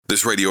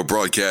This radio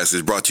broadcast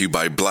is brought to you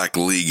by Black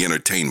League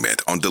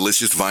Entertainment on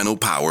Delicious Vinyl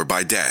powered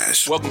by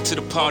Dash. Welcome to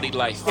the party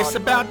life. It's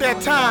about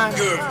that time.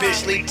 You're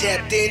officially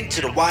tapped in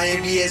to the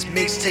YNVS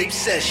MixTape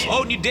Session.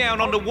 Holding you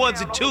down on the ones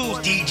and twos.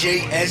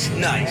 DJ S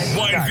Nice.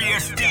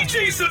 YNVS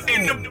DJs are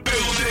in the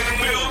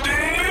building.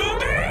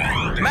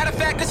 Matter of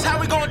fact, this is how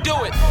we gonna do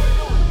it.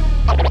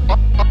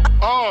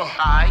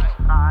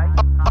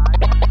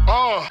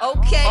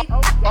 Okay.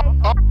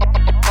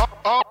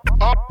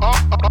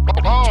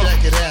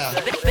 Check it out.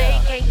 They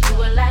can't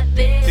do it like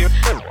this.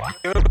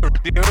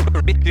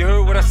 You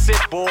heard what I said,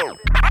 boy.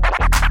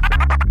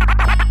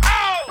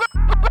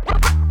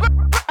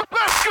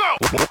 Let's go.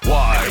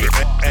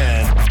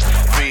 YNVS.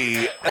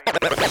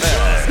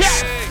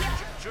 Yes.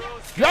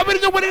 You already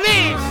know what it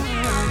is.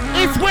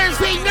 It's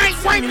Wednesday night,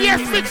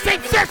 YNVS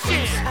MixTape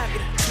Session.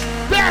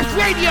 Dash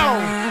Radio.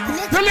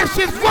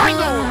 Delicious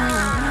Vinyl.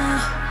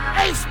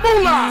 Ace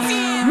Moolah.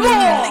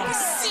 Lord.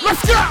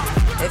 Let's go.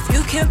 If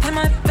you can't pay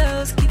my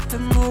bills, keep it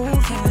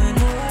moving.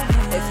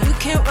 If you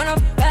can't run a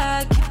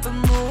bag, keep it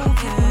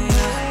moving.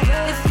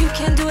 If you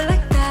can't do it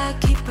like that,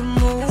 keep it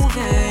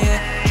moving.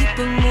 Keep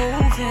it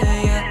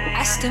moving.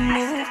 I still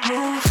move.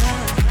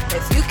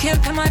 If you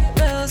can't pay my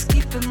bills,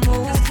 keep it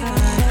moving.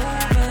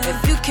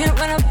 If you can't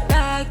run a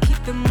bag,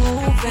 keep it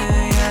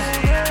moving.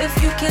 If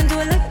you can't do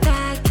it like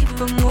that, keep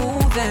it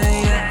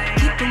moving.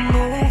 Keep it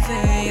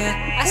moving.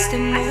 I still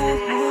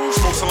move.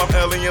 Smoke till I'm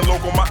alien,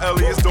 local, my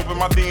Elliot's dope in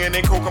my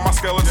DNA, coke on my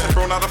skeleton.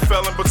 Bro, not a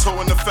felon, but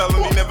towing the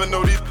felony. Never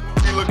know these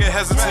be looking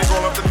hesitant.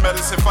 Going up the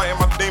medicine, fighting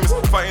my demons,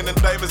 fighting the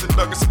divers and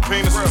ducking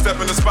subpoenas. Step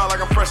in the spot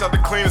like I'm fresh out the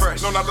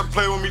cleaners. Know not to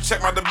play with me,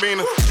 check my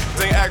demeanor.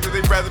 They ain't acting,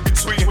 they rather be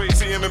tweeting.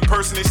 See him in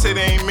person, they say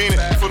they ain't mean it.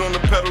 Foot on the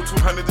pedal,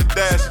 200 to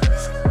dash.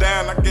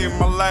 Down, I gave him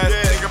my last.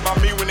 Think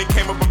about me when they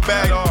came up a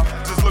bag.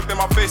 Just looked at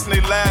my face and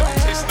they laughed.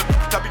 Chasing the,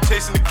 I be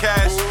chasing the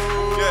cash.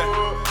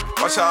 Yeah.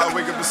 Watch how I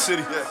wake up the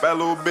city. Bad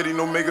little bitty,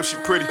 no makeup, she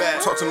pretty.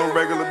 Talk to no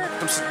regular,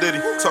 I'm sedity.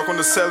 Talk on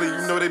the celly,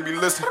 you know they be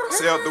listening.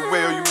 Stay out the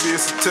way or you be a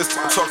statistic.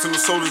 I talk to the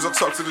soldiers, I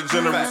talk to the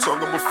generals.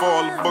 Talking before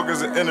all the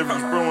boogers and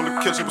interviews. Bro in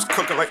the kitchen was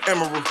cooking like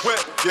emerald.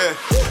 Yeah.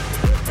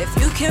 If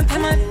you can't pay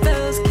my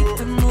bills, keep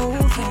it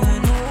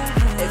moving.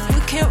 If you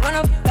can't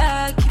run a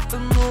bag, keep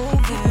it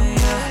moving.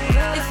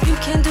 If you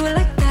can't do it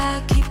like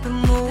that, keep it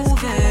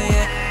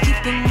moving.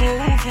 Keep it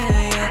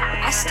moving.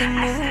 I still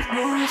move.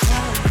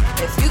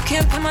 If you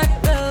can't pay my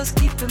bills,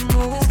 keep it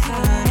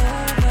moving.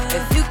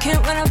 If you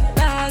can't run a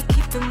bag,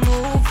 keep it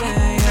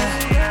moving.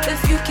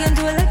 If you can't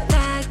do it like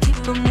that, keep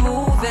it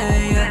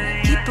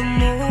moving. Keep it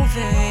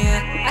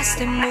moving. I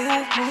still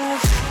move.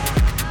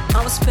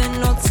 I would spend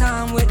no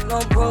time with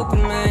no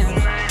broken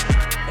man.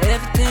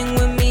 Everything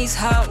with me's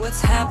hot,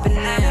 what's happening?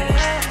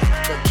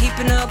 They're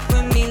keeping up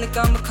with me like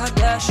I'm a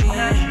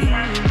Kardashian.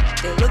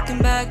 They're looking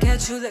back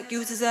at you like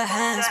you just a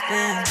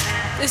handspin.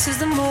 This is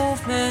the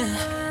movement.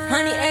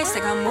 Money ace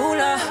like I'm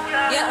moolah.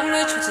 Yeah, I'm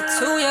rich with you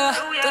too, yeah.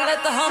 Don't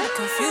let the humble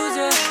confuse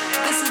you.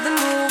 This is the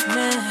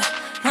movement.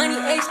 Money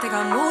ace like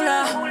I'm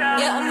moolah.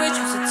 Yeah, I'm rich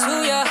with you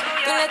too, yeah.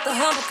 Don't let the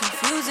humble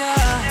confuse you.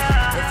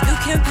 If you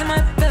can't pay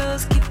my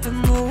bills, keep it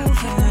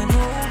moving.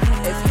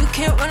 If you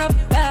can't run a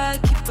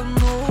bag, keep it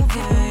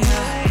moving.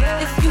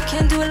 If you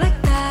can't do it like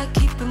that,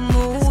 keep it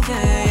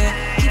moving.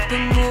 Keep it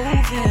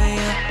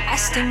moving. I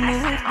still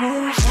move.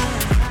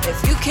 If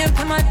you can't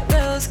pay my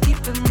bills,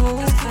 keep it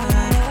moving.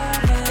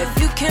 If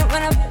you can't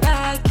run a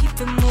bag, keep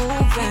it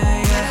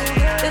moving.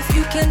 If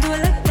you can't do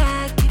it like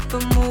that, keep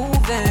it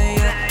moving.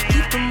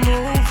 Keep it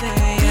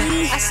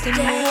moving. I still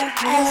move.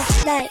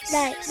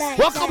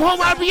 Welcome home,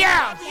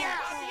 IBL.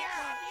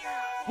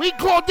 We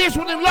call this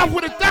one In Love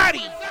with a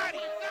Thotty.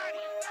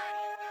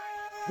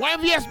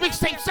 YNVS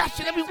MixTape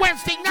Session every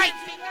Wednesday night,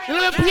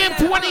 11 p.m.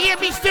 to 1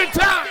 a.m. Eastern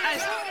Time.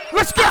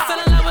 Let's go. I fell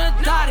in love with a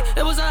thotty.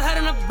 It was her head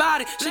and her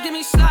body. She give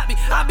me sloppy.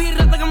 I beat it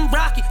up like I'm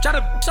Rocky. Try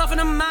to off in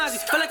a Mozzie.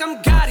 Feel like I'm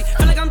Gotti.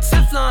 Feel like I'm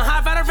Teflon. I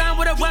ride around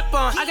with a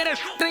weapon. I get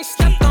it that ain't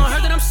stepped on.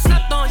 Heard that I'm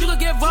slept on. You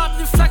could get robbed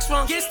if you flex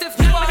wrong. Get stiff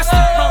neck like a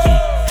step on.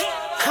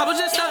 I was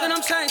just stuck in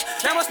them chains.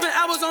 Now I spent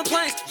hours on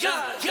planes.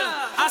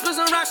 I spent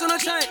some racks on a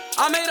chain.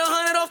 I made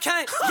 100 off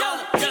cane.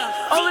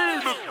 All of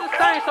these the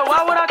same, so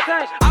why would I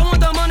change? I want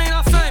the money,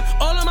 not fame.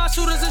 All of my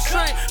shooters is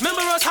trained.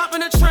 Remember us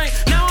hopping the train.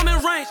 Now I'm in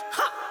range.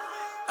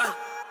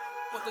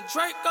 With the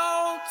Drake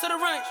go to the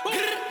range.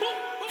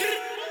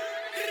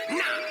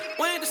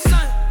 We ain't the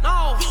same,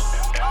 no.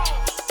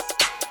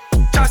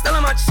 Try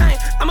stealing my chain,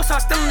 I'ma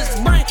start stealing this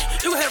brain.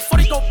 You can hit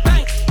 40, go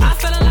bang. I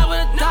fell in love with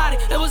a Dottie.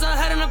 It was her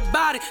head and her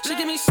body. She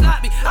give me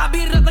sloppy. I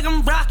beat it up like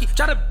I'm Rocky.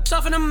 Try to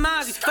off in a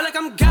Mozzie. Feel like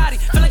I'm Gotti.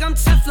 Feel like I'm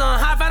Teflon.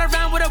 I ride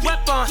around with a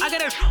weapon. I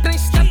got it that ain't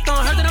stepped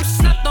on. Heard that I'm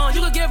slept on.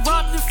 You could get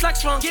robbed if you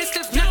flex wrong. Get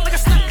stiff neck like a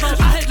step on.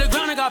 I hit the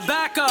ground and got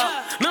back up.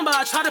 Remember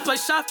I tried to play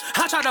chef.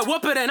 I tried to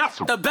whoop it and I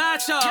f***ed the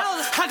batch up.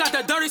 I got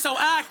the dirty, so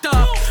act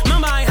up.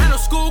 Remember I ain't had no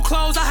school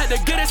clothes. I had to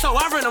get it, so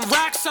I ran them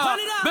racks up.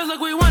 Bitch,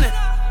 look, we won it.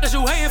 Is you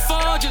hating for?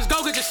 Just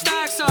go get your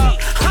stacks up.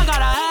 I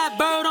got a hat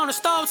bird on the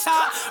stove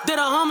top. Did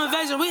a home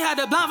invasion. We had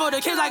to blindfold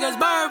the kids like it's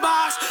bird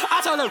box. I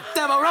told them,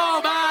 them a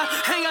robot.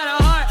 Ain't got a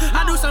heart.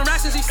 I do some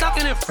racks and she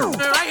sucking it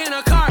right in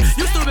the car.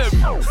 You stupid.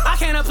 I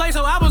came to play,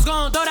 so I was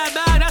gonna throw that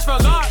bag. That's for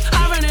God.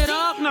 I ran it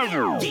up.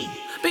 No.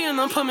 Being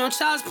them put me on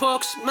child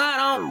support, mad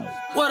on.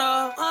 What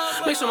up?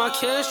 Make sure my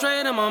kids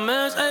straight and my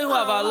mans. Hey,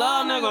 whoever I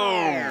love,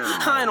 nigga.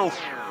 I ain't no.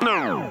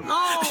 No.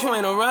 If you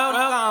ain't a real,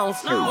 I don't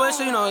know. With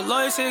you, you know,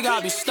 loyalty,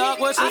 gotta be stuck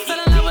with you. I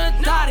fell in love with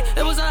a dotty.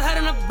 It was her head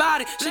and her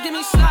body. She give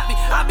me sloppy.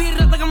 I beat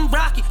it up like I'm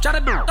Rocky. Try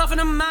to beat off in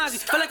the Mozzie.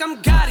 Feel like I'm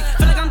Gotti.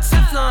 Feel like I'm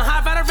Teflon.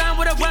 High ride around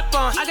with a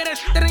weapon. I got that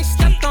shit that ain't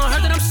stepped on.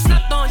 Heard that I'm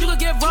slept on. You could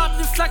get robbed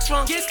if you flex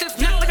wrong. Get stiff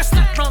neck like a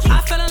step wrong.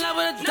 I fell in love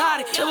with a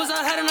dotty. It was her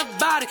head and her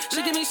body.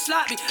 She give me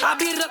sloppy. I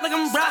beat it up like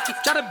I'm Rocky.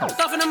 Try to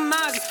beat off in the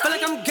Mozzie. Feel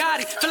like I'm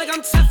Gotti. Feel like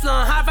I'm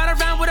Teflon. High ride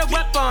around with a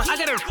weapon. I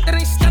got that shit that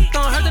ain't stepped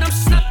on. Heard that I'm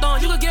slept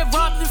on. You could get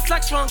robbed if you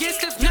flex wrong. Get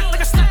stiff neck like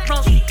a step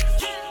wrong.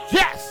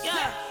 Yes.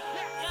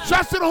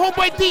 Shouts to the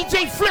homeboy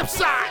DJ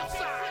Flipside.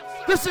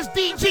 This is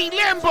DJ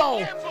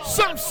Lambo.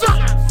 Something.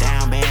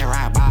 Down bad,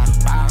 right bottom.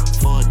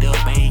 Full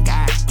up, ain't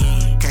got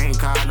it. Can't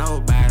call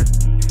nobody.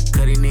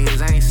 Cause these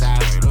niggas ain't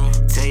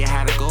solid. Tell you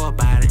how to go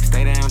about it.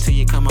 Stay down till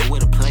you come up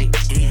with a plate.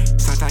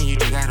 Sometimes you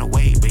just gotta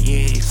wait, but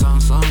yeah, some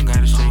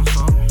gotta shake.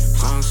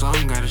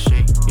 Some gotta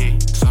shake. Yeah,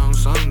 some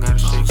gotta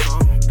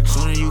shake.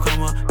 Soon as you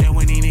come up, then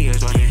when these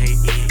niggas want to hate.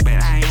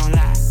 But I ain't gon'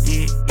 lie,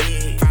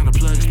 yeah. Found a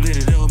plug, split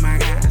it up with my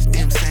guys.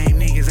 Them same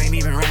niggas ain't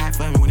even ride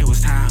for me when it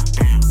was time.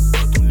 Damn,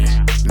 fuck them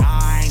now. Nah,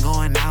 I ain't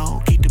going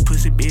out. Keep the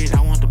pussy bitch,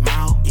 I want the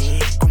mouth.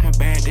 On my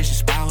bad, that's your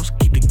spouse.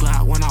 Keep the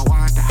Glock when I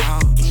walk the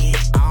house.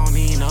 I don't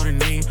even know the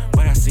name,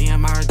 but I see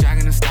him out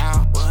jogging the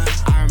style.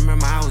 I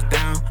remember I was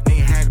down,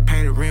 nigga had to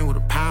pay the rent with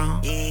a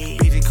pound.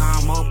 BG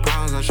calm more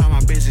problems, I try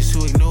my best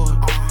to ignore it.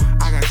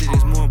 I got shit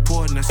that's more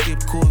important. I skip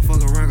court,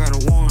 fuck around, got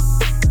a warrant.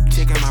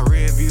 Checking my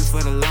rear view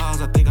for the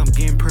laws, I think I'm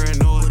getting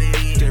paranoid.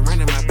 Just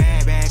running my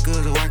bag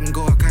good so I can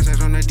go a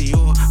contract on that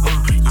Dior.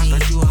 I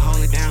thought you would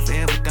hold it down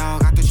forever,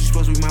 dog. I thought you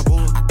supposed to be my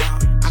boy.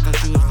 I thought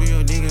you was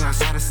real, nigga. I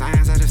saw the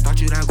signs, I just thought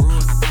you'd outgrow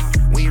it.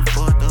 When you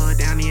fucked up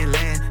down in your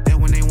last, that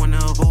when they wanna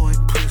avoid.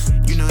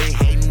 You know they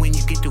hating when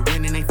you get to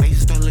win and they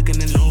faces start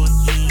looking annoyed.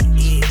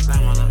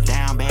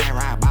 Down bad,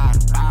 right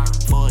bottom.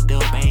 Full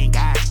up, ain't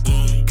got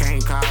it.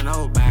 Can't call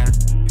nobody.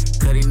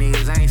 Cause these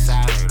niggas ain't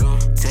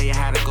solid. Tell you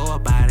how to go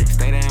about it.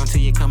 Stay down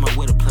till you come up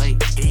with a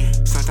plate.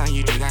 Sometimes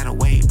you just gotta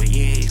wait, but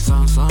yeah,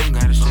 some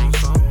gotta shake.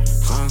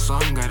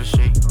 Some gotta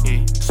shake.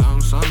 Yeah, some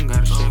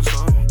gotta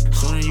shake.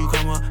 Soon as you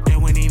come up,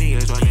 then when these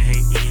niggas want to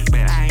hate.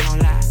 But I ain't gon'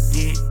 lie,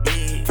 yeah.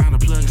 Found a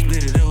plug,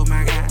 split it up with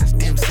my guys.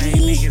 Them same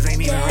niggas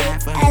ain't even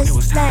ride for me when it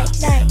was time.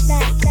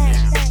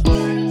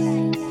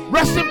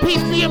 Rest in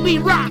peace, B&B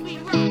Rock.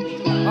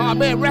 Oh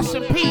man, rest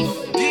in peace.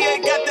 DA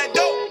got that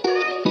dope.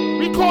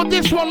 We call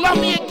this one Love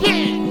Me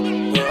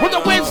Again. On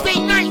the Wednesday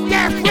night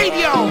Dash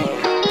Radio.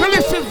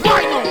 Delicious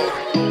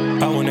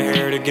vinyl. I wanna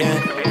hear it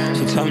again.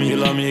 So tell me you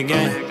love me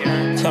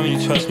again. Tell me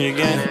you trust me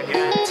again.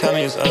 Tell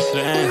me it's us to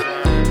the end.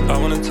 I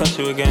wanna touch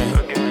you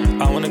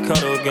again. I wanna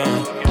cuddle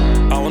again.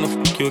 I wanna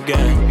fuck you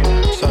again.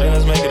 Shawty,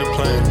 let's make it a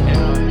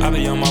plan. I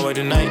be on my way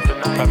tonight.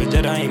 Private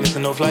jet, I ain't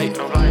missing no flight.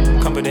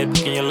 Come put that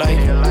dick in your life.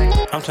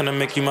 I'm tryna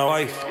make you my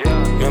wife.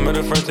 Remember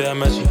the first day I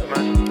met you?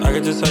 I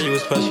could just tell you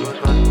was special.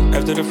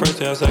 After the first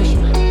day I sex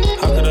you,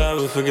 how could I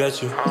ever forget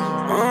you?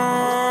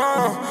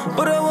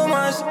 Put up with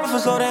my shit for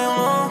so damn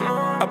long.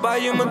 I buy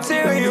you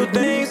material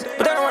things,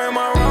 but that don't wear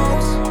my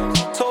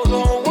wrongs. Told the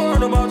whole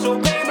world about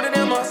your pain, but it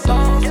in my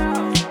songs.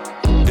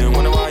 Then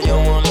wonder why you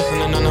don't wanna listen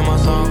to none of my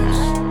songs.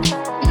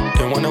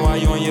 Then wonder why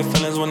you and your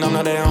feelings when I'm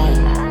not at home.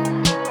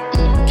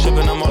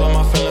 Tripping, I'm all of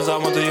my feelings, I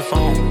went through your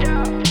phone.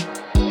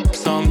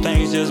 Some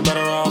things just better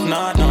off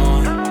not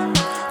knowing.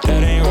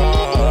 That ain't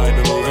right,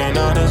 but moving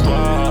on is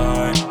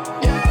why.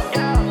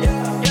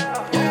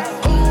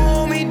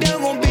 Hold me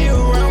down, gon' be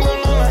around,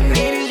 girl, all I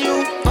need is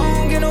you. I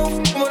don't get no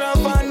f***, but I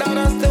find out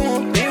I still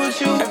won't be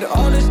with you. After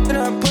all this shit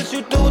I put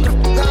you through, what the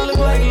f*** I look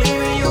like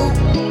leaving you?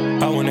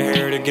 I wanna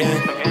hear it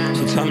again,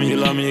 so tell me you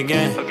love me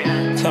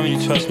again. Tell me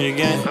you trust me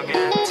again.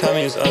 Tell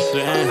me it's us to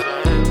the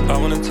end. I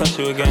wanna touch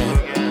you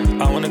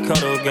again. I wanna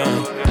cuddle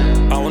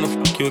again. I wanna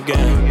fuck you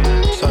again.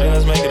 Shawty,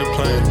 let's make it a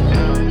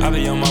plan. I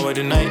be on my way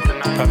tonight.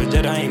 Private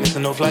jet, I ain't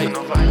missing no flight.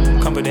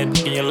 Come put that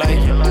dick in your life.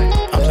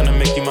 I'm tryna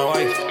make you my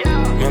wife.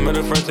 Remember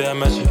the first day I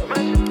met you?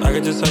 I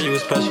could just tell you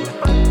was special.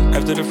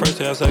 After the first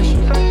day I sex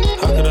you,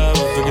 how could I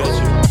ever forget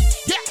you?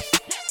 Yes.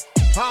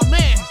 Oh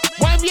man,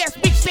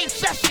 YMBS MixTape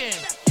Session.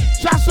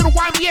 Shouts to the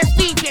YMBS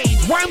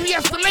DJs,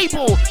 YMBS the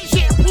label.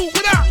 Shampoo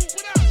it up.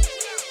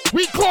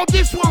 We call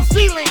this one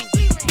Feeling.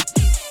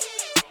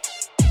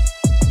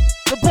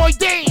 The boy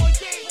Dane,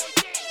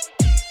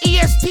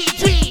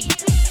 ESTG,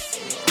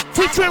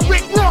 featuring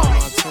Rick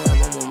Ross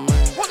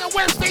on a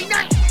Wednesday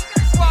night.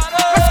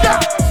 Let's go.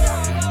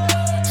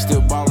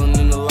 Still ballin'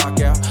 in the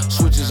lockout.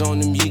 Switches on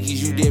them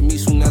Yeezys, you did me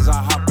soon as I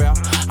hop out.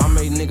 I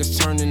made niggas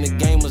turn into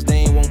gamers, they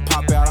ain't won't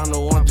pop out. I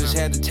know one just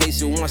had to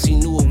taste it once, he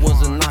knew it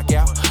was a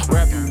knockout.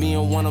 Rapping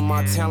being one of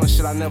my talents,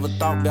 shit I never never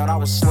thought about. I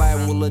was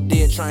sliding with Lil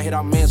Dead, trying to hit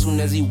our man soon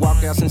as he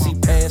walked out since he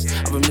passed.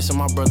 I've been missing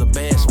my brother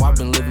bad, so I've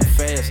been living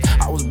fast.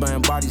 I was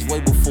buying bodies way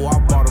before I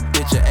bought a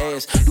bitch of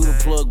ass. Do the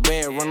plug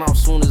bad, run off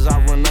soon as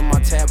I run up my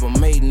tab, a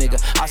made nigga.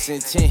 I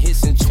sent 10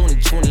 hits in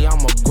 2020, I'm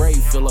a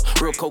grave filler.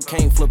 Real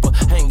cocaine flipper,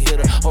 hang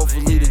hitter.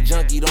 Hopefully the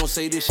junkie don't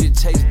say this shit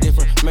tastes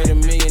different. Made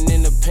 $1 million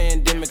in the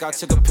pandemic, I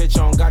took a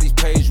picture on Gotti's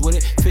page with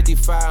it.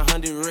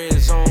 5,500 red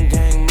zone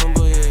gang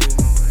member, yeah.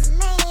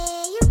 Man,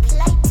 you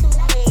play too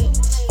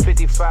much.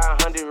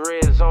 5,500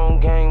 red zone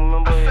gang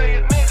member, yeah. I say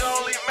a nigga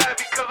only mad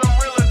because I'm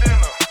realer than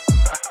him.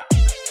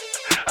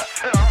 I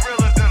said I'm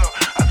realer than him.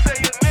 I say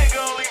a nigga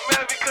only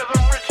mad because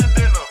I'm richer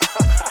than him.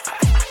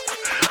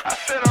 I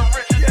said I'm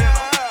richer than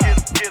him.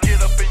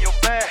 Get up in your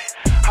bag,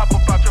 hop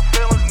up out your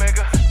feelings,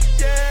 nigga.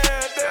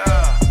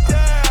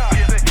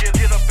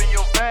 Get up in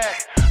your bag,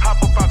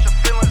 hop up out your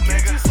feelings,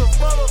 nigga. Get you some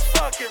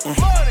motherfucking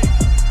money.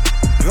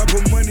 I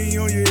put money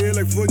on your head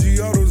like 4G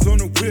autos on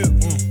the whip.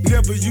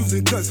 Never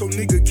using cuts, so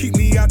nigga keep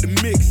me out the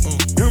mix.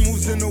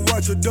 Emeralds in the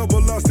watch, a double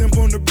lost stamp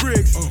on the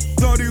bricks.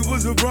 Thought it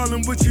was a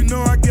problem, but you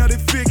know I got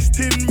it fixed.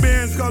 10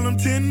 bands, call them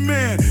 10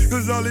 man.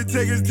 Cause all it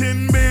takes is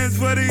 10 bands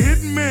for the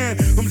hit man.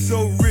 I'm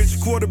so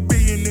rich, $250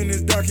 million in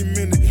this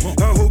documented.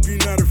 I hope you're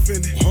not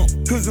offended,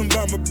 cause I'm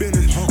about my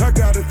business. I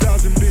got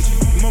 1,000 bitches,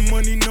 my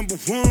money number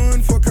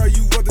one. Fuck how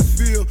you others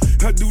feel.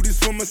 I do this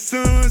for my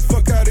sons,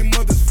 fuck how they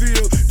mothers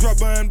feel.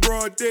 Drop by in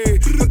broad day,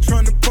 I'm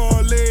tryna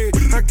parlay.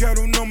 I got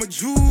on all my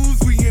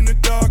jewels, we in the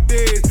dark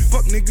days.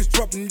 Fuck niggas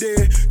dropping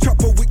dead,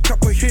 chopper with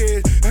copper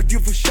head. I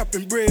give her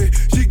shopping bread,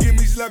 she give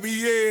me sloppy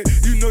head.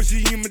 You know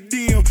she in my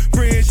DM,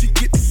 praying she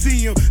get to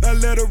see him. I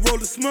let her roll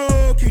the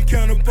smoke and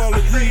count up all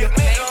the real.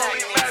 Nigga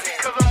only mad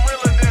because I'm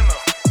realer than him.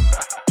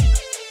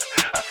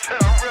 I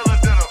said I'm realer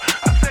than him.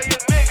 I say a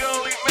nigga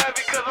only mad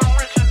because I'm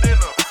richer than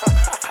him.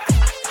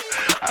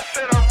 I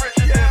said I'm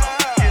richer than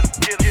him.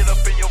 Get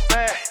up in your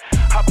bag,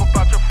 hop up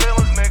out your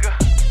feelings, nigga.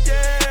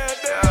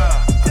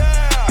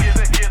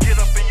 Get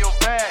up in your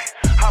bag,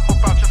 hop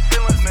up out your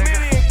feelings, nigga.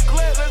 Smitty and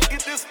Claire, let's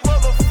get this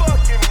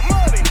motherfucking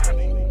money.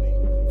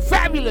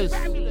 Fabulous.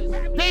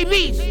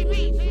 Davies.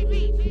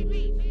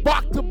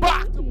 Back to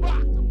back.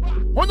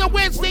 On a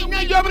Wednesday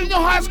night, you already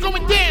know how it's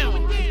going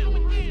down.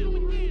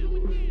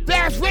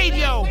 Dash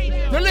Radio,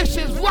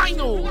 Delicious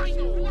Vinyl.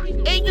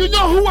 And you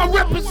know who I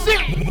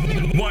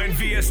represent. Wine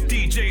VS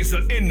DJs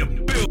are in the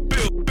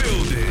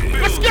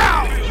building. Let's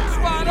go.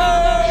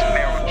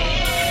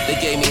 They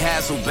gave me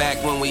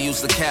Hasselback when we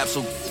used the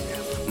capsule.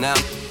 Now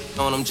I'm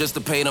on them just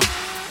to pay them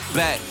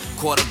back.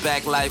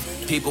 Quarterback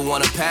life, people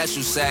wanna pass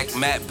you sack.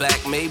 Matte Black,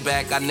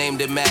 Maybach, I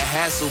named it Matt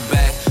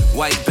Hasselback.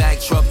 White back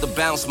truck, the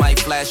bounce might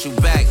flash you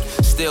back.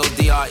 Still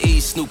DRE,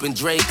 Snoop and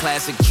Dre,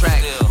 classic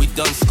track. We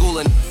done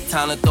schooling,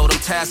 time to throw them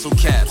tassel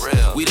caps.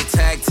 We the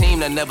tag team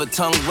that never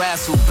tongue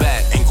wrestle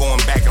back. Ain't going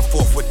back and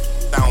forth with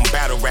down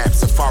battle rap.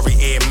 Safari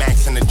Air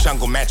Max in the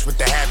jungle, match with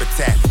the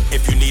habitat.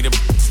 If you need a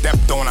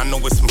stepped on, I know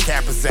where some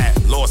cappers at.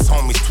 Lost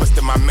homies,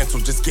 twisted my mental,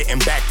 just getting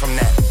back from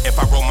that. If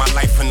I wrote my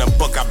life in a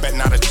book, I bet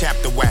not a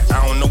chapter whack.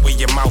 I don't know where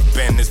your mouth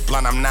been, this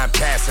blunt, I'm not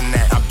passing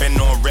that. I've been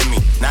on Remy,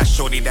 not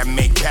shorty that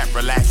make Pap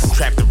relax.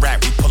 Trap the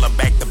rap, we pull her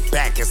back to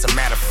back, as a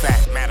matter of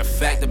fact.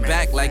 Back to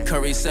back like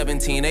Curry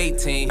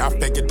 17-18. I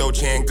figured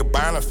Dolce and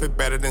Gabbana fit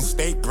better than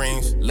State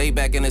Greens. Lay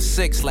back in the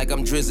 6 like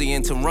I'm Drizzy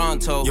in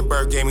Toronto. Your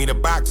bird gave me the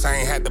box, I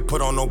ain't had to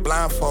put on no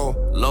blindfold.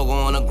 Logo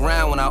on the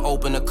ground when I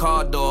open the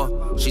car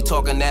door. She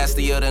talking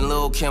nastier than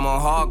Lil' Kim on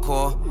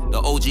hardcore. The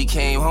OG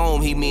came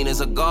home, he mean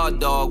as a guard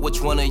dog. Which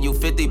one of you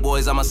 50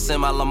 boys I'ma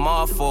send my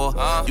Lamar for?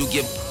 You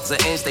give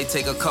an inch, they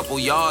take a couple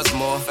yards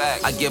more.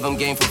 I give them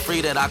game for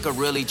free that I could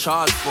really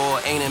charge for.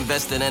 Ain't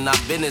invested in our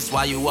business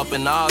while you up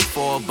in odds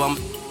for. Bump.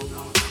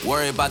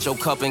 Worry about your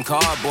cup and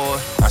cardboard.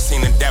 I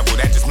seen the devil,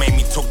 that just made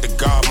me talk to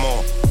God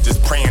more.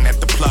 Just praying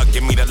at the plug,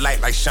 give me the light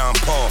like Sean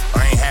Paul.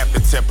 I ain't half the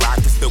tipper, I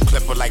can still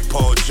clip her like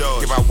Paul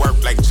George. Give I work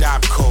like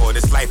Job Corps,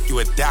 this life you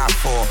would die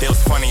for. It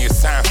was funny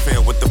as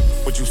Seinfeld, what the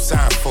would you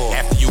sign for?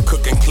 After you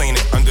cook and clean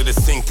it, under the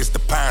sink it's the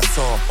pine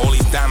saw. All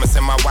these diamonds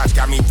in my watch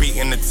got me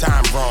reading the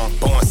time wrong.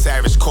 Born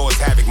savage, cause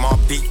havoc, mob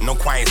deep, no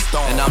quiet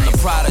storm. And I'm the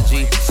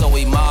prodigy, so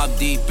we mob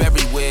deep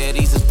everywhere.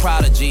 These is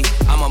prodigy,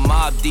 I'm a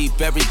mob deep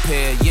every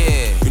pair,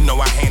 yeah. You know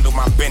I handle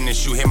my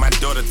business, you hear my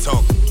daughter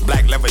talk.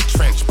 Black leather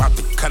trench, about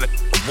to cut it.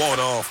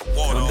 Water off.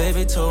 My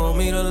baby told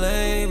me to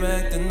lay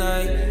back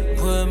tonight.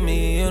 Put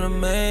me in a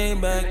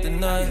Maybach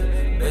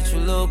tonight. Bet you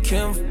Lil'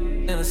 Kim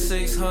in a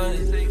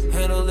 600.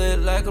 Handle it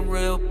like a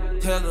real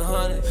hella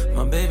 100.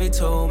 My baby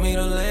told me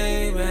to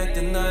lay back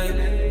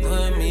tonight.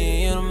 Put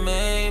me in a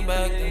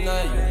Maybach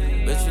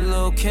tonight. Bet you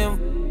Lil'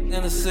 Kim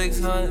in a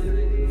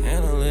 600.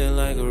 Handle it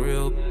like a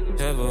real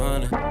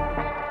hella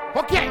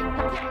 100. Okay,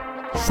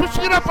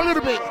 switching it up a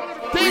little bit.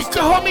 They used to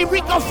homie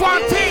Rico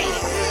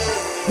Fontaine.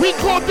 We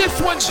call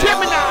this one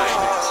Gemini,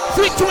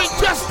 featuring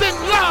Justin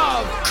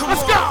Love.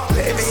 Let's go.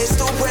 Baby, it's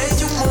the way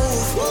you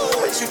move,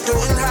 what you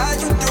doing, how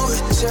you do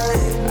it,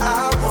 Jay.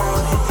 I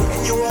want it,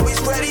 and you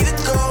always ready to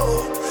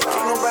go.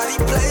 Can't nobody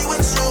play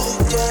with you,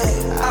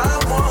 yeah.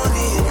 I want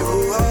it, you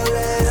all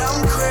that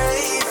I'm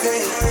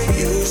craving.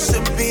 You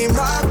should be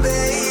my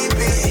baby.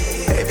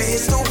 Baby,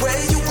 it's the way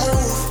you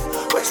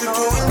move. What you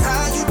doing,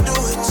 how you do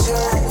it,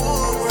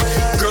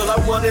 yeah. Girl, I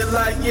want it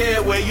like, yeah,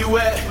 where you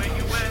at?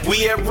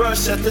 We at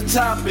Rush at the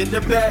top, in the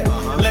back,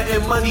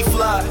 letting money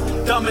fly,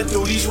 thumbing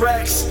through these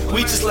racks.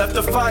 We just left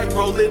the fight,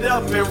 roll it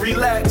up and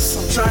relax.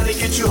 I'm trying to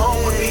get you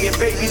home with me, and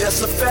baby, that's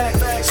a fact.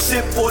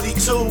 Sip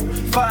 42,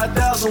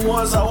 5,000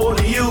 ones I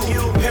order you.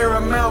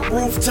 Paramount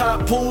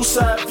rooftop,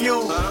 poolside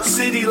view,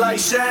 city like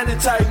Shannon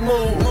type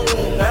move.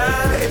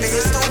 Baby,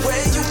 it's the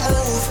way you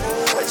move.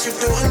 What you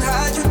doing,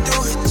 how you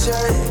do it,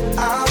 yeah.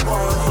 I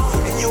want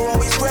it, and you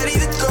always ready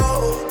to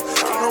go.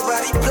 Ain't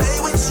nobody play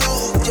with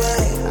you,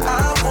 yeah.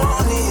 I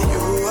want it.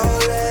 You all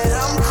that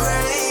I'm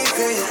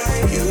craving.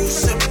 You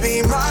should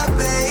be my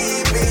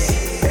baby.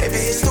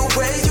 Baby, it's the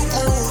way you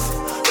move.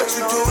 What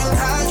you doing,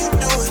 how you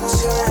do it,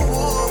 yeah.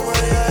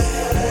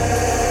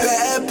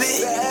 Bad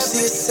bitch, she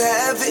a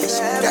savage.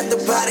 Got the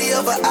body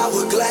of an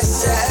hourglass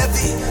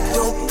savvy.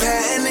 Don't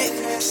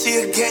panic,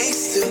 she a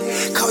gangster.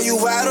 Call you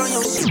out on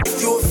your shit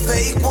if you a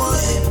fake one.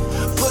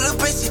 Pull up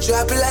and she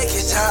drop it like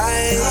it's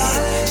high.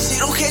 She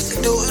don't care, she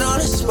do it on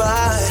the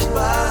spot.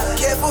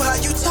 Careful how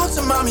you talk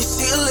to mommy,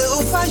 see a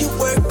little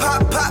firework.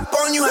 Pop, pop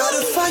on you, how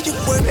the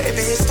firework.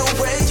 Baby, it's the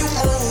way you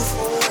move.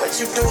 What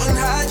you doing,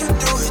 how you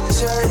do it,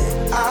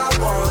 yeah. I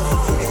want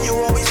it, and you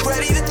always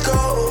ready to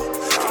go.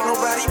 Ain't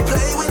nobody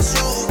play with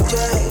you,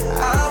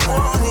 yeah. I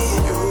want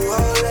it, you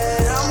all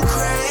that I'm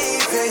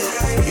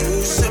craving.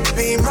 You should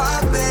be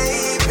my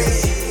baby.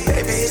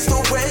 Baby, it's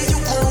the way you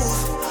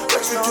move.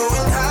 What you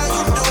doing, how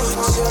you do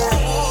it,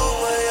 yeah.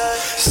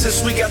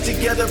 Since we got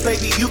together,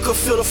 baby, you can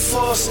feel the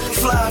force.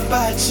 Fly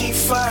by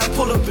G5,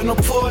 pull up in a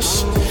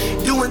Porsche.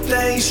 Doing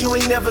things you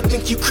ain't never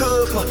think you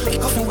could. But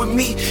with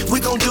me, we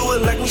gon' do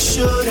it like we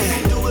should.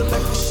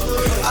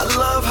 I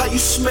love how you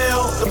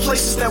smell, the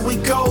places that we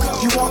go.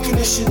 You walking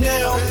in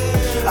Chanel.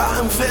 I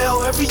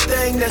unveil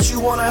everything that you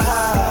wanna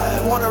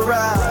hide, wanna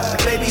ride.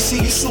 Baby,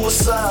 see you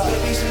suicide.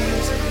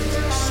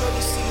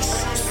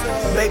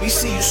 Baby,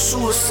 see you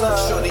suicide.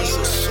 Shorty, you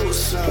a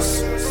suicide.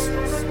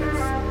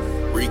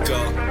 Rico.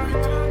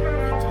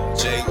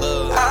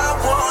 J-Love. I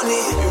want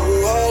it, you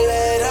all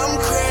that I'm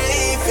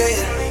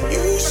craving.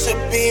 You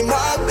should be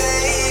my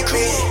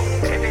baby.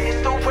 Baby,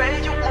 it's the way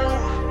you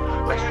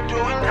move. What you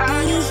doing, how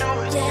you do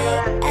it.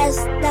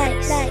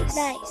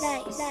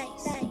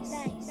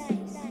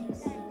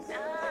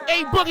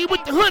 Hey, Boogie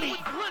with the hoodie.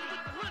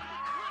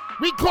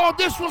 We call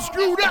this one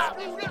Screwed Up.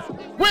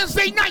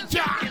 Wednesday night,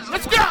 y'all.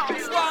 Let's go.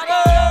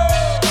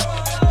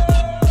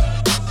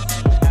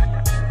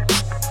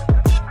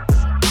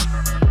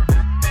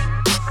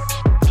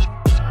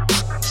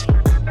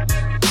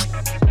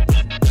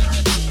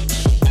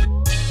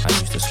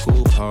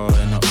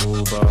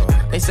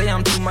 They say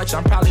I'm too much,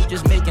 I'm probably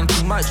just making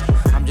too much.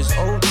 I'm just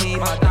OG,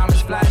 my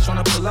diamonds flash on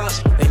a pull up.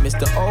 They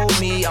Mr. Old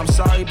me, I'm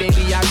sorry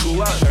baby, I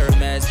grew up.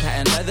 Hermes,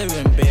 patent leather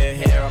and bare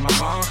hair on my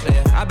mom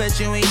clear. I bet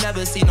you ain't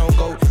never seen no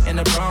goat in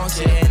the Bronx,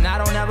 yeah. And I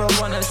don't ever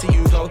wanna see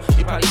you go,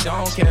 you probably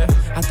don't care.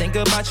 I think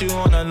about you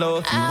on the low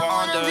if you I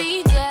wonder. wanna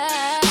be down,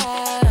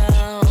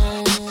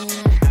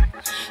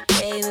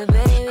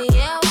 baby,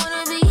 I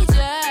wanna be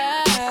down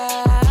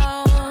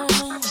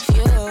with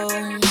you.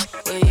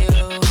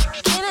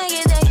 Can I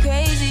get that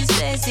crazy,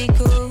 sexy,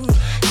 cool?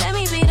 Let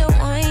me be the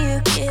one you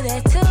get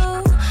that too.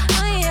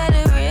 I ain't had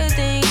the real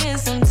thing in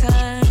some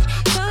time.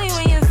 Tell me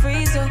when you're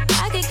free so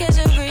I can catch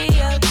a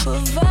re-up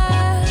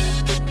vibe.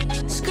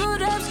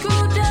 Screwed up,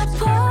 oh,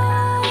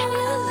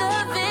 you're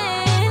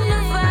loving the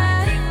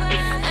vibe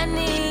I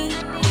need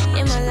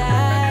in my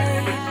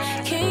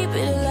life. Keep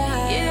it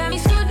alive. You got me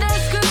screwed up,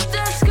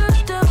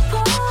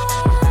 oh,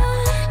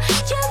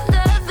 you're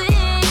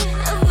loving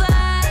a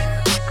vibe.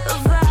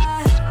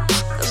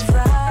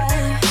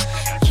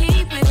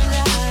 Keep it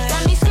alive.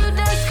 Got me screwed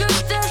up,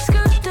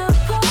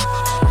 oh,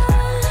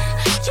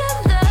 you're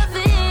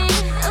loving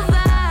a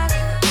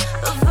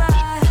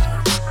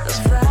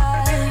vibe.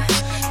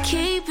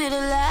 Keep it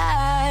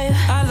alive.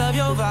 I love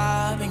your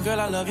vibe, and girl,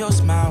 I love your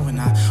smile.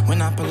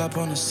 When I pull up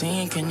on the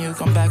scene, can you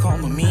come back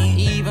home with me?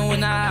 Even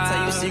when I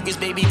tell you secrets,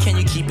 baby, can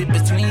you keep it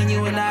between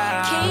you and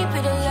I? Keep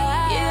it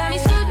alive. You got me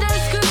screwed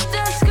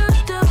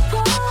up,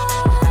 oh,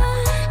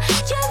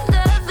 you're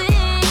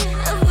loving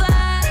a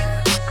vibe.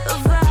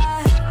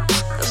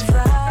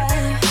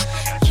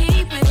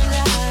 Keep it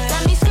alive.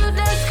 Got me screwed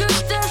up,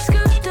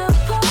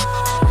 oh,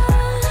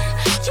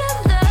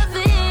 you're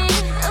loving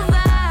a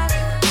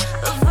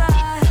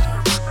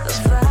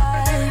vibe.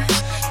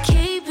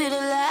 Keep it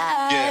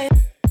alive.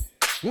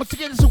 Once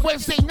again, it's a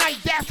Wednesday night,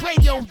 Dash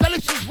Radio,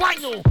 Delicious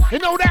Vinyl. You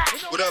know that?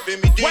 What up,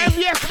 MED?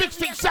 YMS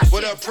MixTape Session.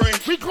 What up,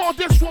 Prince? We call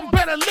this one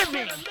Better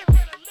Living.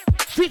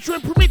 Featuring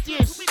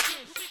Prometheus,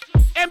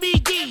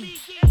 MED,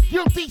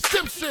 Guilty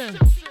Simpson,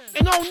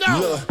 and oh no.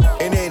 Look,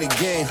 it ain't a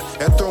game.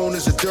 That throne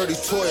is a dirty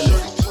toilet.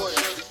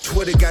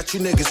 Twitter got you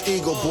niggas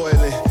ego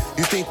boiling.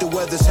 You think the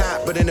weather's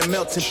hot, but in a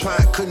melting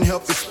pot, couldn't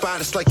help your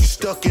spot. It's like you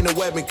stuck in a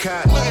webbing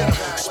cot.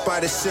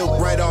 Spider silk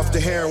right off the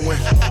heroin.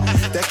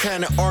 That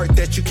kind of art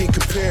that you can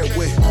compare it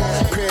with.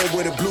 Pair it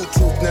with a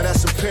Bluetooth, now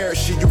that's some parrot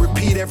shit. You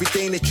repeat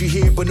everything that you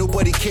hear, but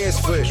nobody cares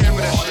for it.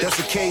 That's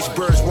the cage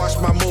birds, watch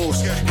my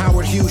moves.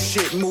 Howard Hughes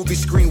shit, movie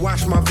screen,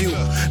 watch my view.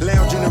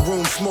 Lounge in the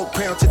room, smoke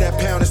pound till that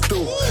pound is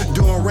through.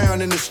 Doing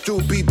round in the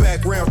stew, be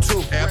back round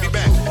two. I'll be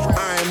back.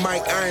 Iron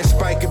Mike, Iron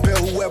Spike, and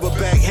Bell, whoever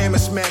back. Hammer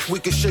smack, we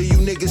can show you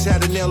niggas how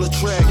to nail a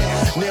track.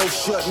 Nail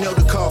shut, nail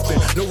the coffin.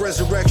 No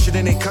resurrection,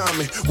 it ain't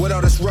common. What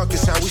all this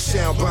ruckus, how we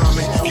sound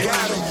bombing.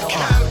 Got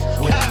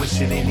him. When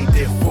wishing any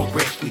different,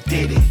 we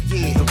did it.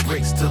 Yeah, the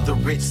bricks to the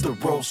rich, the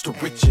rolls to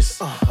riches.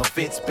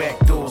 Events, back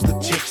doors, the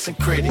chicks and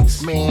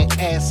critics. Man,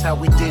 ask how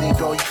we did it,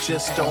 or you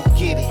just don't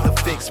get it. The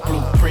fixed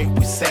blueprint,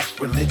 we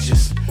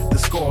sacrilegious. The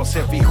scars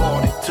heavy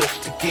hard it took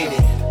to get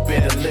it.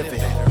 Better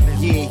living.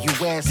 Yeah,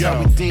 you ask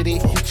how we did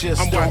it, you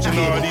just I'm don't watching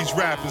get all it. these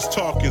rappers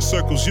talk in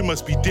circles, you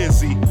must be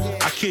dizzy.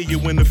 I kill you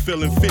when the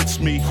feeling fits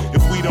me.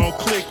 If we don't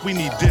click, we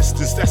need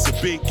distance, that's a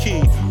big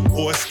key.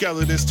 Or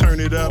skeletons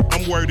turn it up,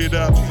 I'm worded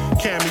up.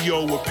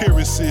 Cameo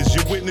appearances,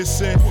 you're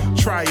witnessing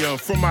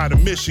triumph from out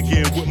of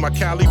Michigan with my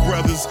Cali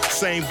brothers.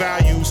 Same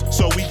values,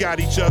 so we got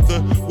each other.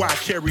 Why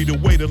carry the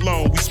weight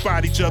alone? We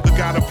spot each other,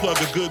 gotta plug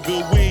a good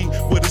weed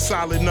with a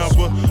solid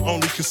number.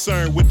 Only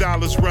concerned with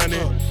dollars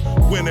running.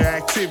 Winter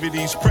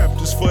activities,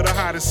 prepped us for the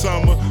hottest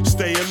summer.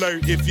 Stay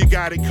alert if you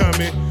got it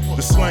coming.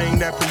 The slang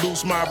that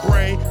pollutes my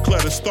brain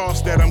clutters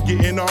thoughts that I'm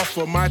getting off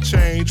of my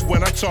change.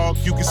 When I talk,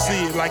 you can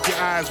see it like your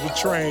eyes were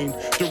trained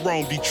to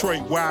roam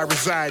Detroit where I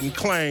reside and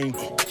claim.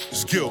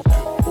 It's guilt.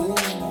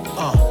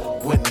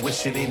 Wouldn't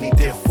wish it any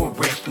different,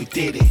 we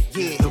did it.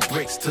 Yeah, the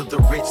bricks to the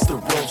rich, the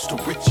rolls to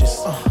riches.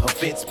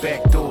 Events,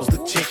 back doors, the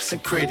chicks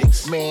and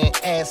critics. Man,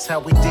 ask how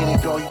we did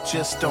it, or you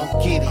just don't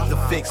get it. The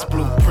fixed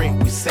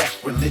blueprint, we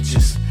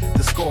sacrilegious.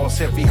 The scars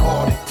heavy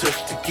hard it took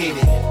to get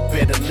it.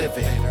 Better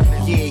living.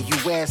 Yeah,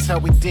 you ask how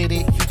we did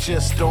it, you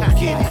just don't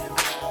get it.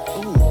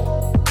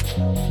 Ooh.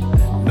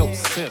 No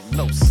simp,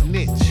 no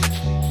snitch.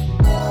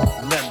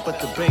 Nothing but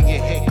the bang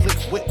your head,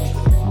 click with me.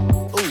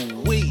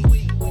 Ooh, wee.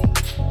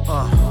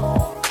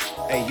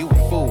 Hey, you a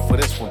fool for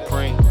this one,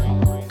 Preem.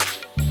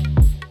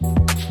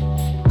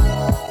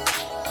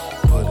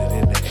 Put it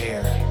in the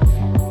air.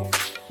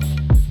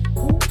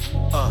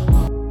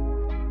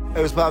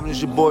 Hey, what's poppin'?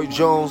 It's your boy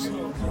Jones.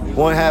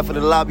 One half of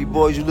the Lobby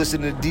Boys. You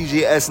listen to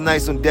DJ S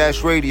Nice on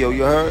Dash Radio.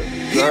 You heard?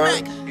 You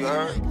heard? You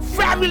heard?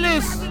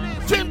 Fabulous.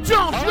 Tim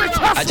Jones, Rich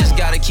Hustle. I just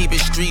gotta keep it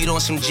street on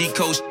some G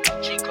coast.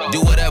 Do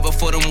whatever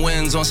for them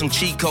wins on some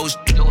cheat codes.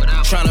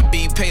 Tryna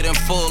be paid in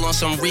full on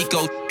some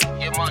Rico.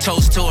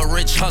 Toast to a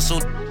rich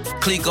hustle.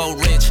 Clico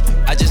rich.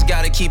 I just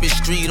gotta keep it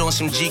street on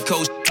some G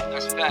coast.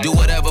 Do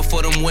whatever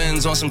for them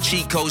wins on some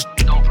cheat codes.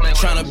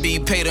 Tryna be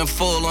paid in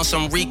full on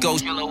some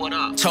Ricos.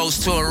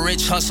 Toast to a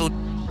rich hustle.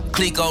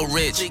 Clico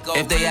rich.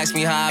 If they ask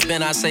me how I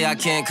been, I say I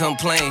can't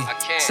complain.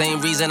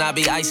 Same reason I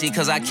be icy,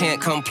 cause I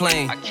can't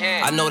complain.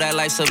 I know that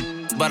life's a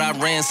but I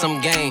ran some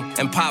game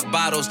and pop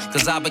bottles,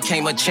 cause I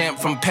became a champ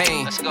from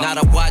pain. Now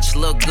the watch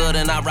look good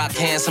and I rock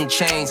handsome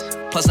chains.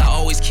 Plus I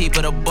always keep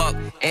it a buck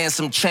and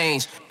some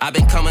change. I've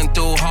been coming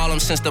through Harlem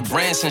since the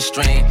Branson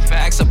strain.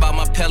 Ask about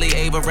my Pelly,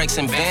 Averex,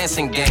 and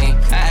Vanson game.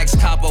 Ask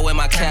Capo in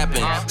my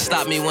capping.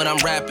 Stop me when I'm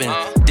rapping.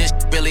 This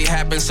really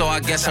happened, so I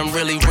guess I'm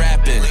really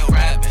rapping.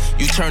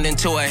 You turned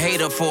into a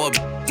hater for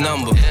a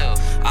number.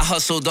 I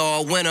hustled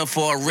all winter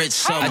for a rich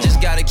summer. I just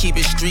gotta keep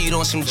it street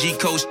on some G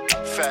coast.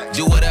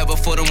 Do whatever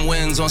for them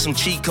wins on some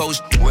cheat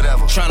codes.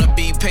 Tryna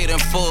be paid in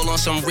full on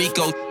some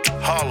Rico.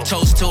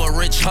 Toast to a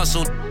rich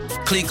hustle.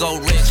 Clico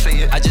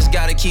rich. I just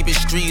gotta keep it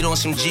street on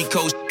some G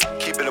coast.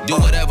 Do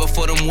whatever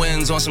for them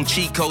wins on some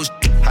cheat codes.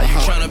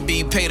 Tryna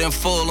be paid in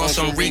full on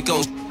some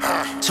Ricos.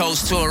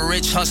 Toast to a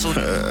rich hustle.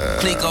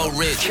 Clico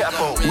rich.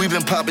 We've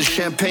been popping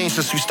champagne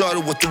since we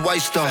started with the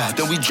White Star.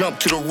 Then we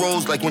jumped to the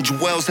Rose like when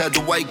Jewels had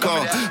the white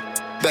car.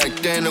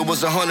 Back then it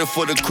was 100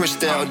 for the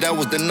Cristal. That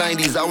was the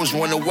 90s, I was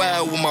running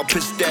wild with my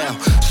pistol.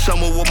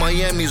 Summer with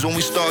Miami's when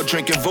we started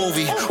drinking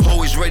Vovi.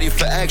 Always ready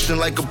for action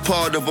like a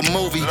part of a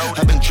movie.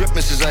 I've been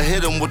dripping since I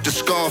hit him with the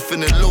scarf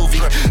and the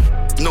Louis.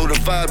 Know the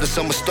vibe, the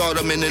summer start,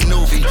 I'm in the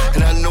Nuvi.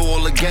 And I know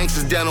all the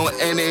gangsters down on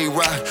NA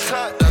Rock.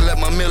 I let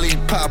my Millie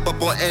pop up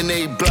on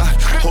NA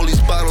Block. Hold these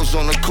bottles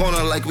on the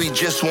corner like we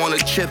just want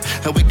a chip.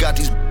 And we got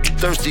these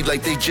thirsty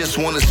like they just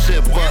want to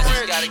sip. But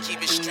just gotta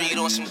keep it street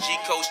on some G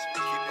coast.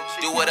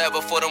 Do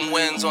whatever for them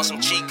wins on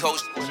some cheat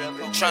codes.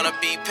 Tryna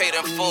be paid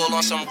in full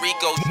on some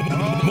Ricos.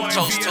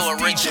 Toast to a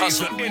rich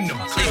hustle.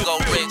 Clico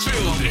rich.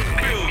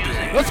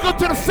 Let's go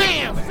to the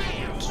fam.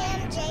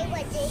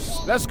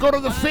 Let's go to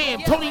the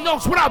fam. Tony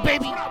Noakes, what up,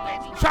 baby?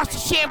 Shouts to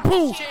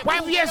Shampoo.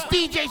 YMVS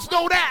DJs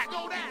know that.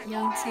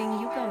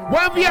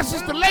 YMVS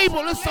is the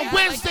label. It's a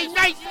Wednesday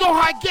night. You know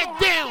how I get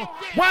down.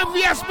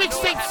 YMVS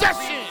MixTape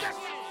Session.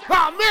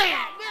 Oh, man.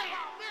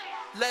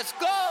 Let's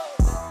go.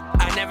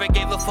 I never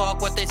gave a fuck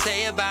what they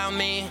say about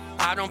me.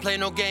 I don't play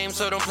no games,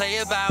 so don't play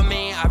about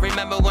me. I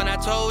remember when I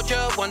told you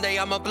one day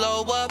I'ma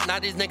blow up. Now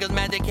these niggas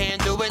mad they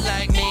can't do it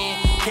like me.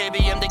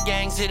 KBM the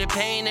gang, see the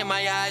pain in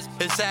my eyes.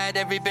 It's sad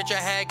every bitch I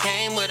had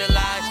came with a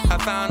lie. I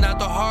found out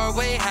the hard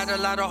way, had a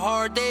lot of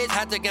hard days.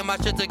 Had to get my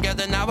shit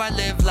together, now I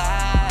live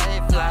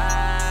life.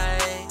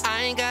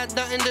 I ain't got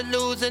nothing to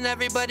lose and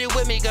everybody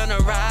with me gonna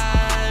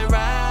ride.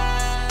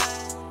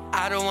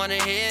 I don't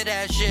wanna hear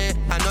that shit.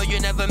 I know you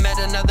never met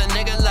another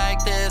nigga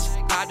like this.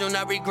 I do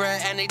not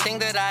regret anything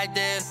that I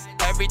did.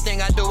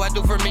 Everything I do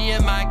for me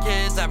and my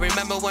kids. I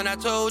remember when I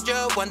told you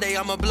one day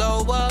I'ma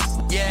blow up,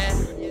 yeah.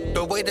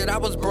 The way that I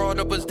was brought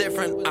up was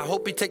different. I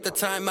hope you take the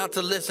time out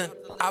to listen.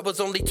 I was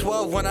only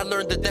 12 when I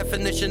learned the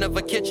definition of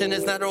a kitchen.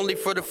 It's not only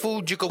for the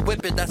food, you can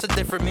whip it, that's a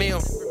different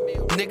meal.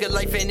 Nigga,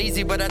 life ain't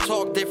easy, but I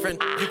talk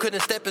different. You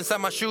couldn't step inside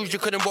my shoes, you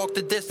couldn't walk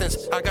the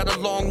distance. I got a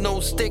long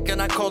nose stick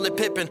and I call it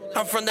Pippin.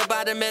 I'm from the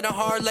bottom of a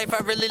hard life, I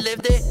really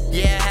lived it.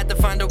 Yeah, I had to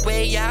find a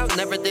way out,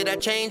 never did I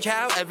change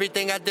how.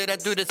 Everything I did, I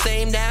do the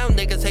same now.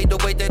 Niggas hate the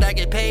way that I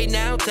get paid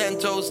now. 10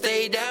 toes,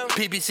 stay down.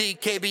 PBC,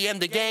 KBM,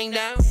 the gang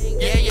now.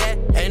 Yeah,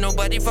 ain't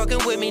nobody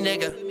fucking with me,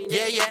 nigga.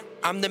 Yeah,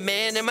 I'm the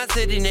man in my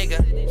city,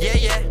 nigga.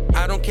 Yeah,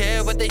 I don't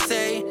care what they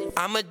say.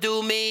 I'ma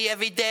do me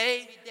every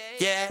day.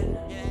 Yeah.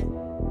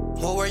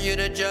 Who are you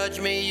to judge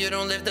me? You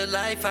don't live the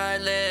life I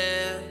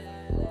live.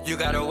 You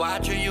gotta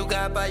watch who you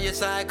got by your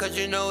side, cause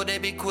you know they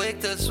be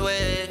quick to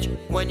switch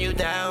when you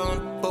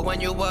down, but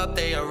when you up,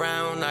 they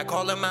around. I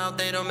call them out,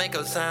 they don't make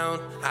a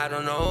sound. I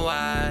don't know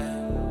why,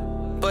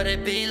 but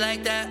it be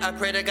like that. I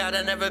pray to God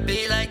I never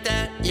be like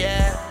that,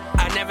 yeah.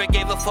 I never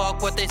gave a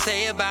fuck what they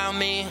say about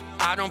me.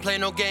 I don't play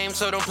no games,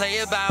 so don't play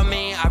about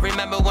me. I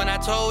remember when I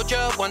told you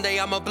one day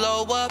I'ma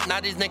blow up.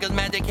 Now these niggas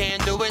mad they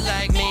can't do it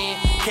like me.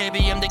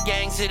 KBM the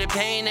gang, see the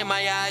pain in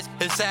my eyes.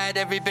 It's sad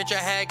every bitch I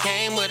had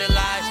came with a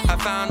lie. I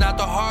found out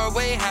the hard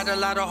way, had a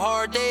lot of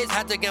hard days.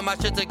 Had to get my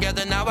shit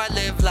together, now I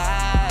live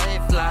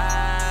life.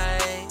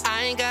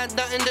 I ain't got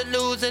nothing to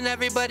lose and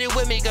everybody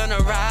with me gonna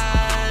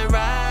ride.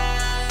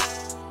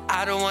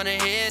 I don't wanna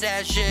hear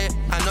that shit.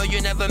 I know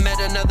you never met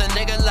another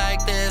nigga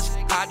like this.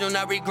 I do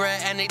not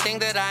regret anything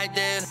that I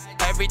did.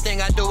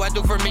 Everything I do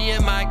for me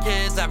and my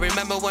kids. I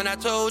remember when I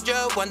told you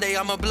one day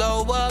I'ma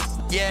blow up,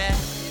 yeah.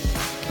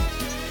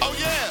 Oh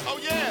yeah.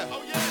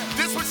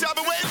 This what y'all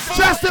been waiting for.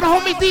 Just to the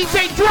homie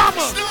DJ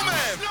Drama.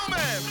 Snowman.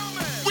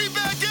 We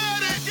back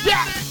at it.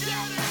 Yeah.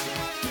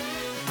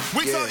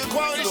 We talking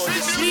quality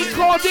shit. We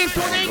call this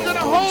one ain't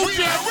gonna hold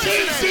you.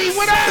 DC,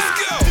 what up? Let's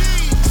go.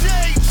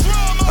 DJ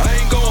Drama. I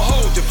ain't gonna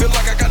hold you. Feel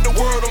like I got the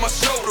world on my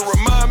shoulder.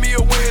 Remind me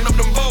of weighing up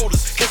them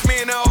boulders. Catch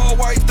me in that all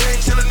white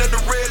thing, chilling at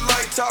the red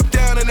light, top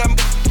down, and I'm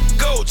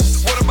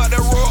gorgeous. What about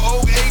that raw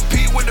old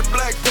AP with the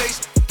black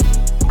face?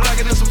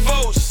 Blacker than some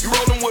foes. You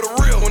rollin' with a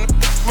real one.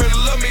 Really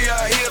love me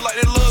out here like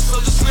they love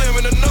Soldier Slim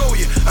and I know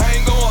you. I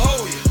ain't gonna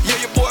hold you.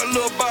 Yeah, your boy a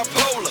little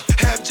bipolar.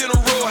 Half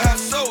general, half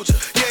soldier.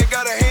 Yeah,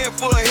 got a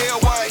handful of hair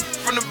white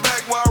from the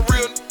back while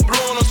real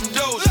blowing on some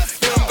Doja.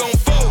 Yeah, I'm gon'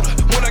 fold her.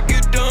 When I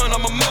get done,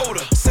 I'm a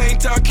motor. Same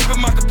time, keeping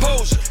my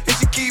composure.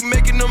 If she keep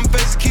making them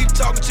faces, keep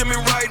talking to me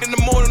right in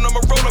the morning, I'ma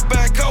roll her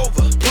back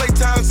over.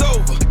 Playtime's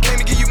over. Came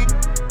to give you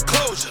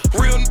closure.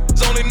 Real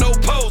only no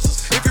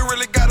posers. If you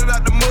really got it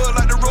out the mud,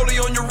 like the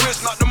rollie on your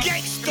wrist, knock them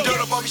dirt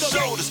up off your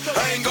shoulders.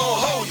 I ain't gon'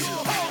 hold you.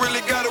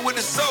 Really got it with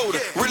the soda.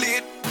 Really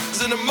hit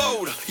in the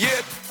motor. Yeah,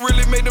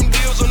 really made them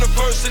deals on the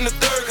first and the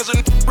third, cause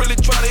I really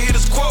try to hit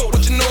his quota.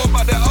 What you know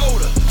about that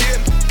odor? Yeah,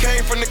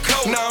 came from the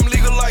coast. Now I'm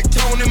legal like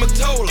Tony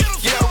Mottola.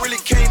 Yeah, I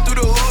really came through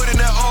the hood in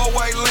that all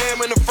white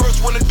lamb, and the first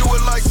one to do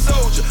it like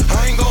Soldier.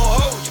 I ain't gon'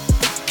 hold you.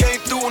 Came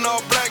through in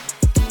all black.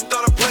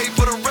 Thought I played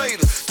for the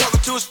Raiders. Talking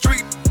to a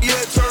street, yeah,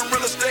 turn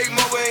real estate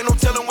mogul. Ain't no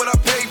telling what I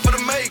paid for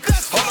the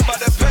makers. All about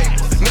that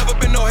paper. Never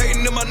been no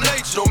hating in my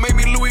nature. Don't make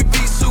me Louis V.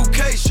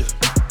 Suitcase.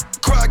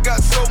 Cry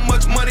got so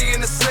much money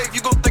in the safe,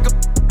 you gon' think of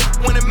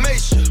when it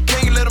makes you.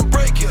 Can't let them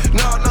break you.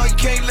 No, you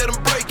can't let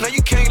them break. Now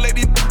you can't let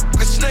these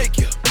snake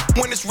you.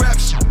 When this rap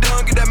shit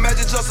done, get that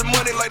Magic Johnson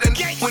money like that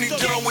when he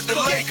done with the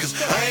Lakers.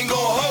 I ain't gon'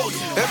 hold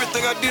you.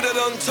 Everything I did, I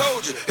done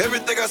told you.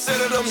 Everything I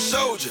said, I done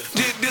showed you.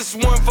 Did this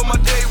one for my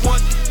day one.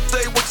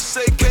 Say what you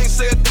say, can't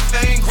say it,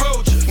 I ain't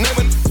growed you.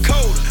 Name it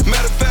code.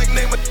 Matter of fact,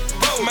 name it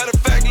bold. Matter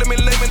of fact, let me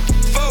lay it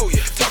for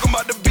you. Talking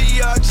about the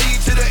B-I-G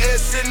to the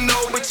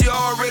S-N-O, but you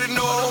already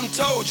know I done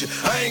told you.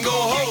 I ain't gon'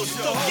 hold you.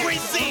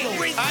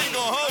 I ain't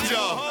gon' hold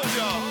y'all.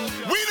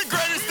 We the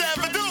greatest to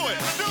ever do it.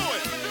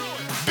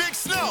 Big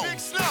Snow.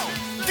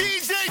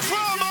 DJ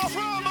Drama.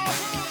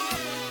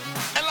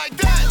 And like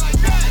that,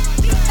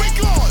 we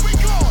going.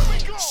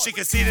 She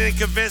can see that it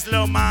convinced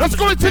Lil Mom. Let's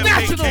go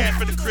international.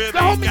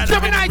 The homie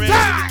Gemini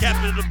guy. The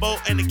captain of the boat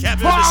and the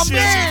captain of the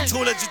ship.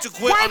 Too legit to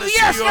quit on the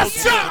CEO.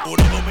 Let's go.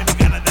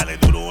 Dominicana, dale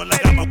duro en la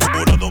cama.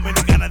 Puro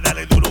dominicana,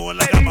 dale duro en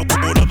la cama.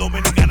 Puro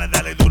dominicana,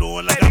 dale duro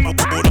en la cama.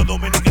 Puro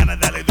dominicana,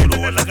 dale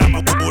duro en la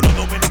cama. Puro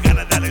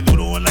dominicana, dale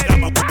duro en la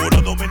cama.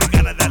 Puro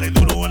dominicana, dale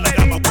duro en la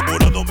cama.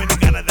 Puro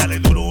dominicana, dale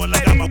duro en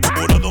la cama.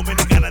 Puro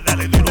dominicana,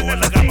 dale duro en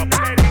la cama.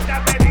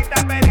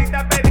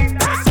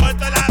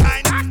 Suelta la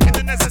vaina que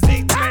tú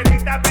necesitas.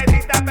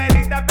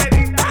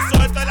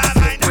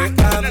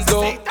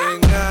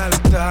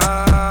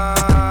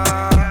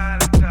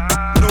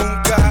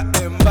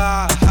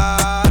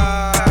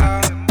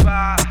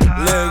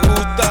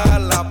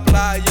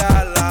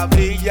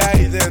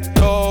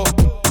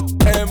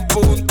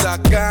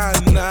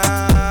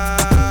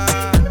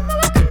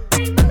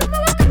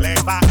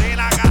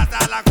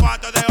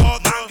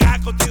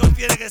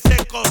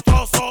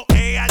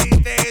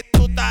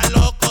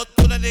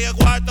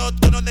 cuarto,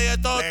 tú no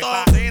tienes todo.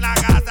 En la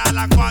casa a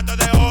las 4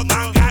 de otro.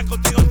 Mangar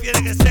contigo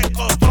tiene que ser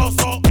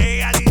costoso.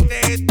 Ella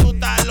dice, tú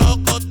estás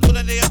loco, tú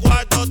no tienes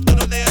cuarto, tú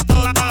no tienes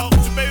todo.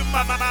 Future baby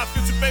mama, my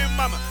future baby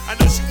mama. I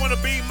know she wanna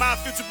be my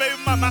future baby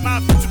mama,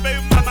 my future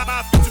baby mama,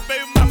 my future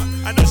baby mama.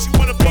 I know she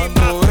wanna be my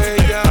future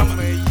baby mama.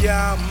 Me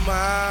llama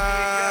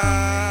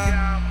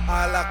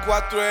a las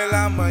 4 de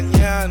la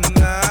mañana.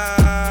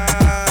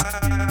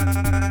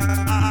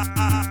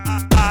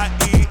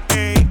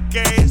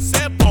 Que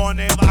se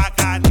pone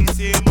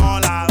bacanísimo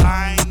la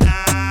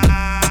vaina.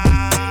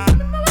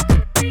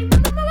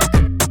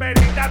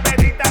 Perita,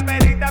 perita,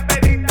 perita,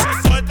 perita.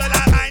 Te suelto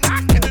la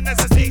vaina que tú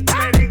necesitas.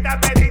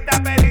 Perita,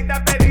 perita,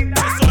 perita,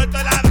 perita. Te suelto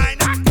la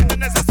vaina que tú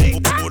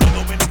necesitas. Puro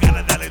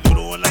dominicana, dale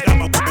duro en la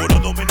cama. Puro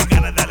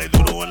dominicana, dale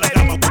duro en la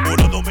cama.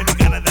 Puro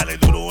dominicana, dale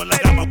duro en la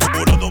cama.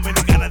 Puro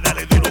dominicana,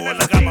 dale duro en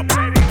la cama.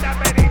 Perita,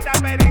 perita,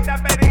 perita,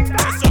 perita.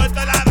 Te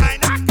suelto la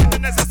vaina que tú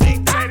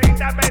necesitas.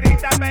 Perita,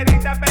 perita,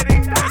 perita, perita.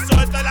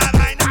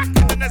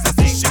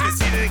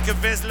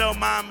 Convinced little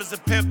mom is a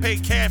pimp, pay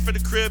cash for the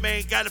crib,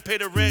 ain't gotta pay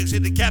the rent. She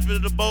the captain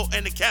of the boat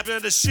and the captain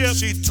of the ship.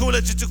 She too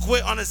legit to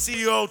quit on a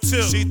CEO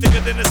tip. She thicker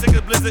than the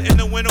sickest blizzard in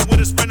the winter with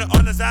a sprinter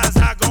on his eyes,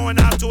 high going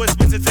out to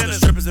expensive dinners.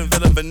 Strippers and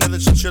villain, vanilla,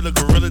 chinchilla,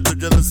 gorilla,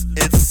 dealers.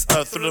 It's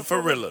a thriller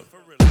for real.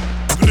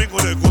 Gringo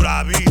de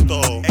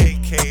Curabito,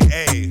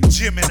 a.k.a.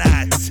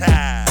 Gemini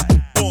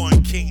Tide.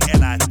 Born king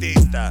el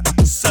artista,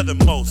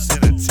 southernmost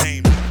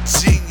entertainment.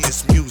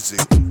 Genius music,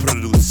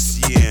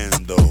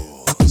 produciendo.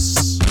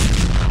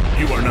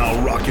 You are now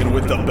rocking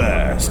with the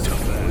best.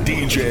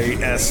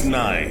 DJ S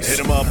Nice. Hit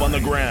him up on the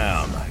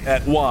gram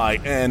at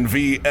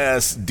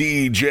YNVS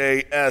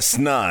DJ S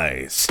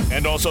Nice.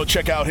 And also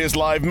check out his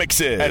live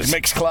mixes at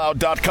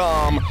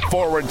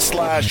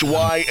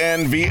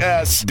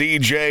mixcloud.com/YNVS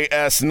DJ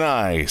S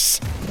Nice.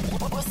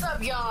 What's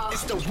up, y'all?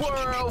 It's the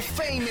world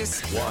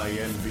famous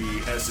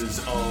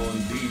YNVS's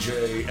own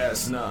DJ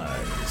S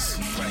Nice.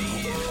 Right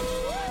here.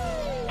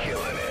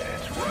 Killing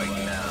it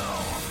right now.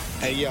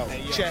 Hey yo,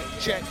 check,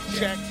 check,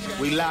 check.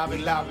 We live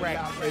and live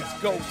rap. It's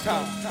go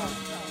time.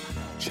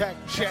 Check,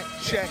 check,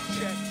 check.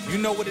 You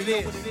know what it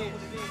is.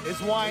 It's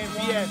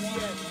YNVS.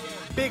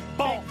 Big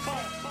Boss.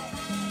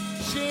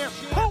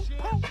 Shampoo. You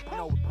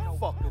know what the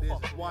fuck it is.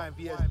 It's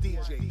YNVS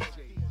DJ.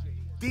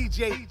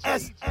 DJ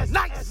S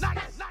Nice.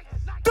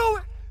 Do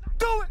it.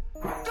 Do it.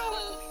 Do it.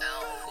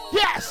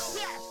 Yes.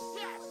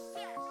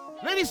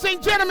 Ladies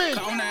and gentlemen,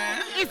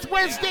 it's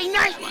Wednesday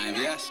night.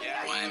 YNVS.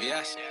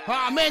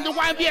 Oh man, the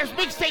YNVS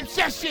MixTape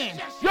Session.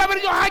 You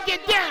already know how to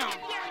get down.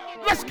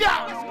 Let's go.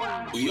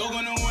 We all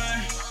gonna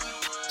win,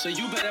 so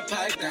you better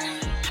pipe down.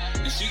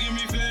 And she give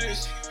me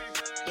fish,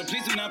 but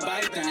please do not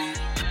bite down.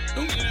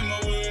 Don't get in my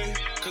way,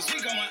 cause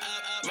we going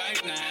up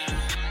right now.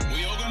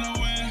 We all gonna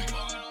win,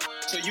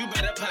 so you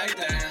better pipe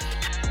down.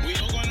 We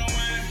all gonna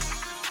win,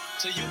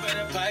 so you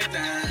better pipe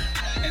down.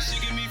 And she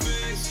give me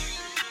fish,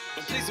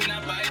 but please do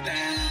not bite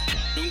down.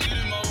 Don't get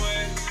in my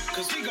way,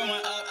 cause we going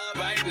up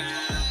right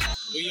now.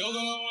 We all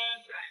gonna win,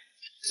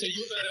 so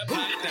you better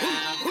pipe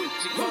down.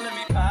 She calling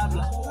me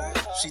Pablo,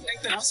 she think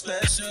that I'm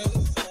special.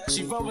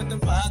 She roll with them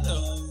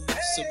patos,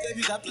 so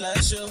baby God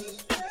bless you.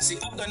 See,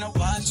 I'm gonna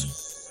watch you,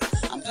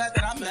 I'm glad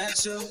that I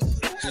met you.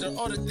 Had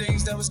all the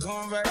things that was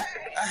going right,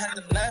 I had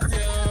to left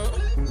you.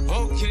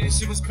 Okay,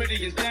 she was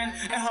pretty and thin.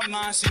 In her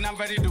mind, she not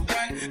ready to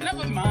run.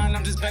 Never mind,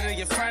 I'm just better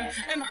your friend.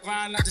 In the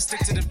grind, I just stick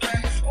to the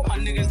pen. All my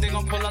niggas, they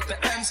gon' pull up the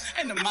M's.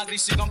 In the Molly,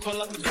 she gon'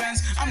 pull up the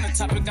Benz. I'm the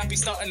topic, I be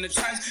starting the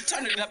trends.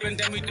 Turn it up and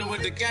then we do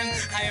it again.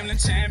 I am the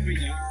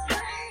champion.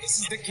 This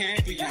is the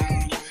champion. I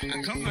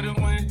come for the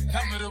win,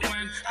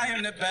 I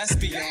am the best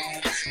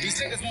beyond. These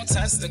niggas won't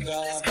test the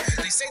God.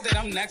 They say that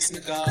I'm next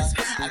to God.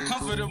 I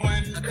come for the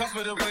win,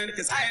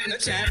 cause I am the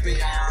champion.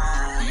 We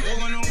all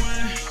gonna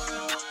win,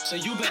 so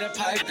you better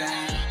pipe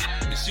down.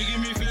 And she give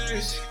me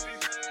fish,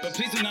 but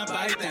please do not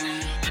bite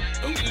down.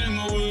 Don't get in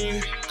my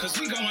way, cause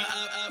we going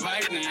up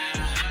right now.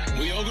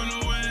 We all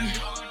gonna win,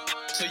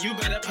 so you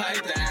better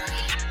pipe down.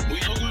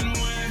 We all gonna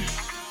win,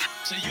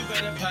 so you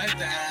better pipe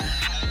down.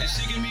 And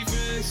she give me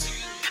fish,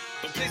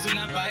 but please do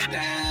not bite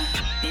down.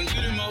 Don't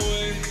get in my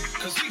way,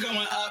 cause we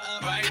going up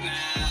right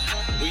now.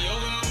 We all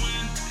gonna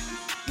win,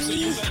 so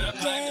you better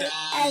pipe down.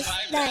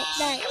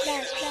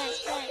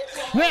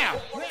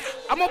 Now,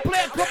 I'm gonna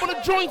play a couple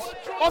of joints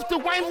off the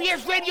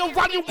YNVS Radio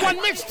Volume 1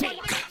 mixtape.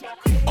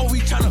 Oh,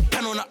 we tryna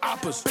pen on the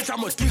oppas. Bitch,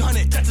 I'm a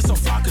 300, that's just some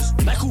flockers.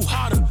 Like who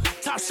hotter?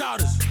 Top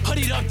shotters.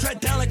 Hoodied up, dread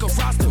down like a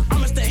roster.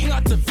 I'ma stay hang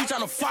out the beach,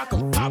 tryna flock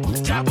 'em. Pop 'em,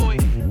 trap boy.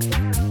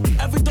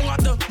 Everything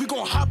out there, we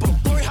gon' hop 'em.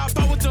 Boy, hop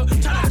out with the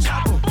tryna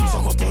chop 'em.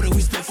 Fuck with bro that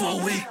we spit for a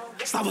week.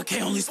 Slap with K,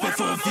 only spit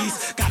for a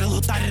piece. Got a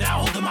little thigh that I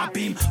hold in my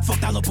beam.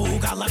 Fuck that little boo who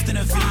got left in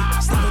a V.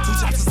 Slap with 2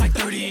 chops, it's like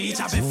 30 each.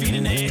 I been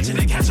feeding the itch and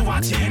then catch a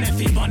watch in and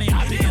feed bunny.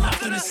 I been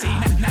left on the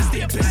scene. Nasty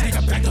a bitch,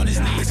 nigga back on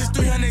his knees. This is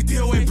 300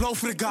 DOA blow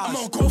for the guys. I'm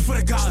on go for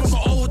the guys.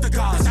 Smoke all with the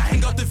guys. I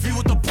hang out the V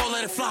with the pole,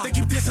 let it fly. They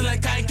keep dissing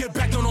like I ain't get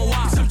back, don't know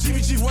why. Some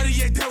GBG, what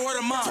he ain't dead, word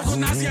of mine. Talk on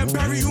Nazi and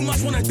Barry, who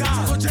must wanna die.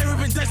 Talk on J Rip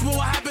and Dex, but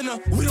what happened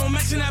to? We don't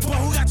mention that boy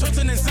who got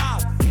twisted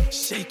inside.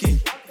 Shake it,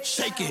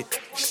 shake it,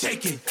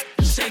 shake it,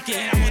 shake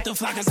it. I'm with the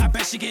fly cause I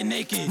bet she get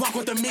naked. Walk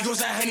with the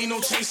Migos and Henny, no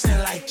chasing.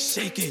 Like,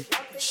 shake it,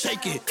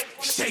 shake it,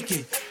 shake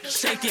it,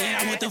 shake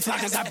it. I'm with the fly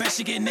cause I bet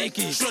she get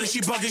naked. Shorty,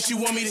 she bugging, she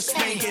want me to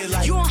spank it.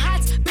 Like, you on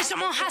hot, bitch,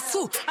 I'm on hot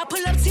too. I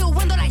pull up to your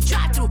window like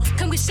drive through.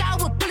 Come get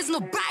shot with bullets, no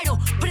bridle.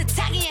 Put a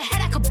tag in your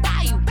head, I could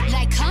buy you.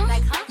 Like, huh?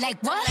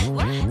 Like what?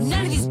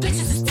 None of these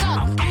bitches is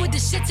tough. I'm with the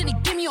shit till they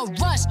give me a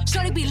rush.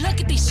 Shorty be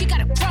looking, think she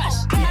got a crush.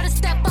 I'm not a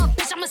step up,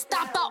 bitch, I'ma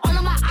stomp out. All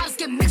of my eyes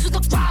get mixed with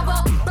the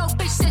robber. Bro,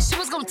 bitch said she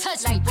was gon'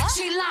 touch me.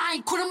 She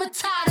lying, Kuna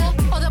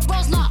Matata. All the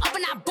bros not up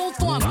and I boom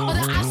for him. All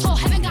the asshole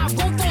haven't got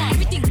room for him.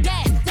 Everything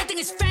dead, nothing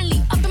is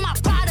friendly. Up in my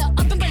Prada,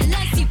 up in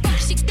Balenci. Fuck,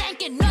 she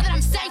thinking, know that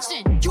I'm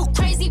sanctioned. You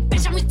crazy,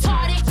 bitch, I'm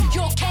retarded.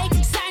 You okay?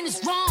 Sign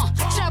is wrong.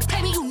 Should've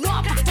played me, you know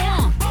I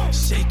perform.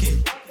 shake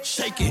it,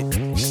 shake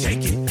it,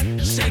 shake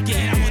it, shake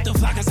it. I'm with the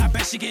fly cause I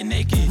bet she get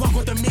naked. Walk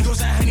with the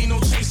Migos and Henny, no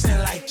chasing.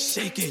 Like,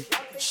 shake it,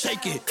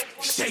 shake it,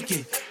 shake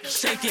it,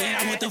 shake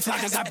it. I'm with the fly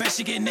cause I bet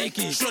she get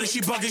naked. Shorty,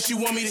 she bugging, she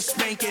want me to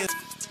spank it.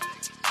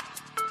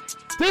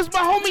 This my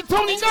homie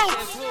Tony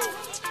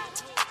Notes.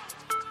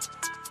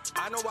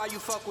 I know why you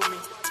fuck with me.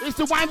 It's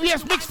the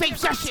YVS MixTape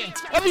Session.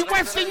 Every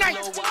Wednesday night,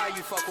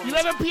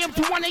 11 p.m.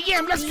 to 1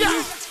 a.m. Let's go.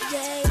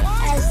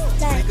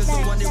 Niggas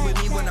are wondering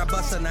with me when I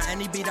bust her. Now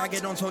any beat I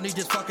get on Tony,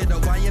 just fuck it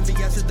up.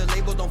 YNVS is the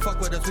label, don't fuck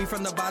with us. We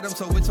from the bottom,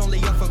 so it's only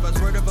up for us.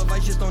 Word of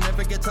advice, just don't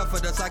ever get tough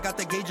with us. I got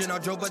the gauge and I'll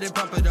drove, but then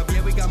pump it up.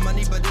 Yeah, we got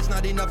money, but it's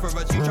not enough for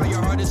us. You try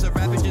your hardest, a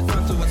rabbit just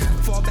run to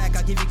us. Fall back,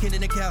 I give you kid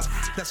in the cow.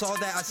 That's all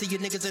that, I see you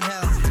niggas in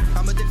hell.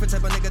 I'm a different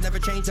type of nigga, never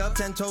change up.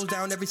 10 toes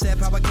down, every step,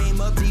 how I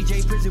came up.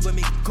 DJ Prison with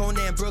me,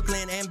 Conan,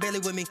 Brooklyn, and Bailey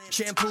with me.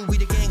 Shampoo, we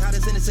the gang,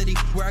 hottest in the city.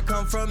 Where I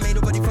come from, ain't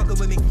nobody fucking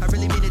with me. I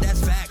really mean it,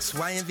 that's facts.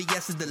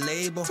 YNVS is the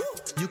label.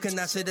 You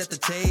cannot sit at the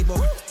table.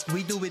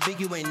 We do it big,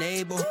 you ain't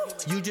able.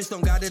 You just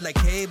don't got it like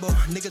cable.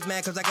 Niggas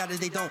mad cause I got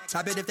it, they don't.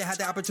 I bet if they had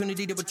the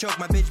opportunity, they would choke.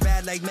 My bitch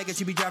bad like Mega,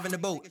 she be driving the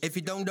boat. If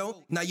you don't,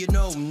 now you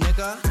know,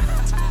 nigga.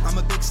 I'm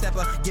a big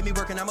stepper. Give me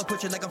work and I'ma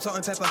put you like I'm salt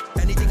and pepper.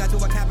 Anything I do,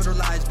 I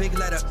capitalize, big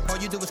letter. All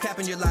you do is cap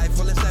in your life,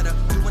 full instead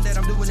doing that,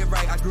 I'm doing it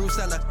right. I grew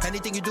seller.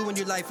 Anything you do in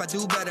your life, I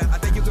do better. I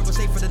bet your girl was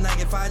safe for the night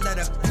if I let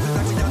her.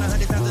 Knock me down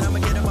 100,000, I'ma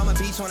get up. I'm a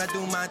beast when I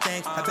do my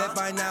thing. I bet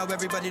by now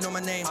everybody know my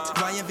name.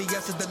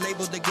 YNVS is the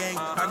label, the gang.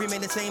 I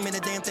remain the same and the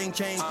damn thing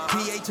changed.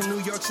 PA to New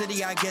York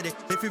City, I get it.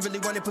 If you really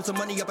want it, put some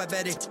money up, I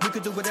bet it. We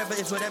could do whatever,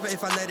 it's whatever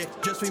if I let it.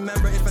 Just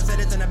remember, if I said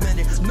it, then I meant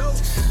it. No.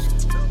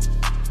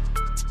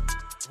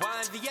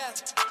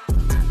 YNVS.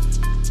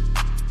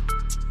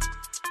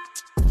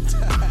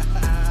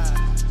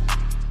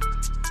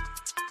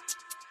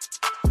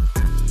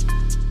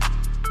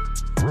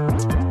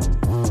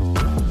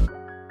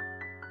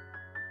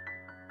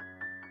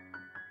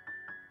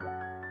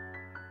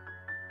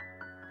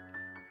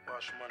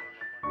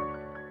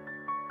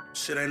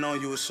 Shit ain't on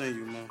you, it's in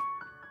you, man.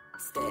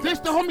 This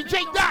the homie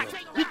J Dot.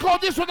 We call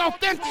this one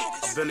authentic.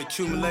 I've been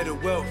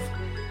accumulated wealth.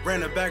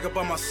 Ran a bag up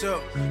by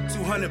myself.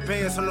 200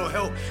 bands for no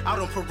help. Out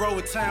on parole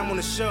with time on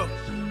the shelf.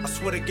 I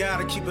swear to God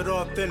I keep it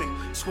authentic.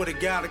 Swear to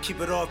God I keep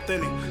it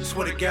authentic.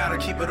 Swear to God I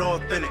keep it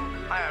authentic.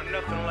 I am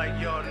nothing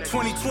like y'all niggas.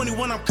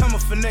 2021 I'm coming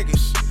for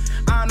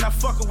niggas. I'm not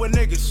fucking with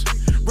niggas.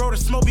 Roll the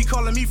smoke be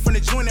calling me from the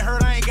joint and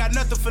heard I ain't got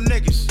nothing for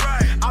niggas.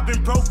 Right. I've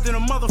been broke than a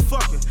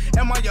motherfucker.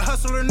 Am I your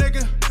hustler,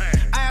 nigga?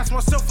 I ask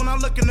myself when I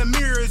look in the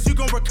mirror, is you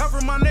gon'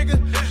 recover, my nigga?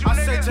 I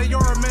say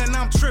JR, man,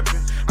 I'm tripping.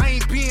 I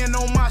ain't being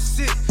on my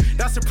shit.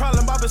 That's the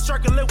problem, I've been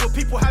circling with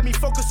people, had me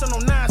focusing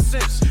on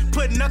nonsense.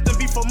 Put nothing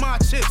before my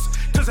chips,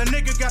 cause a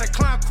nigga gotta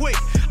climb quick.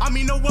 I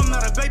mean, no, I'm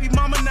not a baby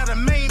mama, not a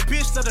main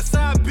bitch, not a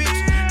side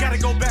bitch. Gotta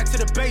go back to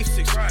the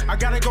basics, I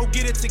gotta go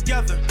get it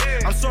together.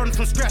 I'm starting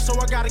from scratch, so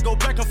I gotta go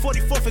back on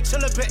 44th and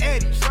chill up at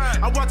Eddie's.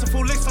 I'm watching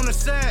for licks on the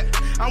side,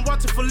 I'm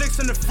watching for licks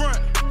in the front.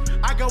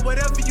 I got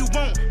whatever you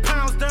want,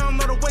 pounds down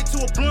all the way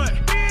to a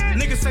blunt.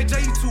 Niggas say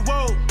Jay, you too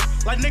old,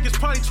 like niggas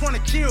probably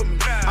trying to kill me.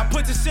 I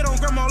put this shit on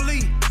Grandma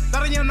Lee,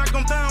 that I am not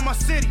gon' die in my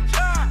city.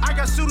 I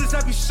got shooters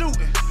that be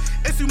shooting.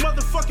 Is you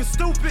motherfucking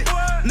stupid?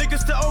 Niggas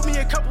still owe me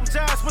a couple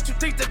jobs, what you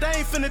think that they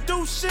ain't finna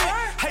do shit?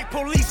 Hate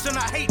police and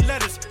I hate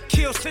letters.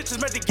 Kill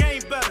snitches, make the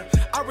game better.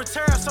 I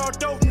retired so I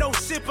don't know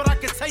shit, but I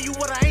can tell you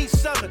what I ain't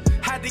selling.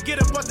 Had to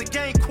get up out the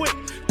game quick,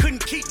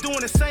 couldn't keep doing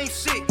the same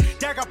shit.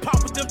 Y'all got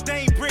popped with them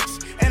dang bricks,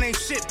 and ain't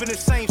shit been the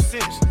same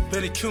since.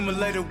 Been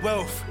accumulated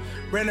wealth,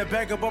 ran a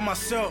bag up on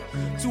myself.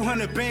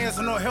 200 bands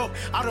and no help,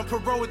 I done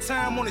parole with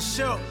time on the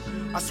shelf.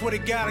 I swear to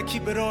God I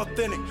keep it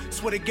authentic.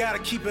 Swear to God I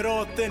keep it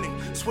authentic.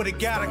 Swear to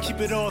God I keep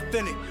it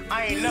authentic.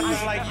 I ain't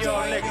nothing like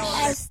y'all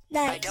niggas.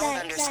 I don't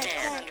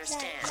understand.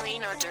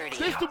 Clean or dirty?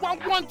 This the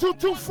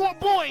 11224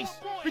 boys.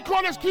 We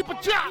call this keep a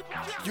chop.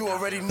 You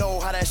already know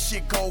how that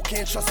shit go.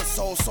 Can't trust a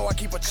soul, so I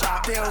keep a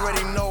chop. They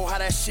already know how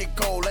that shit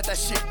go. Let that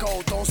shit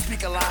go. Don't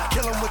speak a lie.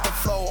 Kill 'em with the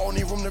flow.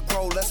 Only room to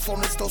grow. Let's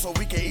form this dough so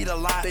we can eat a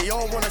lot. They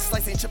all wanna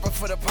slice, ain't chipping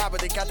for the pie, but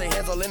they got their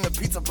hands all in the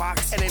pizza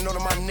box. And they know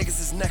that my niggas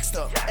is next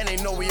up. And they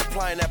know we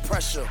applying that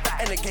pressure.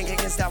 And the gang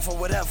gets down for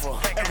whatever.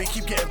 And we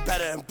keep getting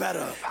better and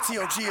better.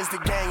 TOG is the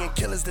gang and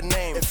kill is the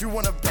name. If you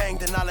wanna bang,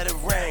 then I'll let it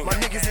ring. My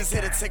niggas is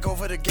here to take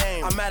over the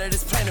game. I'm out of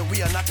this planet,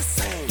 we are not the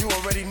same. You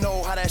already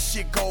know how that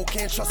shit shit go.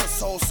 Can't trust a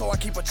soul, so I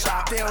keep a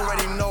chop. They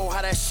already know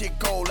how that shit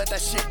go. Let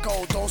that shit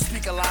go, don't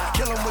speak a lie.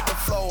 Kill 'em with the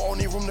flow,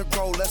 only room to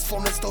grow. Let's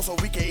form this dough so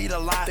we can eat a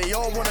lot. They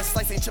all want a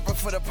slice, ain't chipping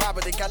for the pie,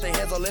 but they got their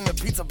hands all in the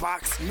pizza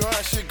box. Know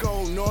how shit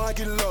go, know I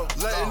get low.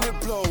 Letting it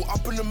blow,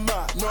 up in the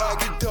mouth. Know I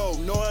get dough,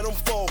 know I don't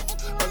fold.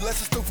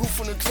 Unless it's the roof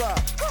on the drop.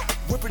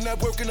 Whipping that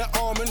work in the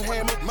arm and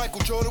hammer.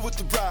 Michael Jordan with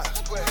the rock.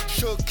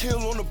 Shook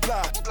kill on the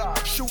block.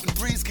 Shooting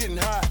threes getting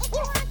hot.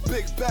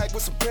 Big bag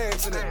with some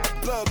bands in it.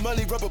 Blood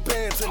money, rubber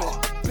bands in it.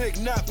 Big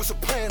knot with some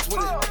plans with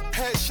it.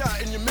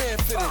 Headshot in your man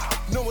fitted.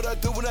 Know what I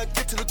do when I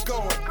get to the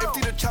going.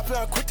 Empty the chopper,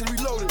 I quick to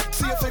reload it.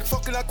 See if they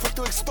fucking, I quick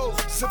to expose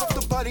it. Zip up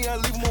the body, I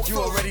leave them on. You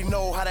already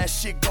know how that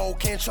shit go.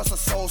 Can't trust a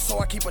soul, so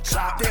I keep a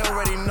chop. They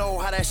already know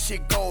how that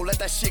shit go. Let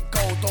that shit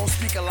go, don't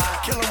speak a lie.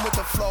 Kill 'em with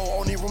the flow,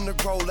 only room to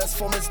grow. Let's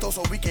form this dough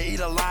so we can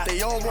eat a lot.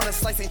 They all want a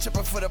slice, ain't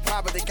chipping for the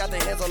pie, but they got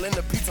their hands all in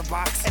the pizza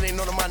box. And they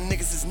know that my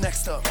niggas is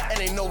next up. And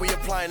they know we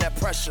applying that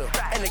pressure.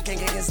 And the gang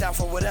gets down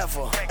for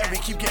whatever. And we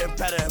keep getting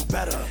better and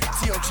better.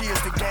 TOG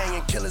is the gang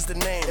and kill is the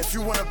name. If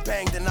you wanna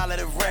bang, then I let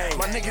it rain.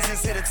 My niggas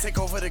is here to take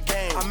over the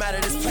game. I'm mad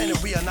at this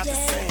planet, we are not the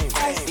same.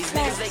 These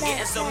niggas, they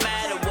getting so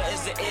mad at what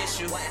is the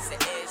issue?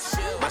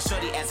 My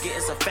shorty ass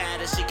getting so fat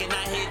that she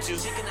cannot hit you.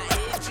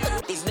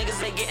 These niggas,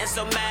 they getting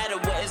so mad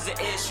at what is the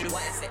issue?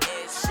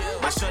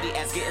 My shorty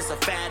ass getting so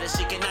fat that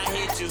she cannot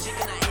hit you.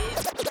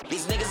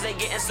 These niggas, they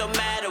getting so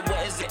mad at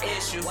what is the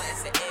issue?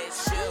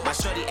 My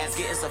shorty ass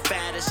getting so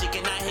fat that she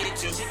cannot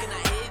hit you.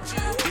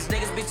 These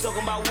niggas be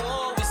talking about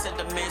war, we sent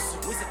the missile.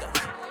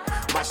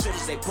 My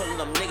shooters, they pulling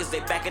them niggas,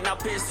 they backing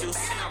out pistols.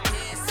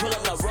 Pull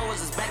up the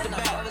rollers, it's back to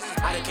back.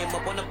 I done came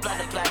up on the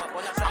black.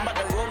 I'm about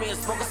to roll me and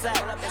smoke a sack.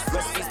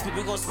 Rest of these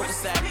people gon' smoke a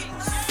sack.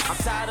 I'm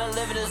tired of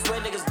living this way,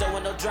 niggas don't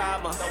want no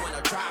drama.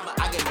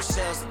 I get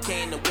Michelle some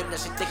cane to whip, that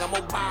she think I'm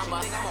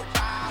Obama.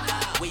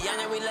 We young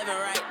and we living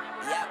right,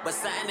 but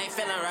something ain't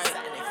feeling right.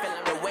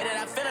 The way that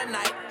I feel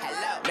tonight,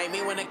 make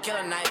me wanna kill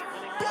a night.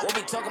 What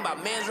we talking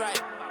about, man's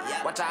right.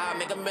 Watch how I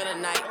make a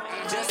midnight.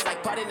 Just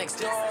like party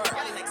next door.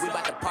 We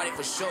bout to party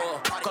for sure.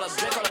 Call up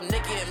Drake, call up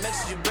Nicki, and make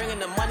sure you bringin'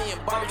 the money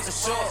and barbecue for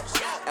sure.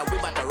 And we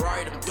bout to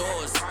Rari them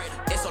doors.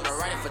 It's on the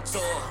riding for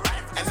tour.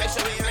 And make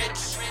sure we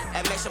rich.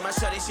 And make sure my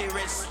shorty, she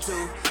rich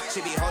too.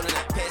 She be holding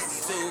that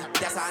pistol.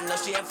 That's how I know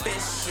she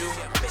official.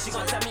 She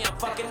gon' tell me I'm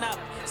fucking up.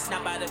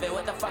 Snap out of it,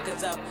 what the fuck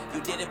is up?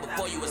 You did it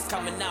before you was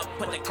coming up.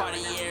 Put the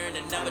Cartier in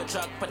another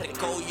truck. Put the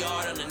Gold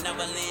Yard on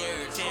another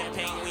Lear.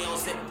 Champagne, we don't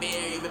sip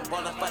beer. You been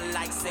ballin' for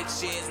like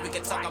 6 years. We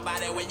can talk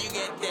about it when you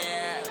get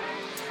there.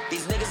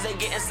 These niggas, they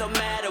getting so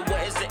mad at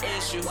what is the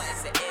issue?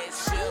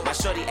 My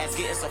shorty ass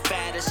getting so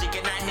fat that she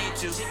cannot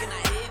hit you.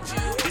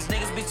 These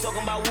niggas be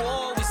talking about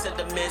war, we sent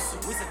the missile.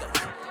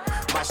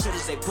 My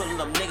shooters, they pulling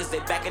them niggas, they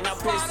backing out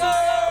pistols.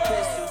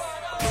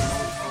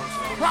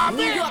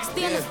 New York,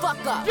 stand the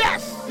fuck up.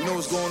 Yes. You know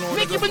what's going on,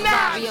 Nicki nigga?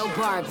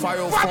 Minaj.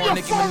 504,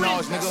 Nicki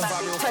Minaj, nigga.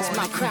 Touch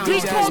my crown.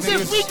 We call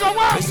this, we go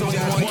up. There's only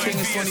one king,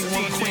 it's only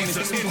one queen,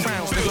 it's 2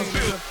 crowns, nigga.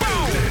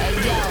 Hey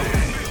yo,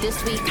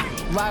 this week,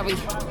 Rari.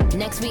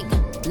 Next week,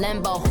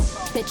 Lambo.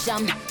 Bitch,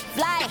 I'm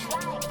fly.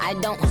 I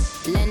don't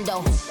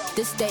lendo.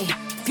 This day,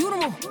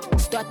 funeral.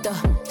 Start the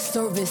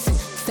service.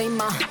 Say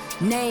my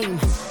name.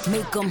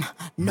 Make them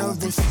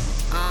nervous.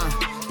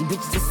 These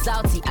bitches are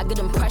salty. I get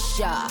them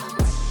pressure.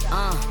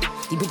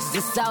 These bitches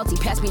are salty.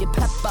 Pass me the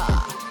pepper.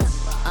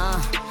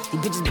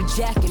 These bitches be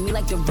jacking me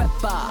like the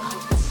rapper.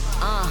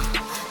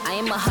 I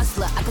am a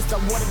hustler. I can sell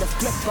water to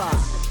flipper.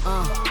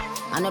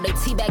 I know they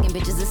teabagging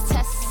bitches is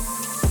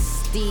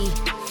testy.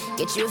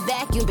 Get you a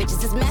vacuum,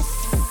 bitches is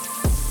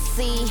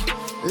messy.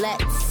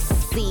 Let's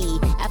see.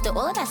 After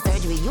all of that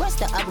surgery, you are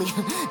still ugly.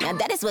 Now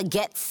that is what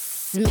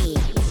gets me.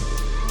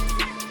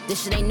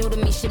 This shit ain't new to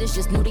me, shit is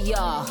just new to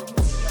y'all.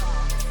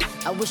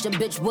 I wish a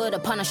bitch would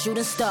upon a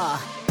shooting star.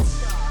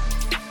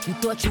 You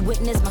thought you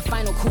witnessed my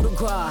final coup de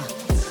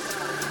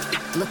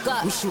grace. Look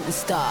up, we shooting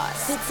stars.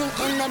 Sitting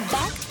in the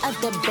back of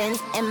the Benz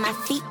and my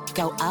feet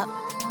go up.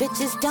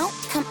 Bitches don't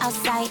come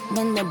outside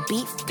when the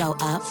beef go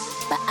up.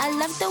 But I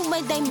love the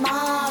way they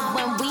mob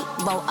when we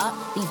roll up.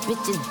 These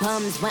bitches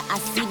bums, when I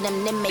see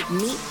them, they make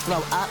me throw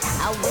up.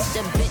 I wish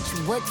a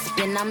bitch would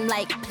spin, I'm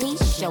like, please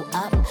show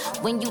up.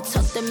 When you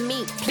talk to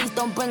me, please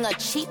don't bring a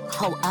cheap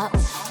hoe up.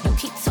 You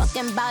keep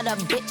talking about a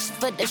bitch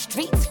for the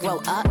streets,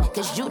 grow up.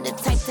 Cause you the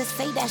type to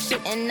say that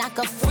shit and knock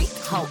a freak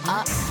hoe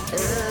up.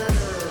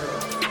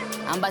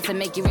 I'm about to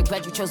make you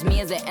regret you chose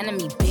me as an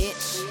enemy,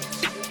 bitch.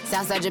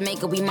 Southside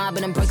Jamaica, we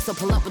mobbing them bricks, so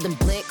pull up with them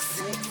blicks.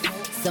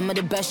 Some of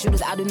the best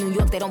shooters out of New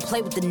York, they don't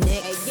play with the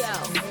Knicks. Hey,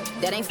 yo.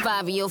 That ain't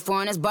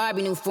 504, that's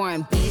Barbie new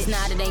foreign beats. Nah,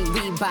 that ain't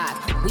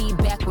Reebok. We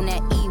back on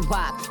that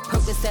E-Wop.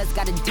 Percocets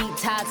got a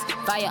detox.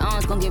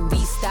 Firearms gon' get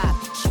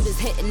restocked. Shooters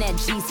hitting that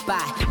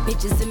G-spot.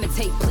 Bitches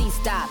imitate, please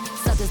stop.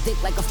 Suckers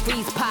dick like a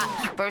freeze pop.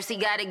 First he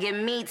gotta get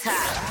me top.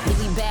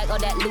 Louis bag, all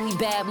that Louis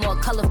bag, more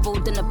colorful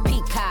than a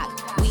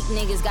peacock. Weak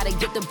niggas gotta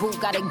get the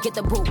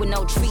boot with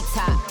no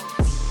treetop.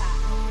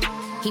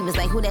 He was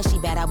like, who that she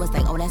bad? I was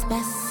like, oh, that's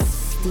bestie.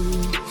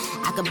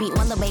 I could be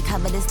on the way,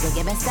 cover this, still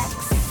giving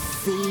sexy.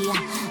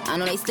 I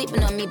know they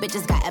sleeping on me,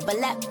 bitches got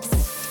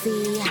epilepsy.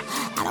 see.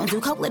 I don't do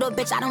coke, little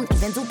bitch, I don't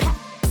even do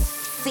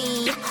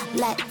Pepsi.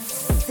 Let's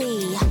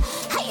see.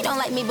 How you don't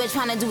like me but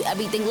tryna do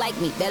everything like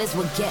me? That is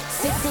what gets.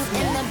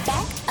 Sitting in the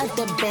back of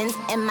the Benz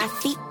and my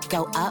feet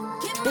go up.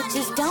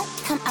 Bitches don't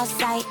come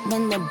outside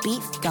when the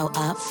beef go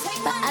up.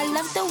 But I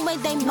love the way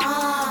they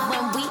mob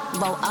when we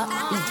roll up.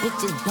 These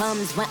bitches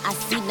bums, when I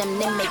see them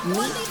they make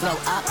me throw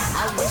up.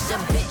 I wish a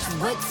bitch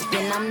would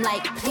spin, I'm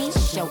like please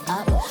show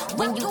up.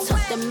 When you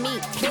talk to me,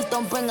 please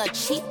don't bring a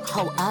cheap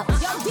hoe up.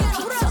 You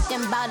keep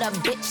talking about a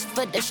bitch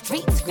for the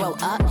streets, grow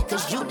up.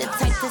 Cause you the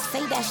type to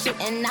say that shit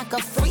and knock a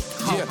freak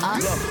hoe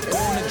up. Look,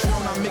 on the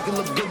drone, I make it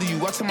look good to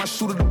you. I tell my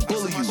shooter to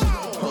bully you.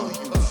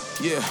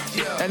 Yeah,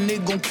 that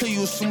nigga gon' kill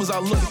you as soon as I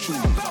look at you.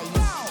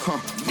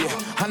 Yeah,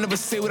 I never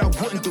say what I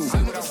wouldn't do.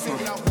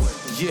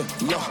 Yeah,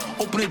 look,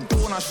 open the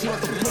door and I shoot out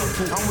the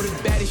bulletproof. I'm with a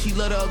baddie, she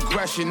love the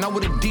aggression. Not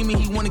with a demon,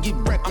 he wanna get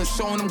wrecked. I'm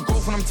showing them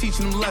growth and I'm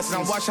teaching them lessons.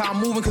 I watch how I'm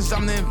moving cause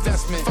I'm the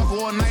investment. Fuck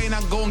all night and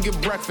I go and get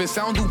breakfast.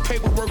 I don't do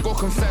paperwork or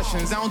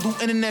confessions. I don't do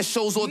internet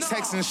shows or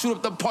texting. Shoot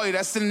up the party,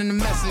 that's sending the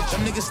message.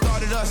 Them niggas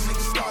started us.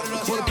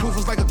 Bulletproof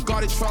was like a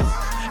guarded truck.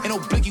 Ain't no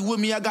Blicky with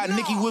me, I got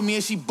Nikki with me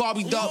and she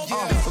Barbied up.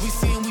 We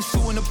seeing we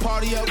shooting the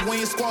party up. We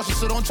ain't squashing,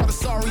 so don't try to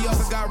sorry us.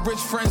 I got rich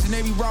friends and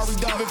they be robbery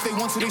up. If they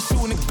want to, they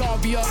shooting the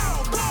Garby up.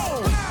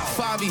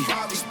 Fabi,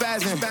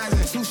 spazzing,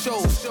 two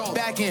shows,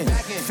 back in,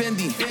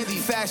 Fendi,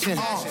 fashion,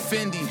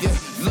 Fendi, yeah,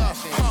 love,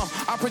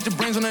 I print your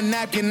brains on a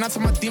napkin, not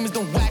till my demons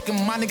don't whack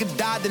him. My nigga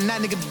died, then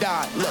that nigga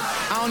died. Look,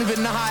 I don't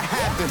even know how it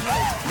happened.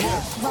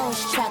 Yeah.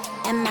 Rolls truck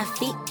and my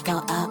feet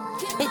go up.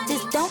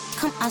 Bitches don't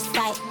come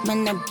outside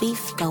when the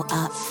beef go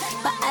up.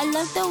 But I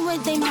love the way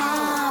they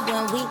mob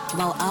when we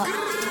roll up.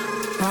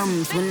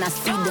 Bums, when I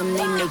see them,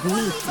 they make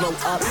me throw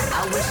up.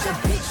 I wish a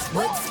bitch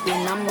would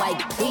spin, I'm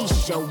like, please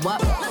show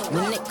up.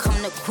 When it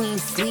come to Queen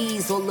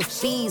Sleeves, all the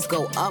fees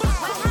go up.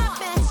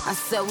 I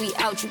said we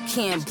out, you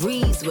can't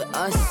breeze with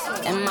us.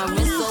 And my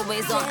wrist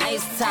always on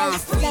ice time,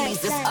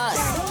 freeze, it's us.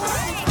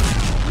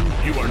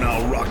 You are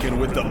now rocking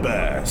with the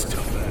best.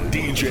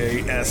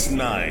 DJ S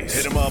Nice.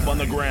 Hit him up on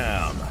the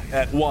gram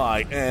at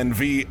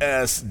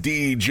YNVS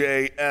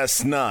DJ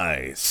S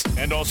Nice.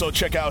 And also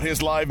check out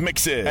his live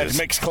mixes at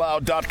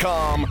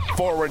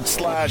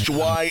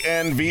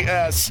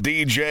mixcloud.com/YNVS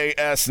DJ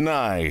S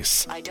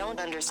Nice. I don't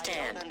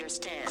understand.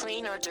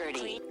 Clean or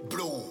dirty?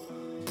 Blue.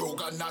 Bro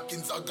got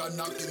knockings, I got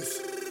knockings.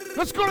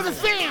 Let's go to the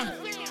fam.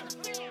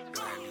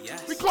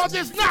 We call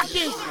this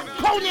knockings.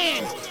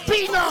 Conan,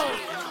 Bino.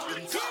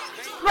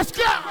 Let's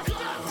go.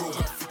 Bro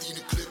got 50 in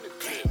the clip.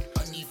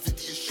 I need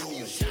 50 a show.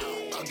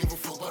 I give a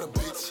fuck about a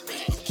bitch.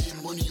 Get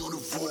money on the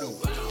road.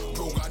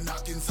 Bro got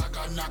knockings, I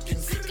got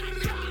knockings.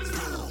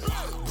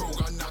 Bro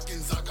got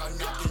knockings, I got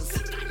knockings.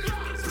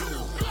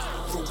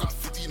 Bro got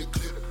 50 in the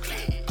clip.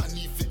 I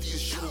need 50 a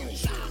show.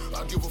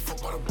 I give a fuck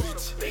about a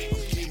bitch.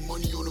 Get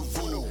money on the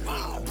road.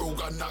 Bro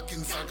got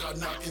knockings, I got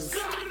knockings.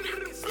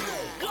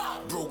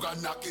 Bro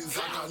got knockings,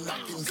 I got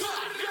knockings.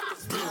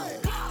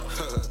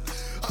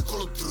 I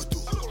call him Trutu.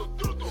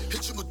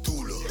 Hit your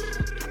medulla.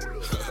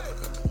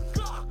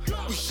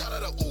 We shot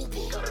at an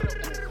Uber.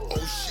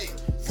 Oh shit,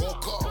 raw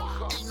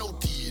car, ain't no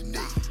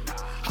DNA.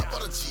 How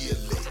about a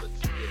GLA?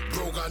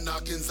 Bro got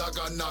knockings, I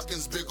got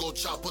knockings, big old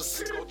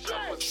choppers.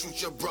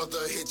 Shoot your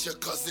brother, hit your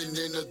cousin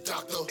and a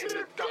doctor.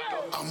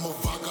 I'm a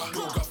vaga.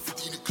 Bro got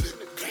 50 in the clip.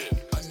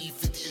 I need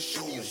 50 a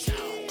show.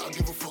 I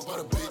give a fuck about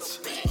a bitch.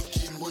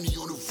 Get money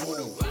on the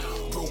road.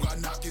 Bro got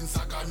knockings,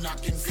 I got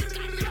knockings.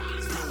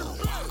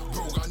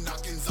 Bro got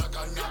knockings, I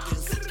got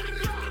knockings.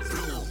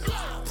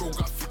 Bro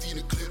got 50 in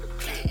the clip.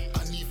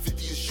 I need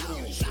 50 a show.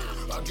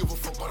 I give a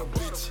fuck about a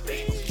bitch.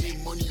 Get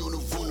money on the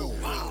road.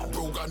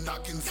 Bro got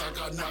knockings, I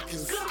got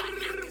knockings.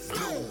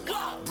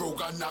 Bro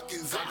got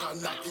knockings, I got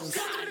knockings. I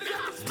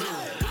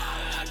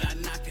got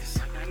knockings.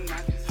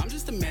 I'm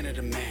just a man of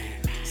the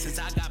man. Since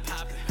I got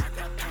poppin',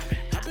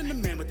 I've been the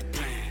man with the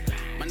plan.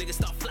 My niggas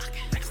start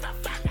flocking. I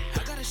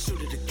gotta shoot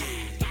it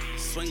again.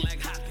 Swing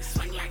like hockey.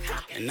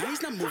 And now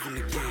he's not moving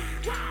again.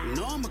 You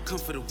know I'ma come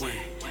for the win.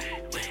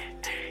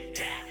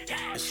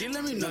 And she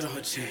let me nut on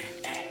her chin.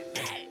 I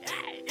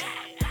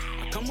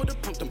come with a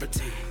pump, don't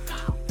pretend.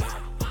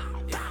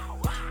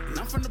 And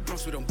I'm from the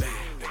Bronx, we don't bang.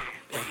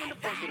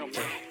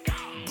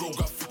 Bro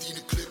got 50 in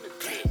the clip.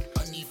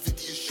 I need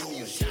 50 a show.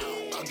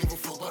 I give a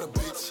fuck about a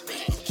bitch.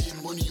 Get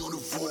money on the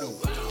road.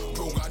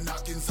 Bro got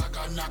knockings, I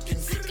got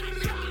knockings.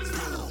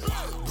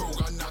 Bro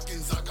got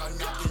knockings, I got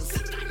knockings.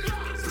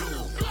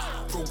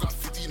 Bro got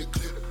 50 in the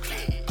clip.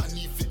 I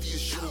need 50 a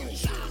show.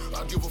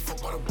 I give a fuck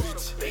about a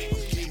bitch.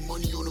 Get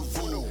money on the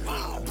road.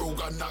 Bro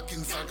got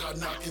knockings, I got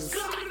knockings.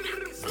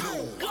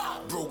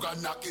 Bro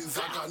got knockings,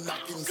 I got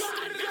knockings.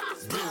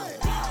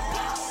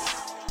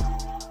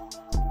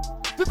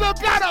 The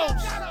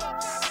Delgados.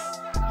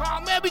 Oh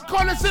man, we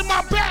call this in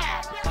my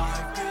bag.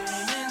 I've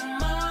been in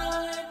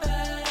my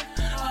bag.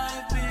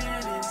 I've been in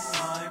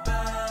my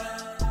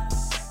bag.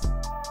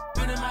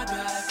 Been in my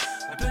bag.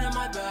 I've been in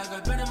my bag.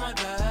 I've been in my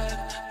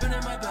bag. Been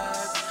in my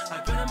bag.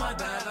 I've been in my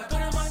bag. I've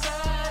been in my bag.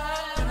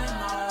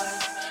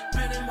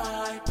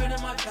 Been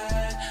in my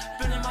bag.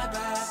 Been in my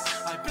bag.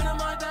 I've been in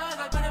my bag.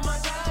 I've been in my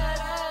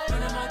bag.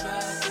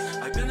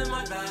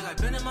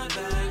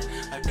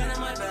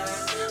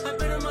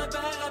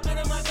 bag, I've been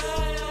in my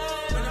bag.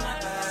 Been in my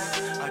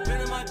bag, I've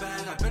been in my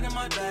bag, I've been in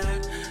my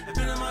bag, I've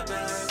been in my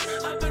bag,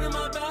 I've been in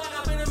my bag,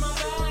 I've been in my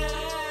bag.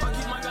 I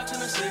keep my racks in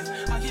the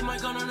safe, I keep my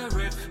gun on the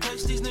rip.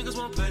 Place these niggas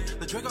won't play,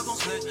 the Drake gon'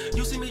 split.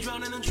 You see me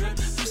drowning and drip,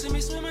 you see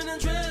me swimming and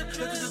drip.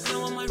 Look at the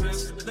glow on my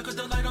wrist, look at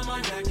the light on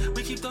my neck.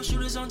 We keep those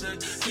shooters on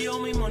deck. He owe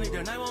me money,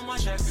 then I want my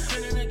check.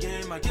 Been in the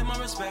game, I get my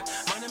respect.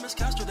 My name is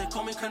Castro, they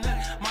call me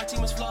Connect. My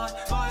team is fly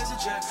as a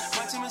jet.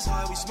 My team is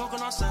high, we smoke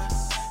on our set.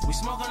 We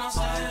smoke on our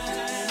set.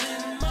 I've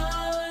been in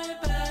my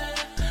bag,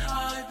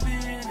 I've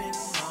been in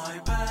my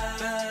bag.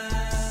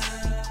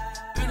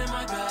 Been in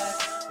my bag,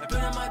 I've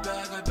been in my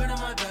bag, I've been in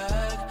my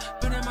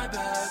bag. Been in my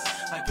bag,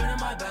 I've been in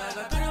my bag,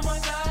 I've been in my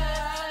bag.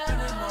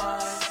 Been in my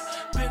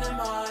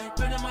bag,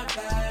 been in my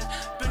bag.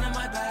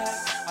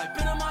 I've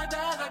been in my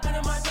bag, I've been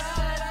in my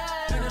bag.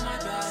 Been in my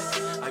bag,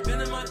 I've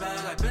been in my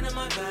bag, I've been in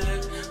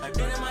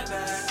my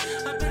bag.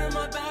 I've been in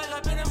my bag,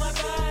 I've been in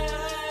my bag,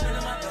 I've been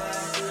in my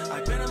bag.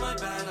 I've been in my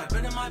bag, I've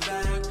been in my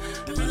bag.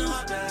 I've been in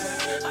my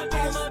bag, I've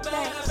been in my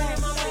bag, I've been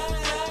in my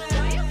bag.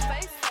 Why your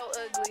face so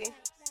ugly?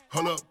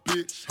 Hold up,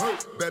 bitch.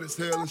 Bad as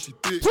hell and she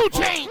thick. 2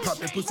 Chainz. Pop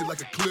that pussy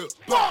like a clip.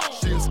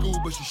 She in school,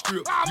 but she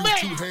strip. Use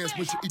 2 hands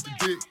when she eat the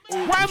dick.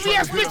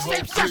 YMVS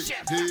MixTape Session.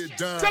 Head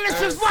down.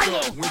 Delicious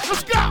vinyl.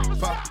 Let's go.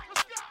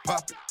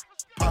 Pop it,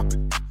 pop it, pop it,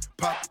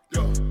 pop it,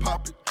 yo.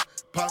 Pop it,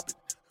 pop it,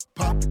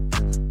 pop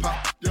it,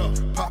 pop it, yo.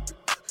 Pop it,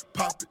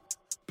 pop it,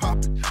 pop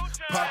it,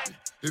 pop it.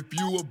 If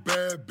you a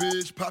bad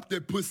bitch, pop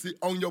that pussy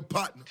on your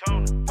partner.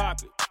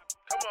 Pop it.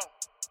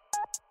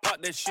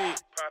 Pop that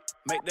shit.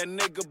 Make that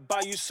nigga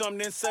buy you something,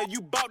 then say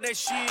you bought that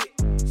shit.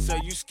 Say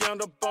you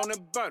scammed up on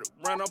that butter,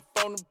 ran up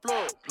on the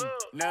plug.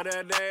 Now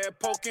that ass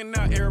poking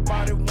out,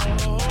 everybody wanna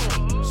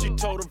hug. She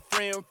told a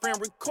friend,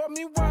 record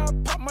me while I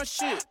pop my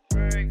shit.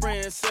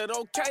 Friend said,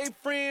 okay,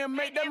 friend,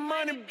 make that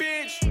money,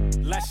 bitch.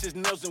 Lashes,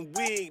 nails, and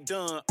wig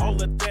done,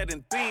 all of that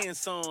and then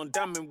some.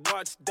 Diamond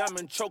watch,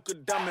 diamond choker,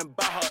 diamond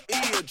by her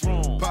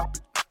eardrum. Pop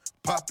it,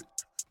 pop it,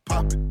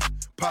 pop it,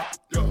 pop it,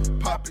 yo.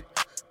 Pop it,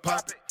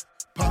 pop it,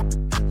 pop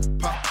it,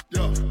 pop it,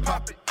 yo.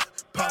 Pop it,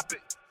 pop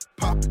it,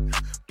 pop it,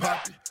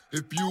 pop it.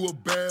 If you a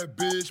bad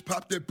bitch,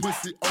 pop that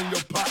pussy on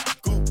your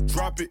pocket. Go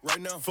drop it right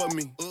now for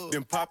me,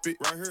 then pop it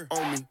right here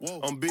on me.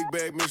 I'm big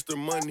bag Mr.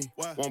 Money,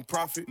 won't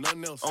profit,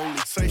 nothing else. Only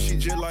say she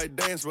just like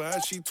dance, but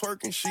as she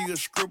twerking, she a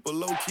stripper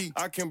low key.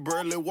 I can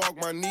barely walk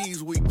my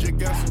knees weak, just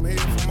got some head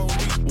from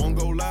Monique. Won't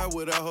go live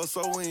without her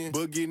so in,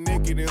 but get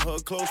naked and her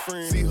close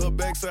friend. See her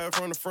backside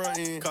from the front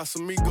end,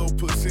 Casamigo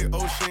pussy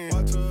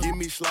ocean. Give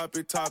me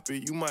sloppy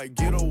toppy, you might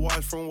get a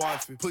watch from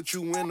wifey. Put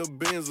you in the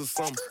Benz or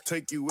something,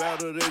 take you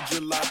out of that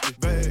jalopy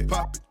bag.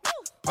 Pop it,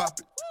 pop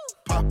it,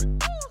 pop it,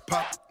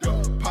 pop it,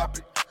 yo. Pop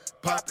it,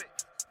 pop it,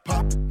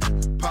 pop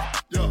it, pop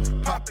it,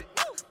 yo. Pop it,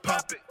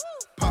 pop it,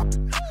 pop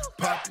it,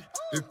 pop it.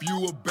 If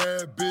you a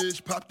bad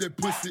bitch, pop that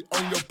pussy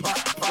on your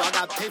pocket. So I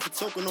got paid for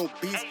talking on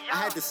beats.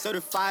 I had to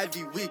certify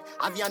every week.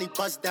 Aviani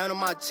bust down on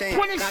my chain.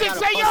 26 now I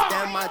gotta AM. bust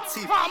down my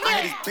teeth. Oh, I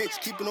had this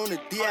bitch keeping on the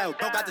DL.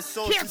 Bro got the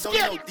soul, she don't need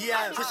no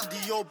DL. Christian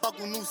Dior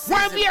buckle, new season.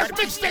 YMVS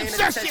MixTape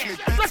Session.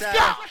 Let's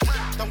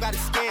go. Don't got it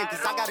scanned,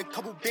 cause I got a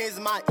couple bands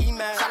in my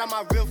email. Shout out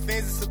my real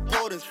fans and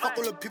supporters. Fuck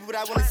all the people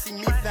that wanna see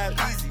me fat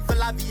easy. Feel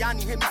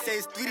Aviani hit me, say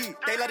it's 3D.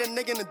 They let a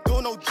nigga in the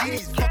door, no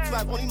GDs. Fuck you,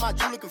 have only my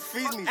jeweler can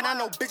freeze me. And I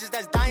know bitches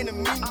that's dying to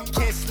meet me.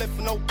 Can't slip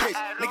for no bitch.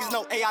 Niggas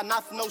know AI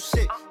not for no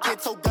shit. Can't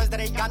tow guns that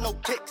ain't got no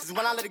kicks. Cause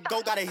when I let it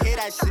go, gotta hear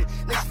that shit.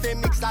 Niggas fear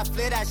me cause I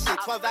flare that shit.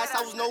 12 ass,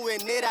 I was nowhere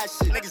near that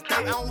shit. Niggas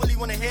think I don't really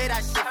wanna hear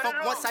that shit. Fuck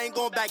once, I ain't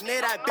going back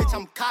near that bitch.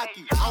 I'm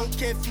cocky. I don't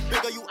care if you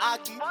big or you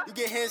Aki. You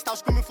get hands, start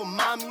screaming for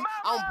mommy.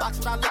 I don't box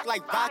what I look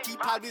like Rocky.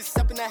 Probably a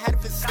step in the head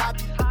if it's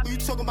sloppy. Who you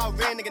talking about,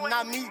 real nigga,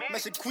 not me.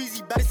 Mesha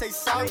Queasy, better say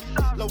sorry.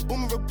 Low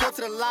boomer, report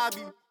to the lobby.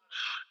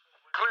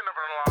 Clean up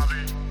in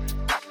the lobby.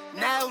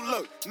 Now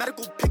look,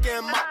 medical picking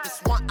him up. This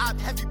one op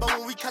heavy, but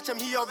when we catch him,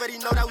 he already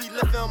know that we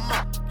lifting him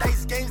up.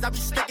 These games, I be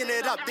sticking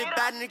it up. Big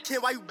bad in the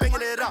kid, why you bringing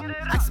it up?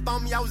 Ask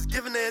about me, I was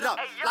giving it up.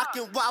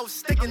 Locking what, I was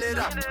sticking it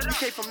up. We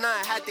came from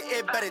 9, had the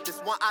air better. This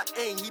one op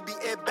ain't, he be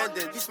air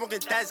bending. He smoking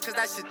dads, cause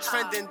that shit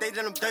trending. They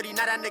done him dirty,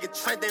 now that nigga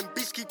trending.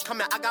 Beach keep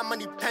coming, I got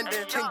money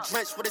pending. King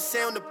drenched with a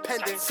sound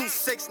dependent.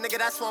 2-6, nigga,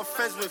 that's who I'm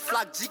friends with.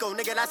 Flock Jigo,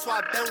 nigga, that's who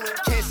I been with.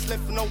 Can't slip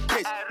for no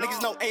bitch.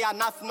 Niggas know AI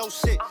not for no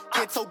shit.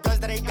 Can't tow guns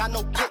that ain't got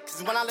no kick.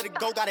 Cause when I let it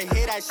go, gotta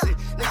hear that shit.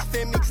 Niggas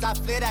fear me cause I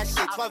flare that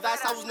shit. 12 ass,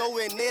 I was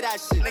nowhere near that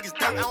shit. Niggas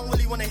think I don't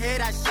really wanna hear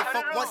that shit.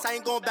 Fuck once, I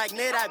ain't going back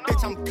near that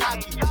bitch. I'm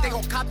cocky. They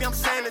gon' copy, I'm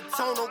saying the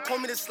tone. Don't call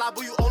me the slob,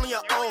 but you only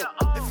your own.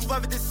 If you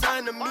ever did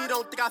something to me,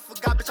 don't think I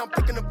forgot, bitch. I'm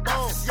picking the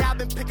bones. Yeah, I've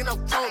been picking up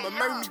chrome.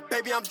 Murder me,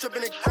 baby, I'm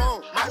dripping in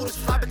chrome. My hooders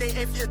fly, but they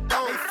ain't for your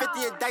dome. They 50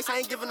 in dice, I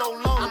ain't giving no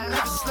loan. I'm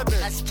never slipping.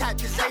 That's cat,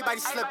 cause everybody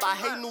slip. I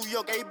hate New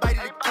York, everybody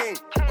the king.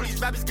 All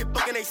these rappers get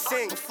booked and they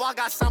sing. Before I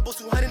got sample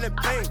 200 in the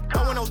bank.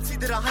 I went OT,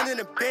 did 100 in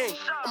the bank.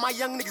 All my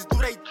young niggas do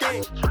they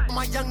thing.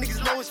 My young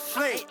niggas know it's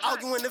flame.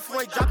 Arguing if you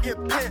ain't drop your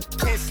pen.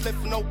 Can't slip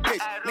for no bitch.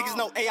 Niggas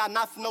know AI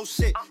not for no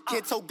shit.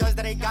 Can't tow guns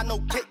that ain't got no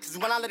kick. Cause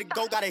when I let it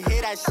go, gotta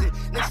hear that shit.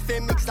 Niggas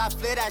fear me cause I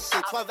flare that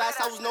shit. 12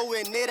 ass, I was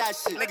nowhere near that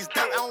shit. Niggas think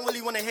I don't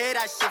really wanna hear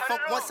that shit.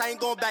 Fuck once, I ain't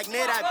going back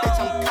near that bitch.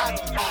 I'm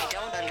cocky. I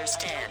don't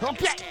understand.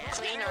 Okay.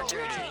 Clean or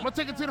dirty? I'm gonna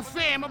take it to the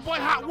fan. My boy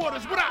Hot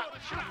Waters, what up?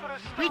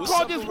 We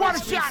call this water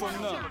shot.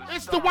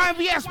 It's the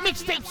YNVS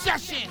mixtape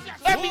session.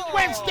 Every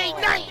Wednesday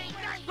night.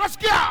 Let's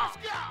go.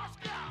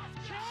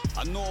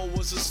 I know I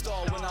was a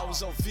star when I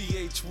was on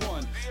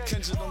VH1.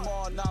 Kendrick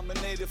Lamar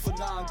nominated for 9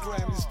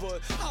 Grammys,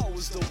 but I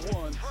was the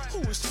one who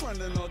was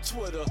trending on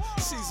Twitter.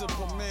 Season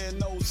premiere,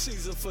 no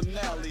season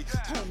finale.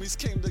 Homies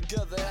came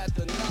together at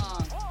the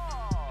 9.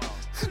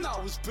 And I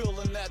was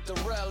billing at the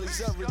rallies,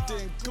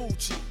 everything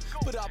Gucci,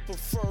 but I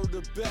prefer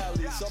the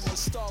Bally's. I'm a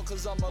star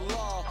cause I'm a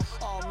law,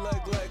 arm,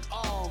 leg,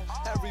 arm.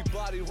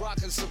 Everybody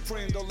rockin'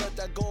 Supreme, don't let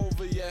that go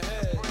over your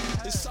head.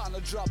 It's time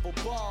to drop a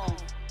bomb.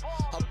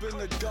 I've been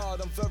the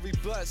God, I'm very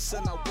blessed,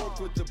 and I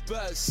work with the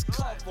best.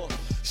 Cover,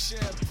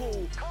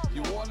 shampoo,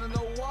 you wanna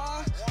know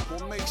why?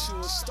 What makes you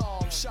a star?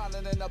 I'm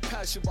shining and I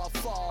pass you by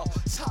far.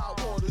 It's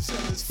Hot Waters and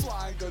his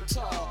flying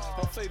guitar.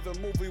 My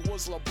favorite movie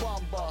was La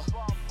Bamba.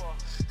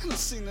 And I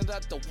seen it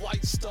at the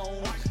White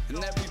Stone,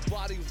 and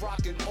everybody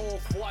rocking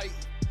off-white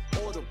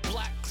or the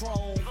black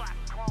chrome.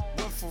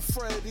 Went from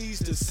Freddy's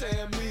to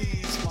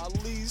Sammy's, my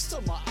leads to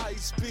my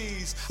ice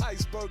bees.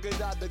 Iceberg it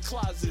out the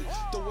closet,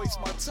 don't waste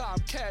my time,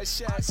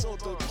 cash ass or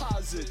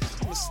deposit.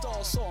 I'm a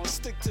star, so I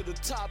stick to the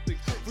topic.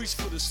 Reach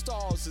for the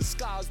stars, the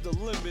sky's the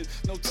limit.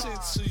 No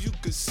tint so you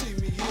can see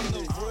me in I'm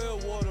the real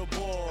water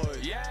boy.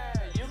 Yeah,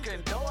 you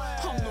can do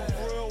it. I'm the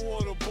real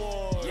water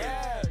boy.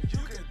 Yeah, you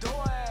can do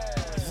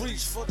it.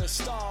 Reach for the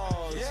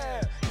stars.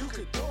 Yeah, you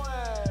can do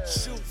it.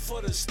 Shoot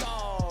for the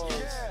stars.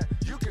 Yeah,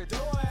 you can do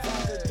it. If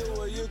I could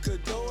do it, you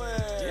could do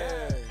it.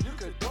 Yeah, you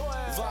could do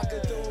it. If I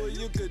could do it,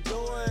 you could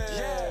do it.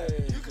 Yeah,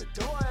 you could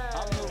do it.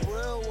 I'm the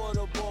real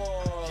water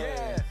boy.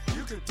 Yeah,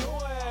 you could do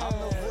it. I'm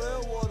the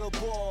real water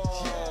boy.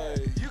 Yeah,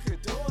 you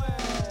could do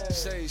it.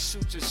 Say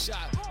shoot your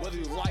shot, whether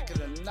you like it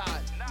or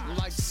not.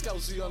 Like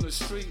Scousy on the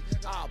street,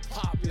 I'll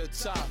pop your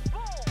top.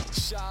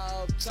 Shot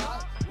up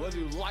top, whether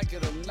you like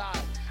it or not.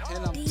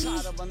 And I'm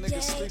tired of my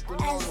niggas sleeping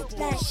on the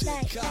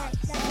bullshit cot.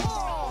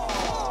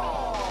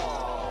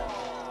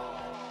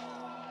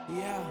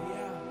 Yeah.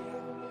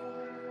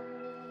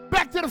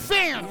 Back to the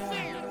fam.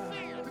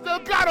 The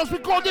Delgados, we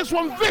call this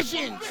one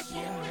Visions.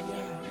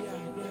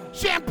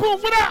 Shampoo,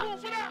 what up?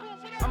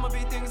 I'ma be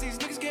things these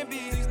niggas can't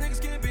be. These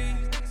niggas can't be.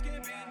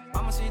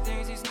 I'ma see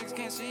things these niggas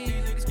can't see.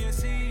 Niggas can't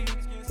see.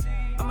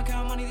 I'ma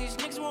count money these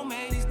niggas won't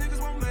make. These niggas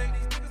won't make.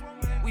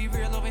 We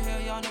real over here,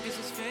 y'all niggas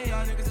is fake.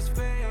 Y'all niggas is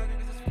fake.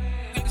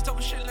 Niggas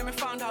talking shit, let me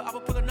find out. I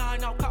will pull a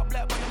 9 out, cop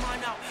black, run your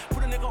mind out.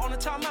 Put a nigga on the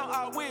timeout,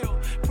 I will.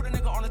 Put a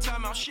nigga on the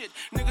timeout, shit.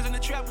 Niggas in the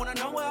trap wanna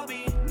know where I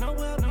be. Know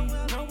where I be,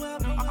 know where I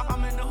be.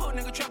 I'm in the hood,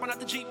 nigga trapping out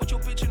the Jeep with your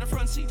bitch in the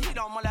front seat. Hit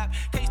on my lap.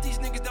 Case these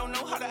niggas don't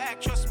know how to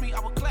act, trust me, I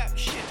will clap.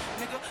 Shit,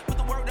 nigga, put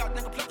the word out,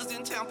 nigga, pluckers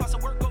in town. Pass the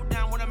work, go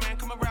down when a man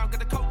come around. Get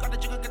the coke out the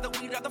jigger, get the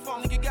weed out the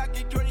phone. Nigga got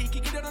get ready, he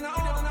can get it on the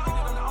arm.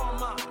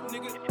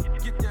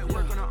 Nigga, get that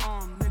work on the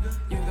arm, nigga.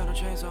 You ain't got no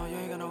chains on, you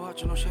ain't got no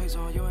watch or no shades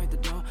on. You ain't the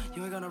dumb,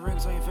 you ain't got no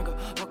rings on your finger.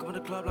 Walk up in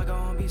the club like a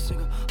R&B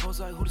singer. Hoes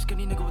like, who the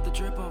skinny nigga with the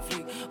drip on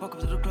fleek? Walk up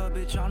to the club,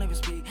 bitch, I don't even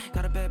speak.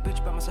 Got a bad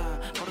bitch by my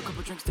side. Bought a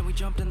couple drinks, then we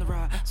jumped in the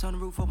ride.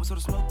 Sunroof open so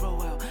the smoke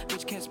blow out.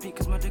 Bitch can't speak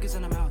cause my dick is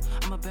in her mouth.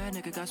 I'm a bad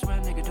nigga, got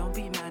sweat nigga, don't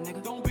be mad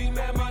nigga. Don't be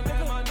mad, my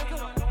nigga, my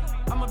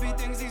nigga. I'ma be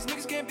things these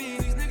niggas can't be.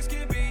 These niggas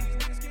can't be.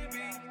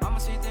 I'ma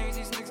see things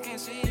these niggas can't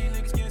see. These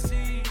niggas can't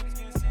see.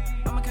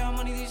 I'ma count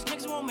money these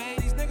niggas won't make.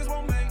 These niggas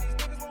won't make.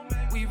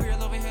 We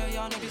real over here,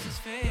 y'all niggas is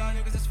fake. Y'all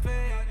niggas is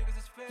fake.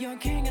 Young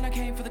king and I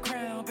came for the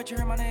crown. Bet you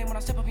heard my name when I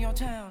step up in your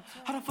town.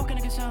 How the fuck a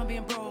nigga sound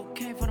being broke?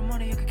 Came for the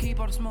money, you could keep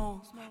all the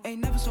smoke.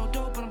 Ain't never so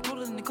dope, but I'm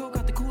colder than the coke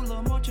out the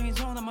cooler. More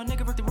chains on than my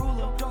nigga Rick the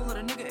ruler. Don't let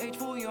a nigga age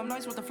fool you. I'm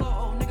nice with the flow,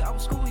 oh nigga, I will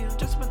school you.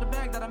 Just spent the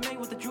bag that I made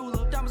with the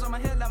jeweler. Diamonds on my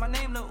head like my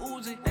name Lil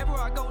Uzi.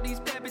 Everywhere I go, these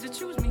bad bitches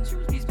choose me.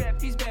 These bad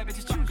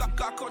bitches choose me.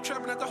 Got caught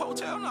trapping at the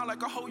hotel. Not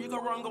like a hoe, you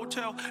gon' run, go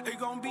tell. They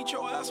gon' beat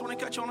your ass when they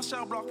catch you on a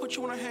cell block. Put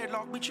you in a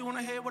headlock, beat you in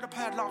the head with a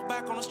padlock.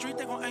 Back on the street,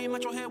 they gon' aim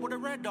at your head with a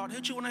red dot.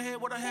 Hit you in the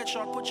head with a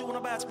headshot. Put you in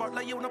a bad spot,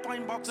 lay you in a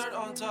pine box. Dirt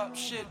on top,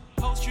 shit.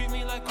 Hoes treat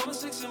me like I'm a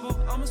sex symbol.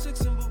 I'm a sex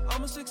symbol.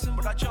 I'm a sex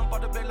symbol. But I jump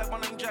out the bed like my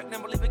name Jack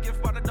Nimble. Leave a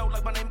gift by the door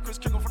like my name Chris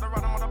Kringle. For the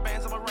ride, I'm on the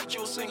bands, I'ma write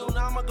you a single.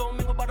 Now I'ma go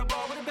mingle by the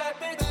bar with a bad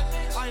bitch.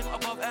 I am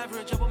above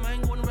average, up a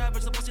mango and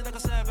ravage. The pussy like a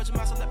savage.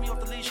 Master let me off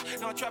the leash.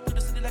 Now I trap through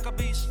the city like a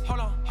beast.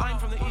 Hold on, I'm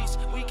from the east.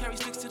 We carry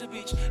sticks to the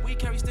beach. We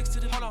carry sticks to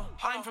the. Hold on,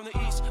 I'm from the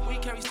east. We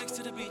carry sticks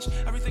to the beach.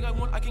 Everything I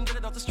want, I can get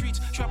it off the streets.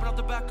 Trapping out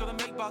the back of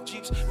the Maybach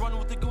Jeeps. Running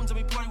with the goons and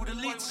we party with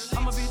elites.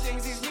 I'ma be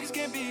things these niggas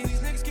can't be. These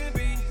niggas can't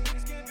be.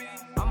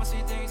 I'ma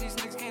see things these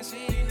niggas can't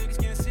see. Niggas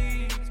can't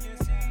see.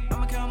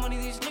 I'ma count money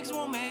these niggas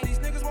won't make. These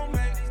niggas won't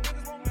make.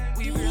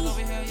 We real over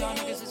here, y'all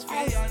niggas is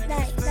fake. Y'all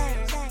niggas is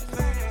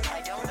fake.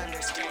 I don't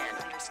understand.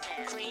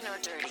 Clean or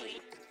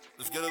dirty?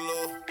 Let's get a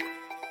little.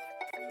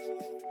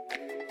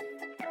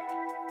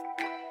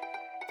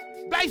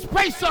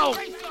 Peso,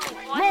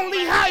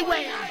 Lonely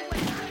Highway.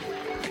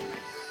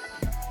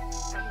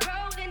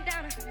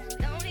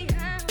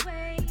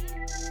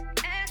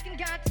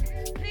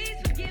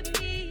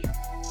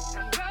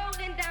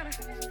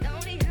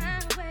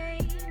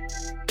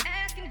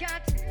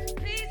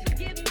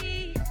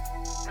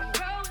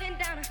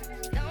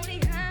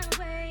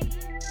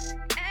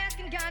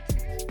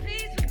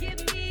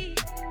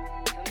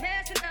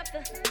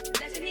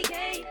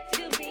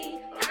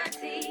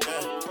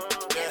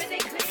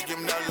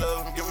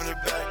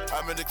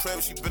 I'm in the crib,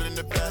 she been in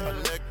the back. Her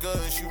neck good,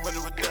 she ready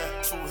with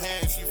that. 2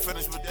 hands, she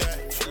finished with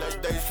that. She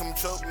let days come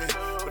choke me,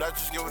 but I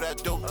just give her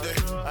that dope dick.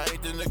 I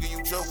ain't the nigga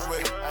you joke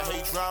with. I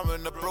hate drama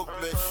and a broke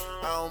bitch.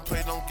 I don't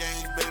play no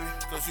games, baby,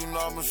 cause you know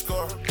I'm a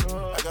score.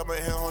 I got my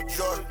hand on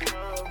Jordan,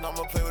 now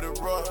I'ma play with it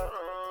raw.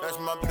 That's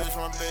my bitch,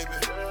 my baby.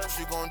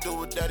 She gon' do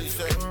what daddy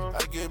say.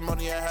 I get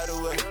money, I had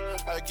to wait.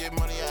 I get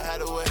money, I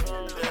had to wait.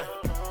 Yeah.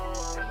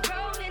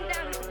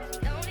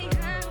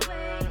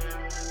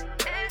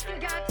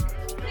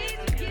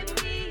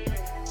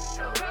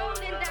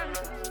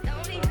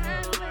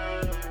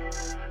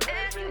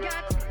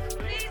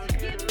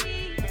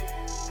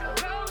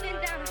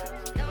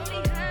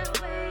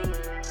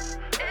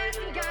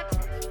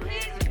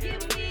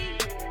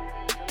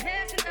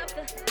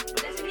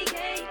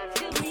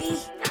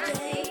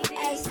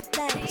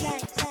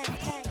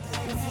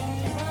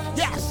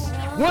 Yes,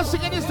 once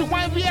again, it's the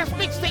YVS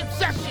MixTape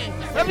Session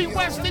every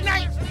Wednesday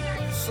night.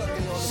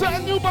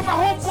 Something new by my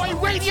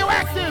homeboy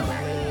Radioactive.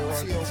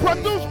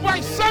 Produced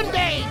by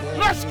Sunday.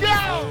 Let's go.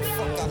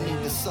 Fuck, I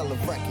need to sell a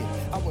record.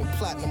 I went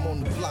platinum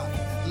on the block.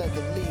 Led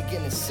the league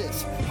in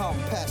assists. How I'm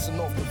passing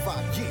off the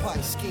rock.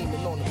 Pipe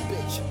scheming on the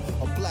bitch.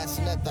 Or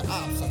blasting at the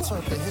ops. I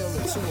turned the hill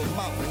into a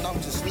mountain.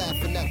 I'm just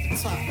laughing at the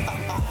top.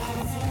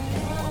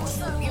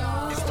 What's up,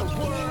 y'all? It's the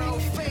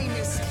world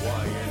famous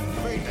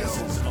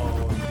This is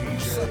all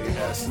DJ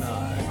S9.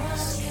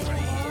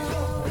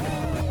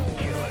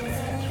 Killing it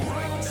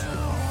right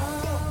now.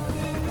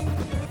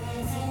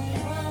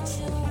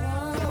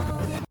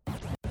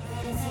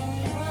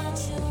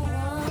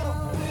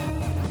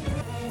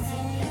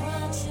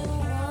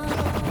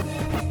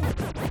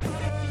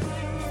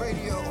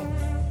 Radio,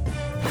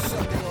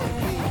 Sunday on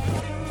the beat.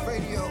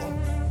 Radio,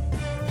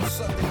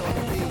 Sunday on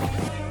the beat.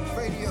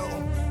 Radio,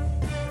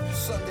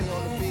 Sunday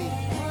on the beat.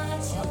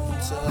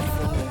 Tell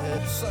from the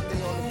head.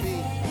 Sunday on the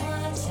beat.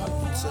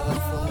 Tell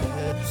from the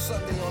head.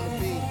 Sunday on the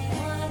beat.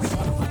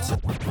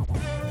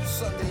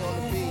 Sunday on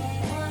the beat.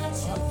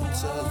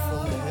 Tell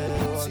from the head.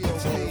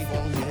 T.O.P.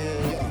 from the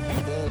head.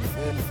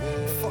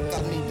 Fuck, I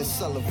need to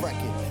sell a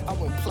record. I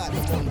went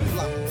platinum on the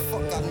block.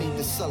 Fuck, I need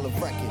to sell a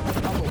record.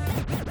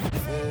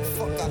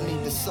 Fuck, I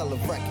need to sell a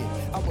record.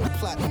 I went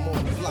platinum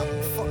on the block.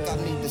 Fuck, I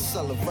need to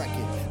sell a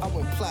record. I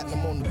went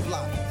platinum on the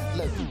block.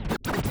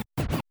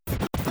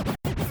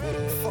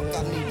 Fuck,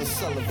 I need to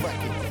sell a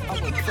record. I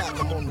went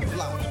platinum on the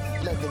block.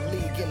 Led the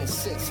league in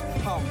assists.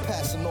 How I'm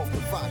passing off the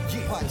rock.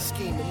 Pipe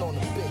scheming on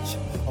the bitch.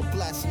 Or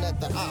blasting at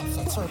the ops.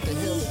 I turned the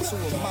hill into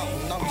a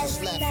mountain. I'm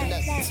just laughing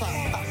at the top.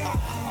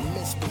 I'm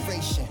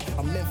inspiration.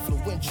 I'm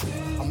influential.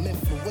 I'm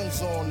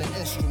influenza on the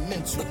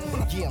instrumental.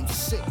 Yeah, I'm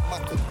sick. My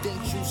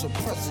credentials are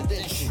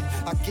presidential.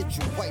 I get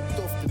you wiped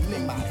off the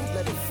menu.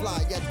 Let it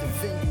fly at the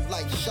venue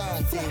like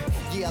Sean did.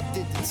 Yeah, I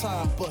did the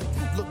time, but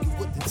look at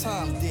what the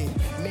time did.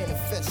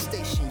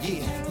 Manifestation,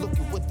 yeah. Look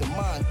at what the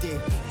mind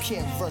did.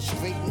 Can't rush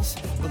greatness,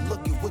 but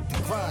look at what the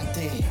grind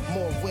did.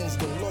 More wins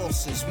than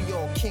losses. We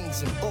all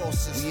kings and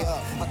bosses.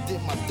 Yeah, I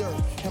did my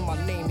dirt, and my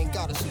name ain't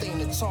got a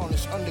stain of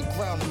tarnish.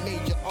 Underground and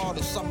major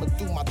artists, I'ma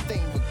do my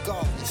thing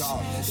regardless.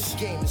 This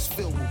game is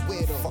filled with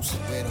weirdos.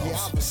 Yeah,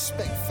 I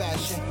respect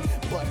fashion,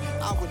 but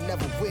I would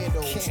never wear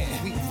those.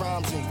 Weak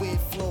rhymes and weird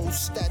flows,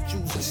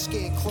 statues and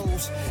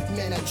scarecrows.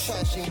 Man, that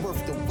trash ain't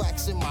worth the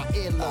wax in my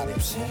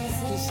earlobes.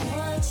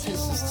 This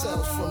is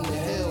tales from the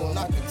hill, and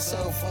I can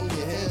tell from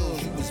your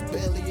hills you was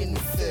barely in the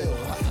field.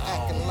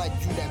 Acting like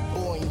you that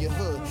boy in your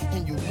hood,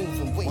 and you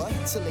moving weight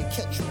till they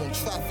catch you in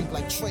traffic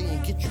like Trey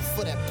and get you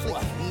for that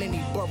plate. In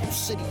any borough,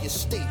 city, or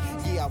state,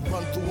 yeah, I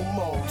run through them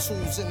all.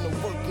 Tools in the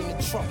work in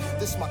the trunk,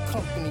 this my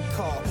company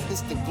car.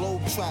 It's the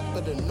globe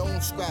trapper, the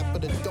known scrapper,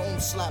 the dome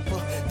slapper,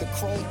 the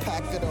chrome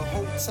packer, the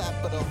whole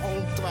tapper, the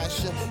home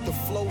thrasher, the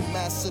flow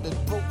master, the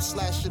throat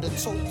slasher, the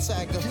toe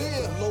tagger,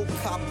 the low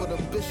copper,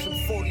 the Bishop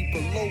 40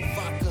 below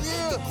rocker,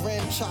 the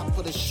grand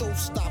chopper, the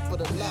showstopper,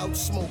 the loud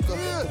smoker,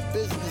 the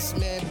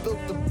businessman, built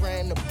the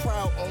brand, the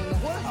proud owner.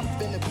 I've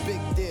been a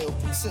big deal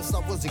since I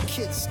was a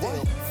kid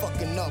still.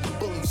 Fucking up,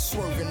 bullies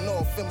swerving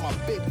off in my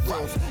big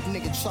wheels.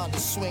 Nigga tried to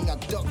swing, I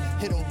ducked,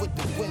 hit him with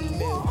the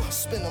windmill.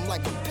 Spin him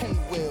like a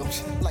pinwheel,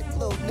 like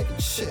little nigga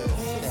chill.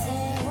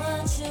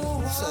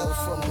 Tell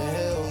from the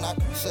hill, and I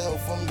can tell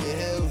from your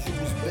hills you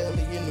was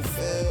barely in the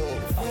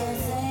field.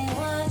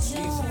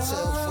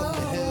 Tell from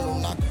the hill,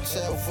 and I can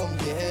tell from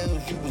your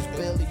hills you was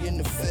barely in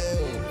the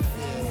field.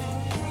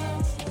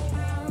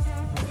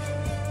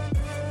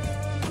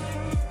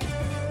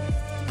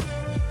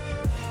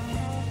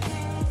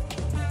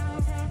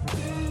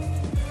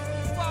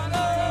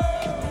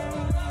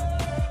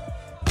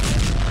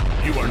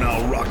 You are now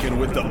rocking rocking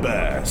with the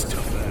best.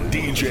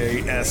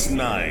 DJ S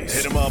Nice.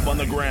 Hit him up on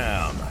the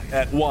gram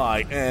at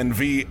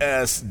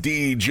YNVS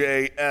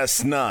DJ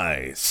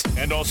Nice.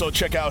 And also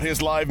check out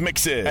his live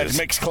mixes at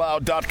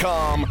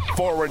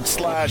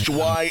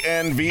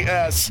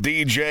mixcloud.com/YNVS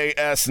DJ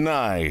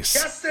Nice.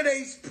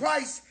 Yesterday's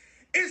price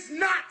is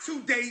not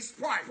today's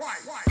price.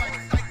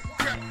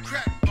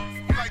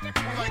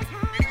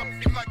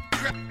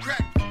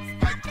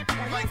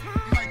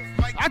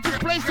 I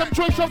just played some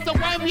choice off the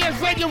YNVS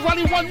Radio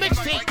Running One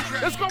mixtape.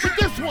 Let's go with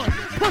this one.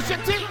 Push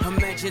it, T.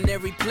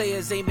 Imaginary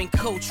players ain't been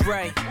coached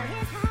right.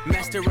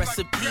 Master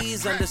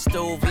recipes under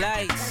stove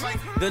lights.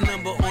 The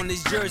number on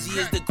this jersey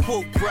is the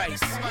quote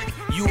price.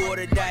 You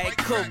order Diet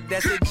Coke,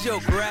 that's a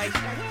joke, right?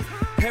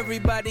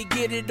 Everybody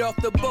get it off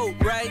the boat,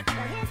 right?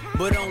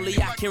 But only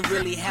I can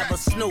really have a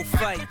snow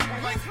fight.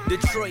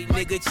 Detroit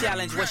nigga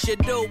challenge, what's your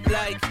dope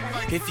like?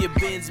 If your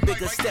bin's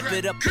bigger, step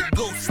it up to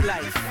ghost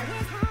life.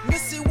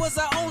 Miss it was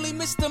I only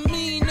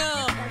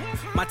misdemeanor.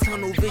 My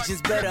tunnel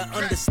vision's better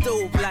under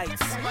stove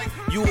lights.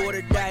 You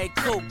order Diet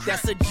Coke,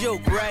 that's a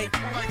joke, right?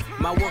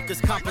 My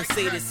workers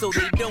compensated so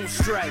they don't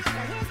strike.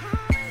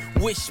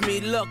 Wish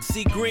me luck,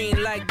 see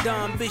green like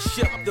Don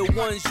Bishop. The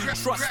ones you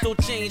trust don't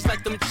change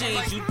like them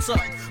chains you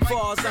tuck.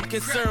 Far as I'm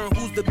concerned,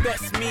 who's the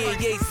best? Me and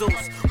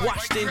Jesus.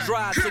 Washed and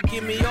dried, so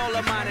give me all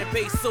of mine in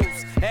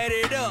pesos. Add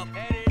it up.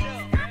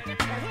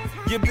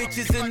 Your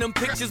bitches in them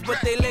pictures,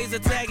 but they laser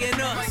tagging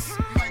us.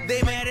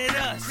 They mad at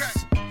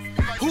us.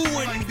 Who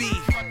wouldn't be?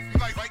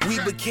 We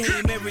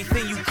became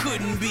everything you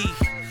couldn't be.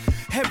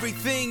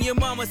 Everything your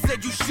mama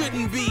said you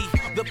shouldn't be.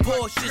 The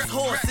Porsche's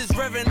horse is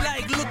revving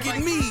like, look at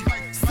me.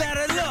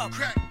 Saddle up.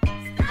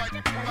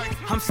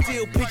 I'm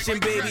still pitching,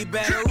 baby,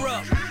 batter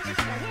up.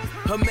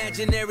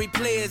 Imaginary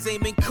players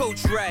ain't been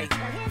coached right.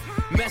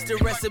 Master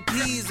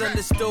recipes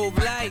under stove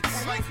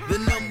lights. The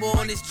number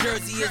on this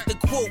jersey is the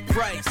quote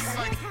price.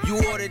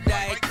 You order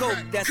Diet Coke,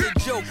 that's a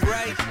joke,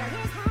 right?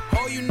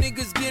 All you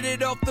niggas get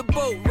it off the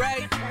boat,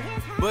 right?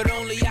 But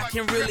only I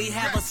can really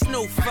have a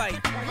snow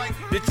fight.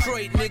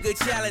 Detroit nigga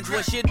challenge,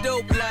 what's your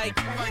dope like?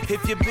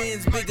 If your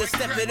bin's bigger,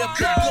 step it up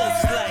to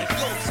ghost like.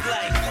 Ghost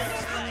like.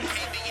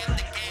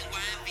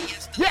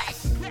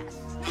 Yes!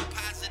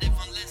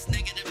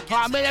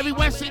 Oh, man, every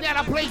Wednesday night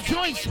I play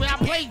joints, man. I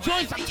play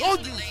joints, I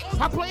told you.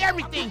 I play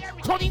everything.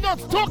 Tony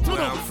Nuts, talk to Where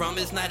them. I'm from,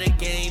 it's not a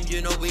game,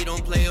 you know we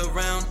don't play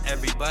around.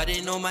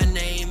 Everybody know my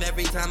name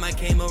every time I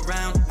came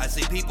around. I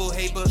see people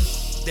hate, but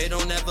they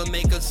don't ever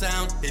make a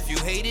sound. If you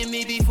hated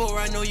me before,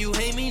 I know you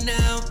hate me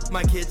now.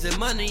 My kids and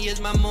money is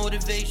my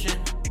motivation.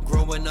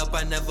 Growing up,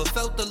 I never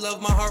felt the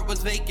love, my heart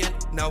was vacant.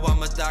 Now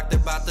I'm a doctor,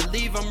 about to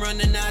leave, I'm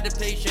running out of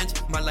patience.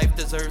 My life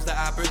deserves the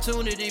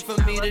opportunity for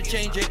me to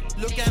change it.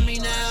 Look at me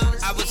now,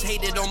 I was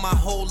hated on my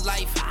whole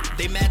life.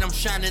 They mad I'm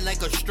shining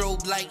like a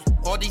strobe light.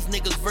 All these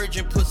niggas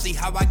virgin pussy,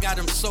 how I got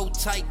them so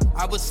tight.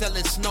 I was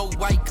selling Snow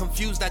White,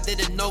 confused, I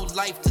didn't know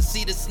life. To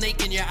see the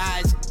snake in your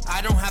eyes,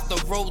 I don't have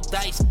to roll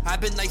dice. I've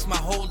been nice my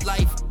whole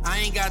life, I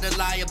ain't gotta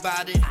lie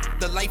about it.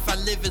 The life I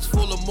live is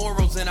full of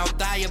morals and I'll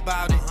die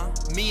about it.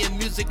 Me and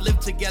music live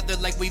together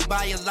like we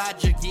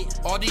biologic.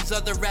 All these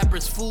other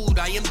rappers food,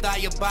 I am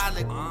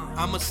diabolic.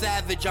 I'm a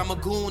savage, I'm a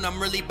goon, I'm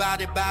really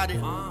bout it.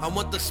 I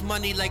want this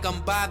money like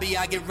I'm Bobby,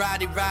 I get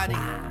roddy.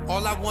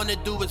 All I wanna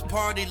do is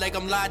party like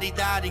I'm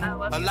lottie-dottie.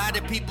 A lot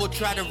of people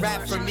try to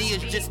rap, for me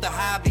it's just a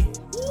hobby.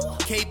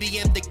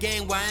 KBM the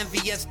gang,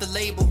 YNVS the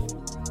label.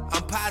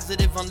 I'm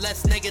positive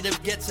unless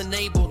negative gets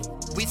enabled.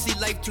 We see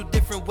life two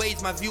different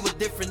ways, my view a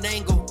different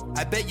angle.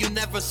 I bet you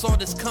never saw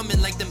this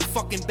coming like them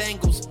fucking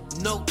Bengals.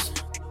 Notes,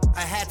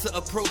 I had to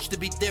approach to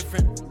be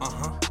different.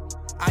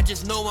 I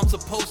just know I'm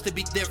supposed to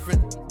be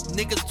different.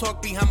 Niggas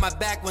talk behind my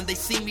back, when they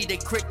see me they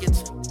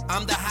crickets.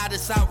 I'm the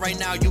hottest out right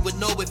now, you would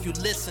know if you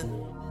listen.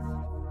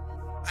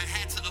 I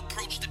had to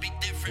approach to be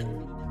different.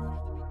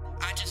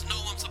 I just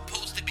know I'm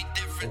supposed to be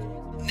different.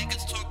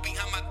 Niggas talk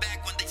behind my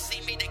back, when they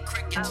see me they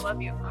crickets. I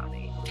love you, Bobby.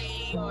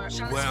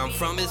 Where I'm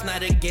from, it's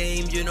not a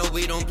game, you know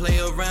we don't play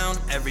around.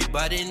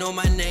 Everybody know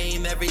my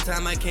name every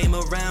time I came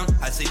around.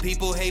 I see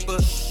people hate,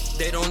 but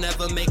they don't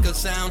ever make a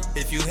sound.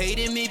 If you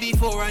hated me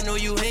before, I know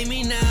you hate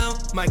me now.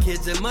 My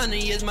kids and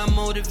money is my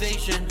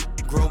motivation.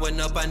 Growing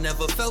up, I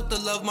never felt the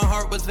love, my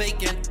heart was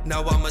vacant.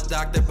 Now I'm a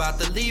doctor, about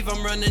to leave,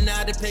 I'm running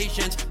out of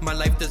patience. My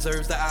life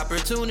deserves the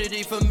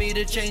opportunity for me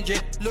to change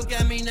it. Look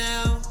at me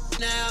now.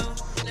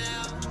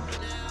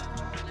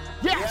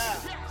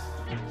 Yes!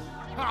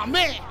 Oh,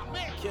 man.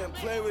 Can't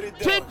play with it,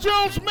 Tim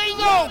Jones,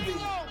 Mango.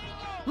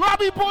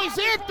 Lobby Boys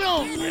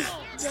Anthem. Yeah.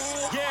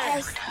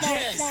 As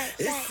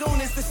soon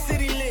as the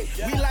city lit,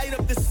 we light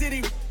up the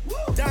city.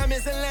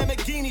 Diamonds and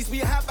Lamborghinis, we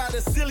hop out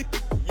of silly.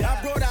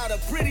 I brought out a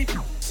pretty,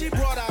 she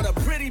brought out a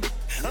pretty.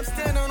 I'm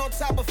standing on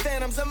top of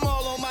phantoms, I'm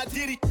all on my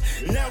ditty.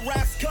 Now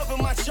rocks cover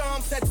my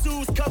charms,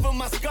 tattoos cover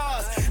my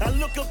scars. I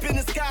look up in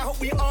the sky, hope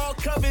we all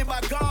covered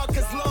by God.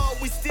 Cause Lord,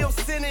 we still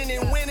sinning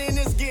and winning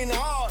is getting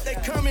hard. They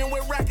coming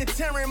with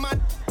racketeering, my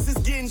is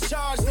Getting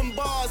charged them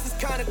bars is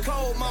kinda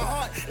cold. My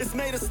heart is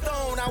made of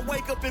stone. I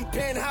wake up in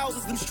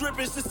penthouses, them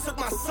strippers just took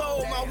my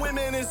soul. My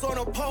women is on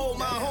a pole,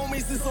 my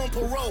homies is on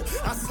parole.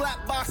 I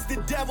slap box the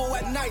devil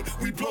at night,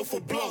 we blow for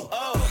blow.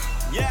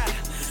 Oh, yeah,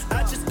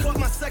 I just caught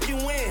my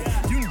second win.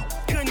 You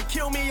couldn't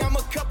kill me, I'm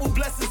a couple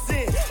blessings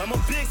in. I'm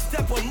a big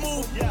step on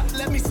move,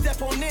 let me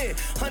step on in.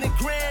 100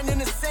 grand in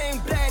the same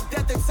bag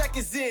that the tech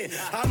is in.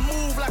 I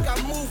move like I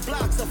move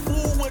blocks, a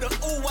fool with a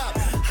ooh-wop.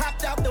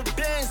 Hopped out the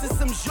Benz and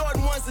some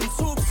Jordan ones and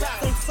tube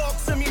socks. Don't talk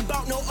to me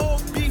about no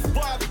old beef,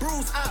 boy,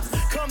 bruise ops.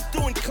 Come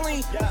through and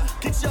clean,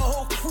 get your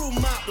whole crew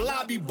mop,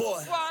 lobby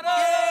boy.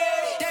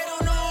 They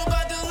don't know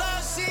about the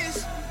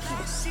losses.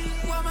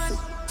 Why my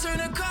turn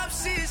the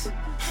cops is.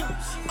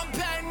 I'm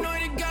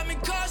paranoid, it got me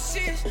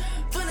cautious.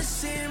 Full of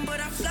sin, but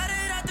I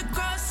flooded out the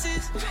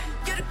crosses.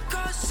 Get the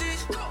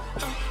crosses.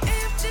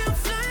 Empty, I'm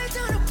flying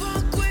down the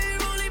parkway.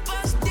 Only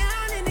bust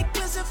down in the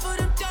closet for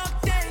them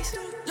dark days.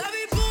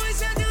 Lobby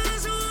boys at the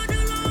hustle all the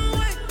long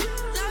way.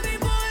 Lobby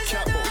boys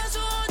at the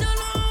hustle all the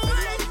long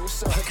way.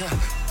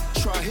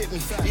 Try hit me,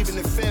 even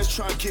if fans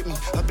try to get me.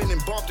 I've been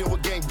embarked in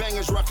with gang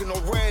bangers, rocking no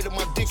red in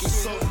my dicky.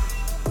 So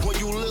when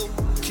you little,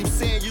 keep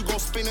saying you gon'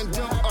 spin and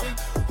dump.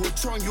 We'll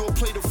turn you a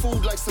plate of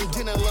food like some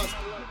dinner lunch.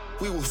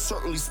 We will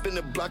certainly spin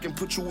the block and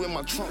put you in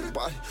my trunk.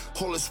 Body,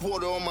 all this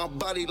water on my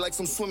body like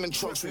some swimming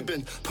trunks. We've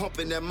been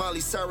pumping that Miley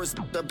Cyrus.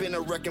 I've been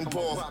a wrecking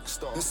ball.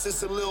 And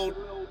since a little,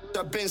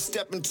 I've been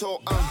stepping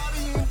tall.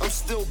 I'm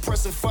still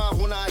pressing 5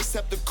 when I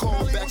accept the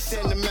call. Back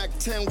then the Mac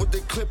 10 with the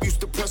clip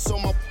used to press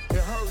on my.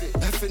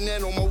 Effing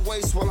that on my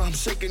waist while I'm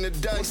shaking the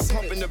dice.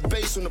 Pumping the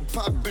bass on the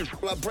pop bitch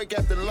while I break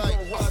out the light.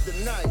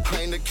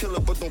 I ain't a killer,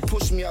 but don't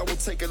push me, I will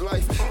take a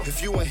life.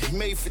 If you ain't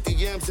made 50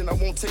 yams, then I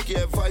won't take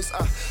your advice.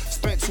 I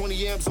spent 20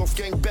 yams off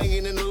gang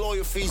banging and the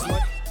lawyer fees. My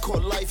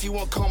caught life, you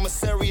want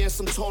commissary and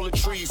some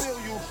toiletries.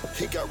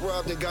 He got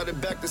robbed and got it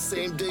back the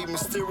same day.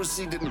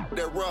 Mysteriously,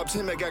 that robbed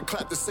him, I got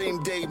clapped the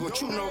same day.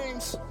 But you know,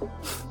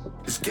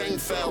 it's gang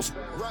fouls.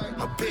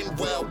 I've been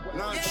well.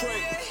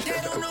 They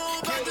don't know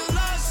about the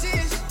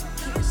losses.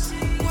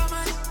 Why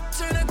my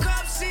turn the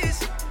cops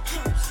is.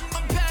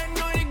 I'm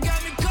paranoid, it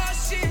got me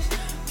cautious.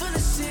 Full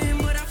of sin,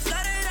 but I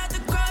flooded out the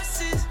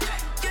crosses.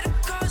 Get the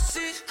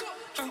crosses.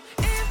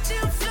 Empty,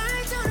 I'm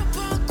flying down the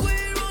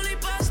parkway. Only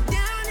bust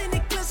down in the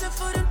closet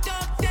for them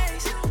dark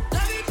days.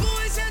 Lobby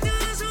boys at the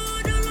hustle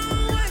all the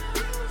long way.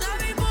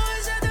 Lobby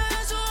boys at the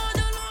hustle all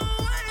the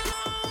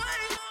long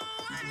way.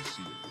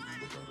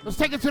 Let's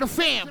take it to the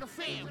fam.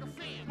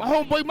 My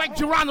homeboy Mike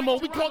Geronimo.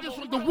 We call this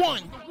one the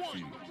one.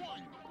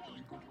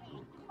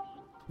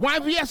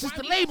 YVS is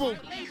the label.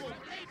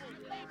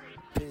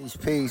 Peace,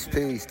 peace,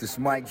 peace. This is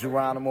Mike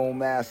Geronimo,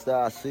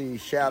 Master IC.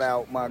 Shout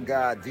out my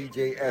guy,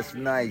 DJ S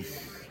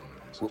Nice,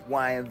 with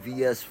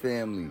YMVS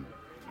family,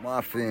 my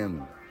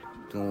family,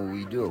 doing what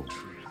we do.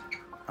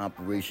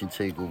 Operation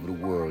Take Over the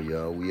World,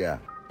 y'all. We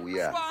out.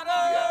 Yeah.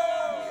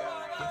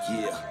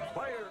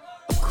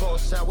 Of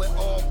course, how it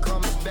all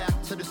comes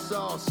back to the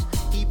sauce.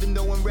 Even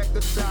though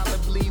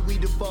irreconcilably we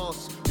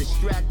divorce.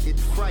 Distracted,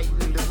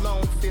 frightened,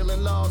 alone,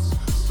 feeling lost.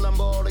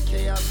 Slumber all the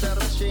chaos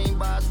that I'm chained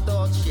by his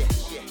thoughts, yeah.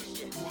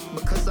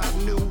 Because I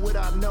knew what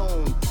I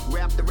known.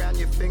 Wrapped around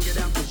your finger,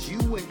 that was you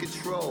in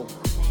control.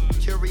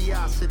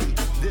 Curiosity,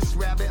 this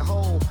rabbit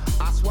hole.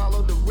 I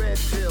swallowed the red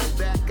pill,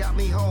 that got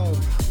me home.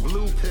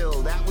 Blue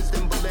pill, that was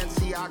them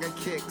Balenciaga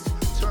kicks.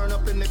 Turn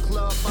up in the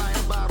club,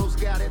 buying bottles,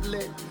 got it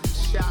lit.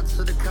 Shots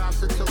to the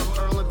concert till I'm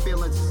early,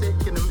 feeling sick.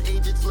 And them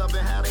agents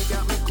loving how they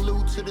got me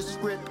glued to the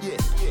script, yeah.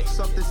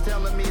 Something's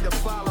telling me to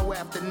follow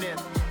after Nip.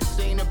 This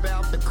ain't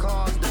about the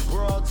cars, the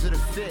broads, or the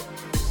fit.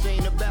 This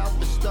ain't about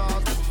the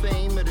stars, the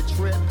fame, or the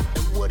trip.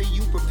 And what are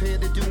you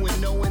prepared to do in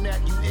knowing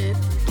that you it?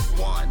 The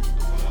one.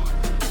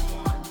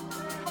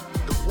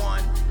 The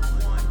one.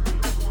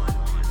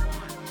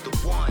 The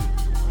one.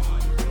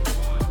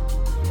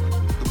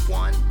 The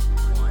one.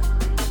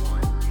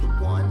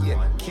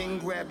 Yeah, king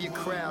grab your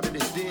crowd, it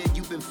is dead,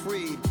 you've been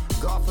freed.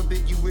 God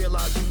forbid you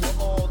realize you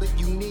were all that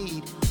you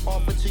need.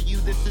 Offer to you,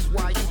 this is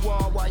why you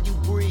are, why you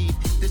breathe.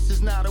 This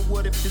is not a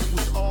what if, this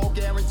was all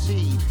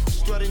guaranteed.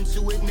 Strut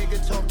into it,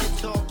 nigga, talk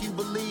your talk, you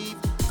believe.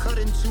 Cut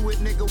into it,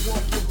 nigga,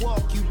 walk your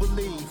walk, you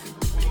believe.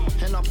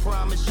 And I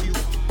promise you,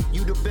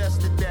 you the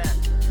best at that.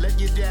 Let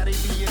your daddy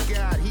be your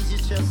God, he's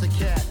your Chester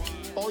cat.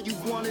 All you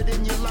wanted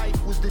in your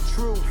life was the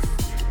truth.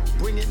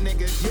 Bring it,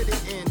 nigga, get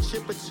it in,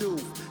 chip a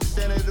tooth.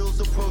 Senators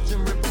approach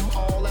and rip them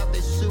all out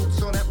their suits.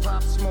 On that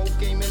pop smoke,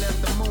 aiming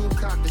at the moon,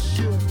 cock the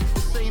shoot.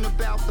 This ain't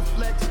about the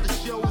flex, the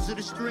shows, or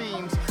the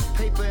streams.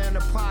 Paper in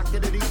the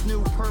pocket of these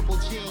new purple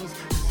jeans.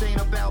 This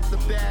ain't about the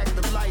bag,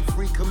 the life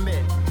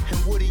recommit. And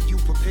what are you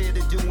prepared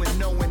to do in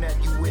knowing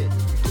that you it?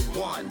 The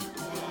one. The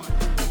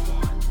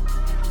one.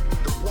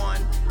 The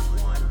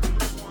one. The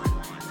one.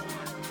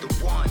 The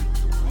one.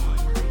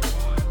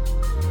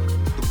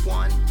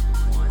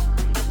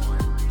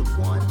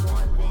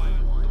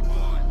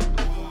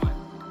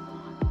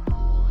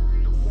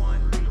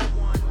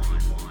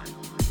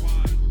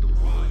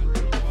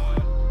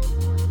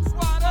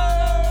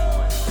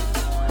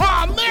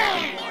 Oh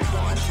man!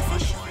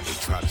 They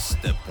try to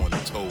step on the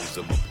toes hoes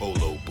in my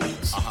polo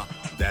boots.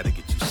 That'll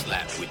get you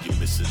slapped when you're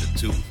missing a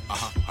tooth.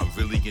 I'm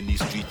really in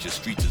these streets, your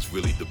streets is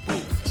really the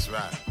booth. That's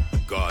right.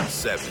 God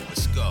 7,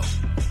 let's go.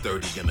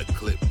 30 in a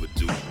clip would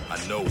do. I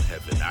know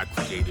heaven, I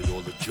created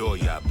all the joy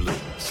I blew.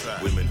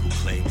 Right. Women who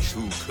claim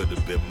true could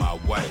have been my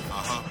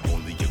wife.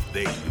 Only if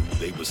they knew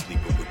they were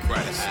sleeping with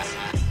Christ.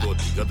 Thought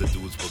the other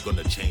dudes were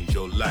gonna change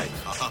your life.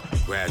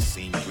 Grass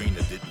seemed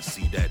greener, didn't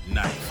see that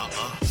knife.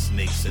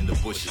 Snakes in the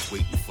bushes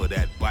waiting for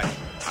that bite.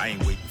 I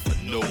ain't waiting for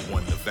no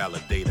one to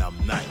validate I'm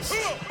nice.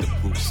 The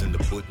proof's in the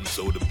pudding,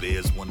 so the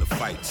bears wanna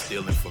fight.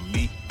 Stealing from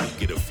me, you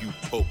get a few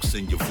pokes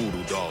in your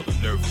voodoo doll. The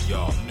nerve of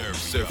y'all,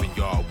 serving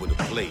y'all with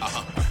a plate.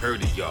 I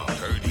heard of y'all,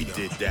 he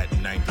did that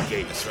in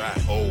 98. That's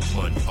right. Old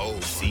money,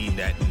 seen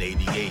that in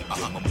 88.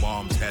 When my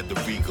mom's had the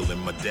Regal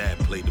and my dad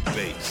played the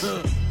bass.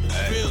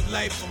 Real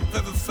life, I'm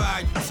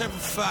verified,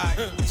 terrified.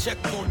 Check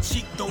on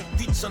cheek, don't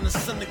reach on the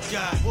son of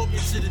God. Walk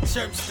into the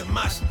church, the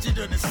masjid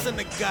or the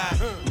synagogue.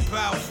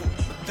 Powerful,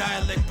 my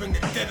dialect bring the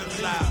dead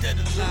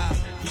alive.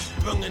 He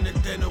bringing the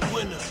dead a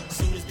winner.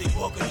 Soon as they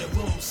walk in the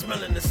room,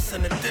 smelling the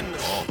son of dinner.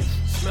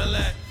 Smell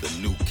that? The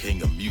new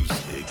king of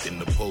music in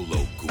the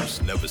polo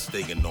goose. Never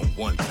staying on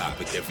one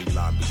topic, every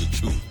line be the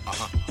truth.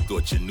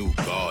 Thought you knew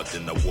God,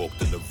 then I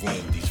walked in the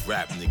room. These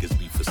rap niggas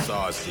be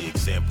facades, the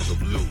example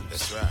of lose.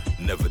 That's right.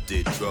 Never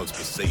did drugs,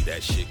 but say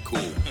that shit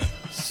cool.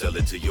 Sell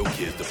it to your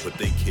kids to put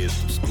their kids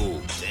through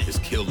school. It's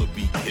kill or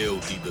be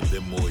killed, either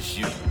them or it's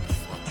you.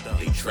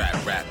 They trap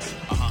rapping,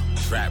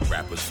 trap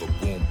rappers for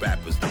boom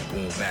bappers to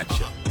boom at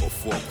ya.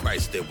 Before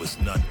Christ there was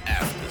none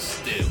after.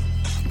 Still,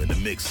 I'm in the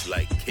mix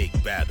like cake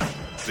batter.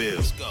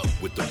 Bill,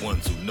 with the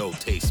ones who know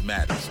taste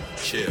matters.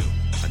 Chill,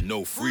 I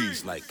know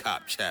freeze like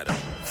cop chatter.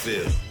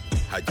 Feel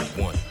how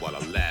you want while I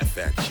laugh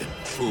at you.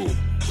 Cruel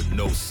with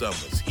no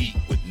summers, heat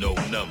with no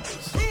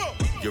numbers.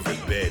 You're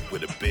in bed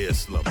with a bear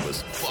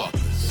slumbers.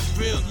 Fuckers.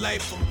 Real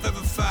life, I'm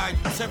verified,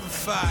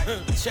 terrified.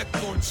 Check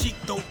on cheek,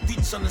 don't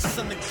reach on the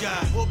son of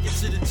God. Walk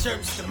into the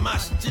church, the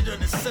masjid or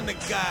the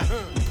synagogue.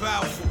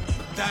 Powerful,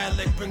 my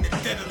dialect bring the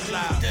dead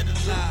alive.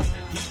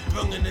 He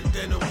bringing the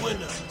dead a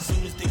winner.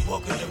 Soon as they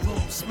walk in the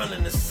room,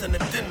 smelling the son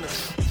of dinner.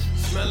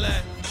 Smell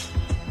that?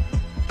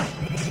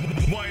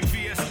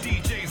 YNVS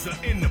DJs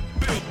are in the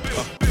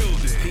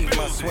building. Keep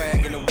my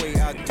swag in the way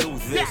I do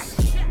this.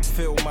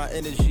 Feel my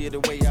energy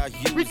the way I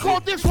use it. We call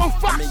this one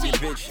Foxy. I'm in your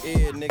bitch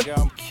ear, nigga,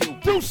 I'm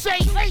cute. Do say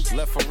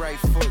left or right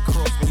foot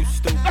cross when you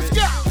stupid. Let's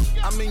go.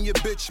 I'm in your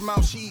bitch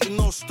mouth, she eating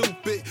all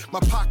stupid. My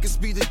pockets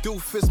be the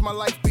doofus, my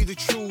life be the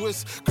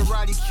truest.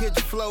 Karate Kid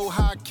flow,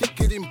 how I kick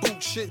it in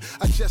boot shit.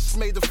 I just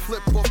made a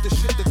flip off the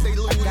shit that they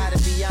looted. I gotta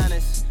be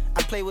honest,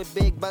 I play with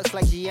big bucks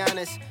like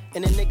Giannis.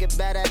 And a nigga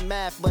bad at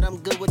math, but I'm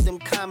good with them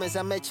comments.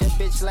 I met your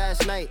bitch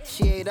last night,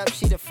 she ate up,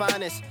 she the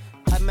finest.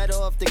 I met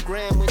her off the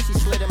gram when she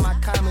slid in my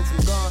comments,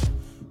 I'm gone.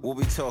 We'll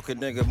be talking,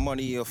 nigga,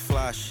 money or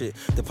fly shit.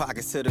 The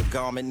pockets to the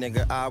garment,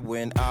 nigga, I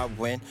win.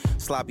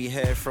 Sloppy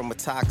head from a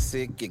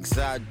toxic,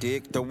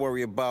 exotic. Don't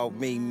worry about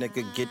me,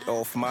 nigga, get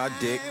off my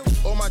dick.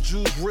 All my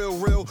Jews real,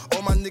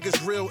 all my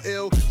niggas real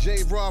ill.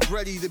 J-Rob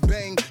ready to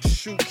bang,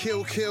 shoot,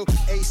 kill.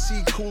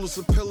 AC cool as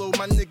a pillow,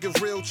 my nigga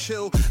real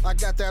chill. I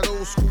got that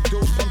old school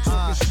dope, I'm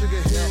talking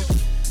Sugar Hill.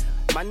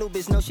 My new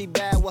bitch know she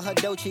bad with her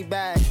Dolce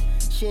bag.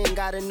 She ain't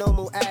got a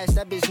normal ass,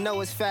 that bitch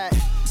know it's fat.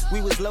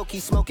 We was low-key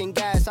smoking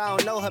gas, I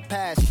don't know her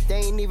past. They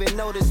ain't even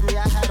noticed me,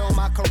 I had on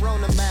my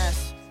Corona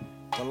mask.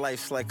 My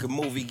life's like a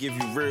movie, give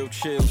you real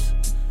chills.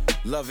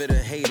 Love it or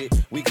hate it,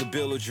 we could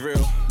build a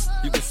drill.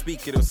 You can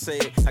speak it or say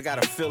it, I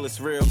gotta feel it's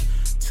real.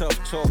 Tough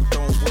talk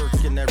don't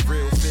work in that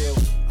real field.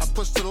 I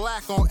push the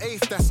lack on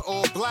 8th, that's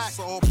all black.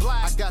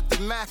 I got the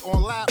Mac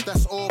on lap,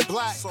 that's all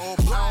black.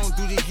 I don't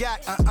do the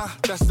yak,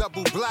 that's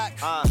double black.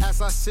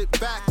 As I sit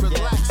back,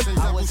 relax, and double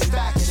stack. I was in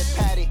back of the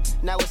patty,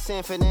 now it's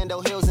San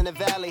Fernando Hills in the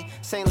valley.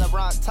 Saint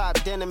Laurent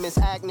top denim is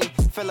acne.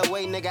 Fell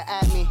away, nigga,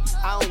 at me.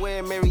 I don't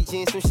wear Mary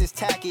jeans, them shit's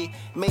tacky.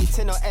 Made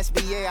 10 on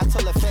SBA, I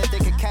told the Fed they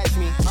could catch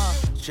me.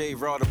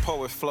 J-Raw the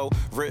poet flow,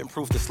 written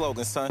proof the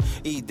slogan, son.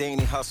 E.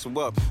 Daney hustle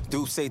up,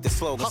 do say the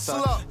slogan, hustle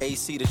son. Up.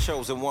 AC the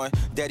chosen one,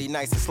 Daddy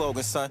Nice the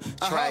slogan, son.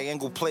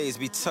 Triangle plays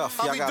be tough,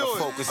 y'all gotta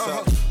focus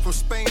up. From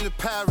Spain to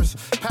Paris,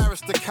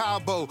 Paris to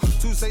Cabo.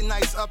 Tuesday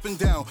nights up and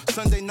down,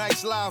 Sunday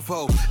nights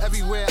live-o.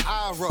 Everywhere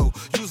I roll,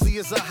 usually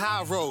it's a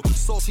high roll.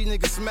 Salty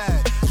niggas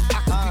mad,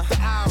 I can beat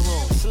the eye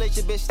roll. Slit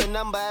your bitch the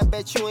number, I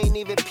bet you ain't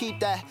even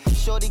peep that.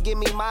 Shorty give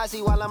me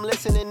Mozzie while I'm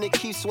listening to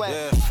Keith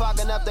Sweat.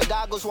 Fogging up the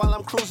goggles while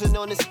I'm cruising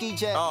on the ski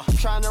jet.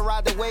 Trying to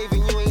ride the wave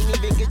and you ain't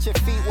even get your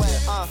feet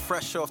wet.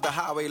 Fresh off the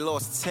highway,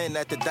 lost 10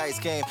 at the dice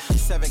game.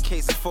 7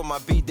 cases for my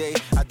B-day,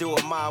 I do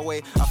it my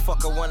way. I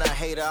fuck her when I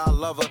hate her, I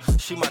love her.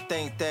 She my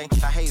thing.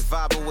 I hate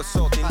vibing with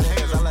salty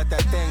niggas, I let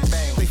that thing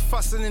bang. They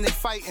fussin' and they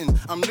fightin',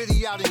 I'm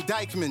Liddy out in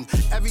Dykeman.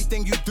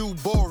 Everything you do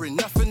boring,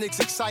 nothing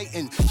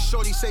exciting.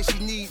 Shorty say she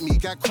need me,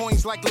 got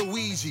coins like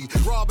Luigi.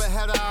 Rob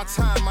ahead of our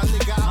time, my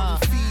nigga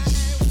out in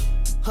Fiji.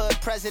 Hood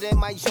president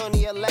might join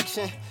the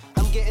election.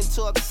 I'm getting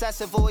too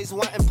obsessive, always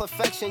wanting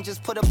perfection.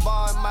 Just put a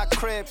bar in my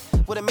crib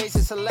with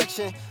amazing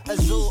selection.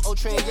 Azul,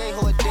 Ultra and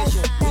Yeho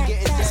edition. We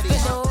getting daddy. Spend a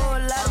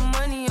whole lot of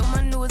money on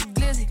my newest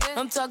glizzy.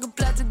 I'm talking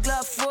plastic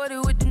Glock 40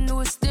 with the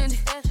new extended.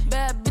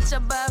 Bad bitch, I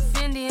buy a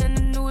Fendi and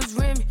the newest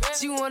Remy.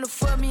 She wanna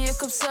fuck me and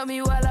come suck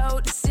me while I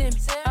hold the semi.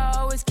 I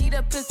always keep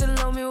that pistol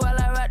on me while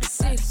I ride the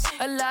city.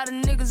 A lot of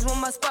niggas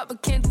want my spot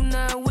but can't do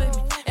nothing with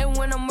me. And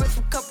when I'm worth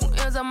a couple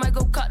M's, I might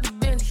go cop the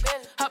Bentley.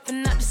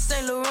 Hopping out the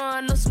St.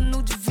 Laurent, know some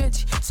new Da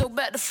Vinci. So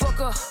back the fuck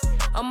up.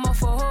 I'm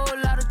off a whole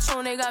lot of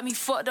tone, they got me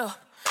fucked up.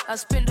 I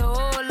spent a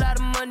whole lot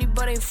of money,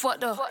 but ain't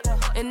fucked up.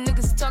 And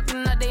niggas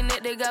talking out they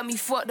neck, they got me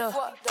fucked up.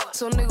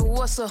 So nigga,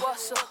 what's up?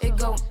 It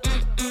go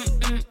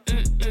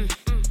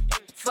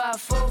 5,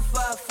 4,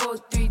 5, 4,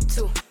 3,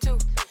 2.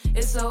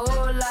 It's a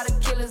whole lot of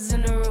killers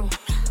in the room.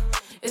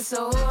 It's a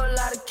whole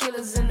lot of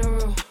killers in the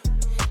room.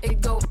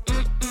 It go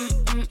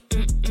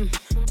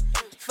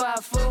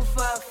 5, 4,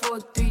 5, 4,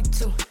 3,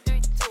 2.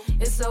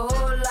 It's a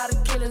whole lot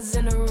of killers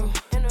in the room.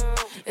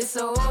 It's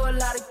a whole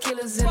lot of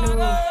killers in the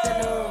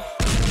room.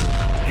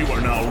 You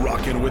are now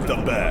rocking with the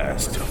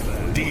best.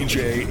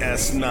 DJ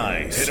S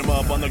Nice. Hit him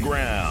up on the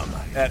gram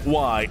at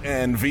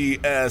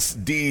YNVS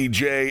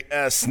DJ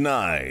S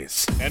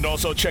Nice. And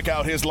also check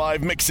out his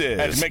live mixes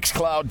at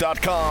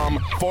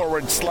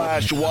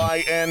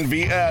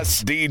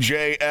mixcloud.com/YNVS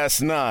DJ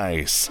S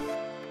Nice.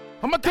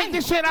 I'm gonna take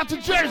this shit out to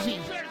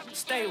Jersey.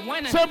 Stay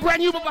winning. So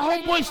brand new, but my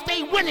homeboys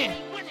stay winning.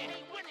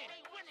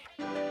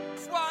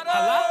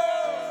 Hello?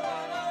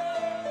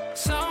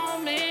 So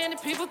many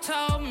people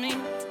told me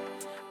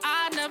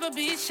I'd never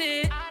be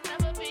shit.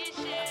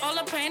 All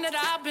the pain that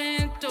I've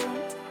been through,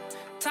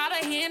 tired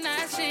of hearing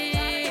that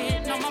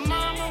shit. No, my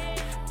mama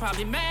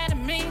probably mad at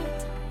me.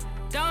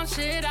 Dumb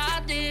shit I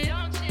did.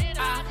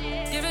 I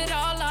give it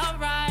all up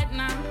right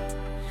now,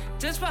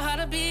 just for her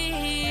to be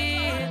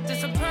here.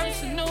 Just a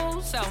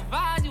personal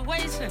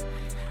self-evaluation.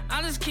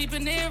 I'm just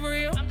keeping it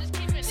real.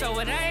 So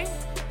it ain't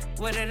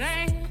what it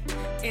ain't,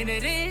 and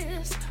it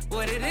is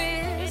what it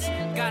is.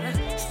 Gotta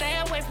stay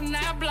away from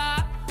that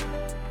block.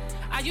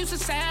 I used to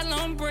sell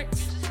on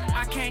bricks.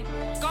 I can't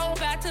go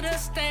back to the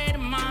state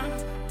of mind.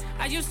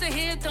 I used to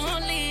hit the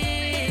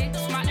licks.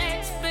 My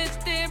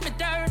ex-bitch did me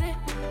dirty.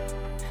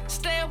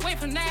 Stay away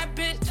from that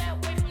bitch.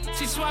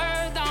 She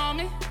swerved on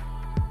me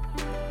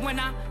when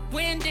I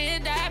went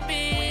did that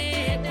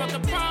bitch. Broke the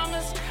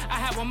promise I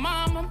had with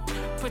mama.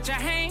 Put your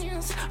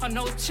hands on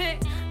no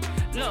chick.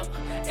 Look,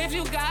 if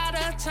you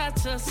gotta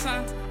touch her,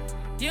 son,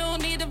 you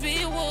don't need to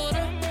be with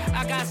her.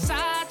 I got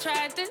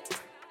sidetracked,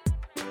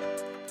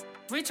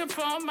 reaching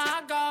for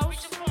my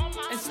goals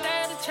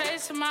instead of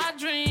chasing my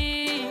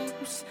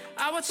dreams.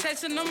 I was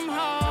chasing them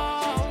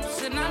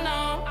hoes, and I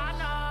know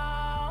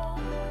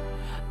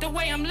the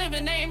way I'm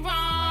living ain't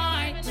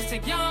right. Just a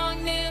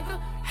young nigga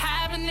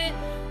having it,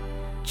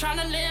 trying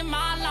to live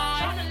my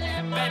life,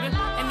 baby.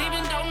 And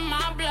even though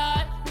my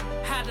blood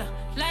had to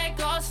let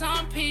go of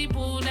some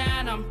people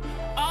that I'm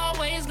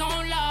always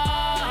gonna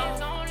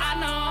love, I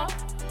know,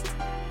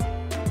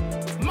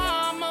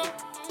 mama,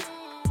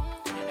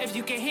 if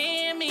you can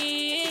hear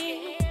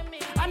me,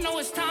 I know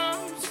it's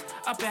times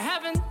up in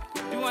heaven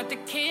you want to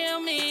kill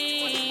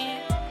me.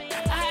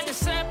 I had to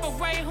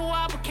separate who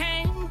I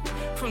became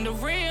from the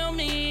real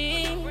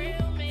me,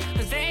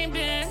 cause they ain't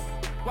been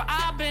where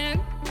I've been,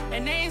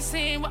 and they ain't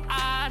seen what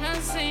I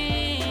done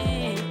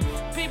seen.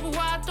 People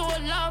out there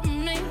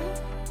loving me,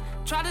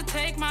 try to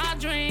take my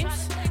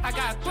dreams. I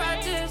got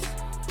grudges,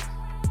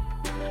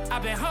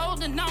 I've been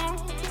holding on.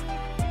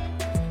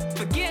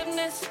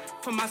 Forgiveness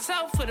for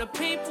myself, for the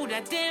people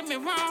that did me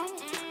wrong.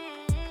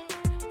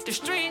 The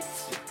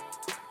streets,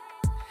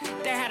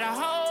 they had a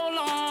hold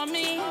on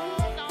me.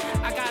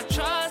 I got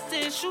trust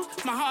issues,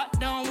 my heart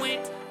done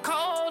went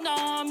cold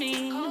on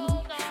me.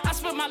 I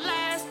spent my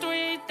last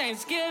 3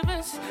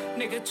 Thanksgivings,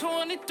 nigga,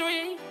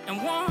 23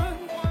 and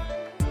 1.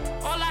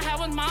 All I had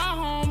was my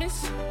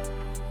homies,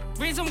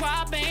 reason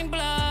why I bang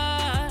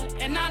blood.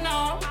 And I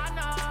know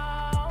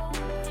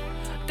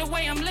the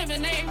way I'm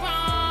living ain't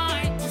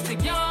right. Just a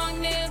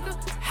young nigga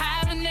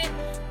having it,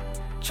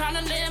 trying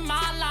to live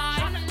my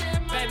life,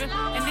 baby.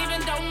 And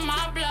even though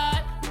my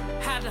blood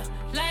had to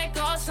let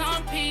go of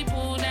some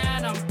people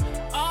that I'm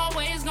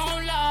always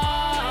gonna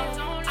love,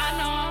 I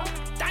know,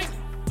 dang.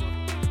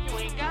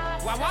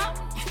 What?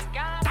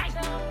 Dang.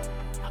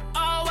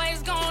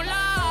 Always gonna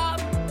love.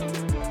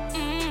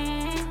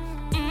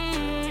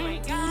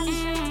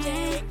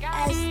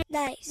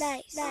 Nice.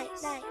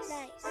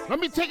 Let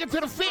me take it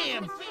to the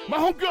fam. My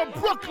homegirl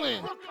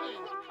Brooklyn.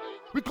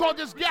 We call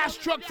this gas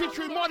truck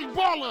featuring Marty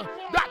Baller,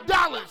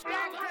 $.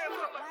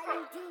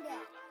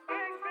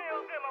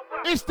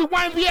 It's the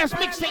YNVS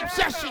MixTape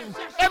Session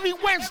every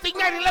Wednesday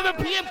night, 11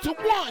 p.m. to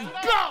 1.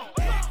 Go!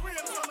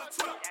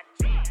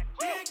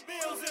 Big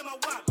bills in my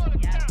wallet.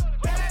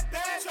 Bad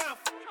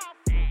traffic.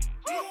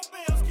 New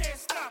bills can't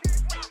stop.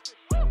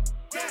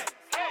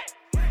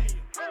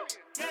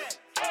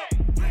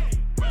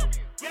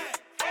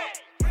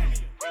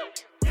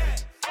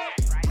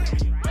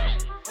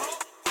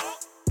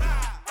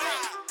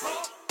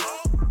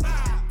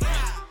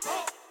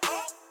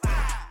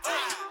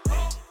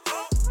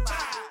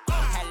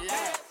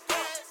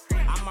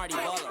 Marty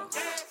Baller.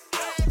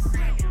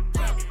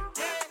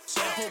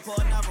 Shampoo, pour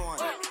another one.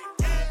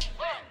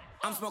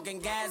 I'm smoking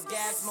gas,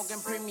 smoking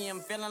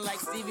premium. Feeling like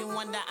Stevie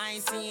Wonder, I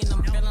ain't seeing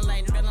them. Feeling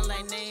like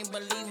they ain't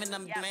believing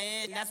them,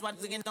 man. That's why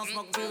niggas don't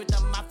smoke weed with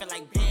them. I feel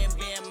like bam,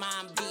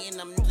 mind beating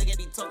them. Look at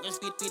these talking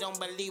shit, we don't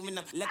believe in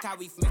them. Look how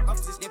we smack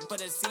off this shit,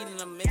 put a seed in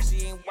them. If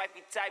she ain't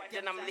wifey type,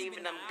 then I'm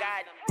leaving them.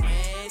 God,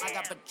 man, I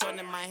got Patron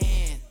in my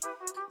hand.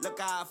 Look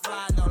how I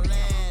fly, no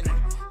land.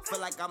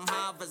 Feel like I'm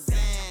high for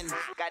Zen.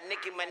 Got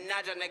Nicki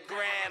Minaj on the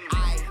gram.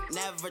 I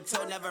never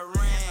told, never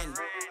ran.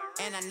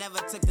 And I never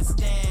took a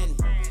stand.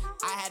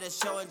 I had a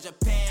show in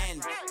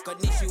Japan.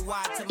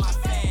 Konnichiwa to my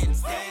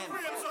fans. Damn.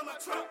 Big rims on my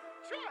truck.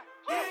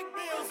 Big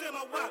bills in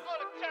my wallet.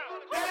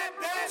 Bad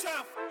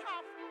trap.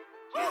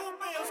 Blue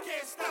bills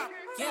can't stop.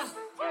 Yeah.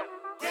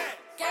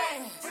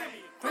 Gas.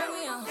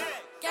 Premium.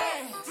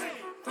 Gas.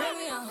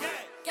 Premium.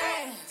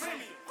 Gas.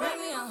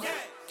 Premium.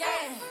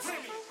 Gas.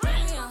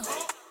 Premium.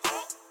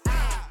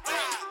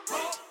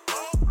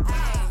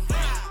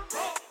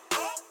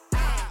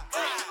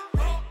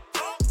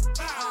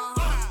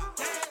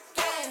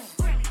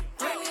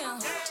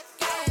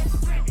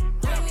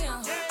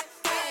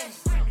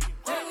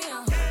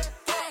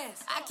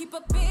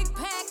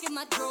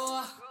 My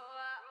drawer.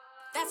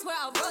 That's where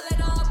I roll it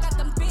up. Got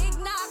them big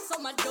knocks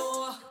on my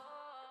door.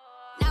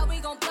 Now we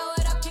gon' blow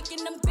it up,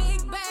 kicking them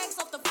big bags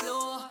off the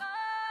floor.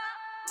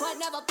 But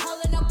never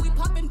pulling up, we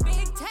popping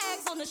big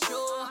tags on the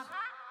shore.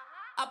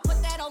 I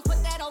put that on,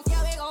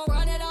 yeah, we gon'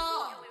 run it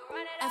off.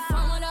 And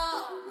from it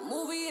up,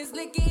 movie is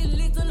licking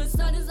lit till the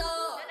sun is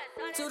up.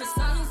 Till the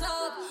sun is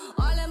up.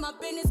 All in my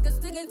business, cause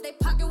niggas they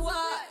pocket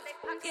watch.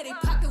 Yeah, they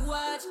pocket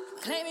watch.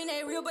 Claiming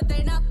they real, but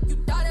they not. You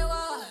thought it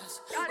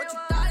was. What you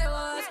thought it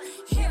was.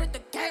 Here with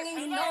the gang and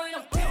you know it,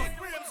 I'm killing.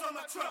 Big rims on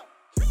my truck.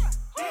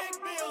 Big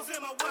bills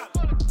in my wallet.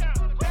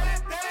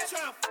 Bad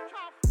trap.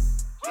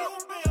 Blue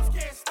bills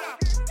can't stop.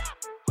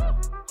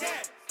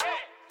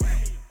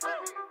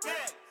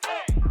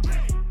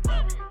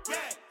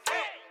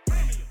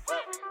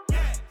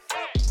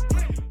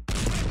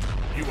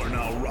 You are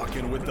now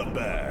rocking with the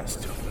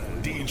best.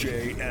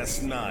 DJ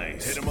S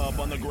Nice. Hit him up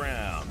on the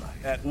gram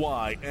at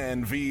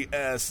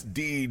YNVS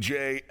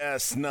DJ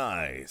S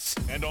Nice.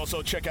 And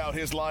also check out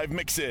his live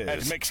mixes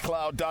at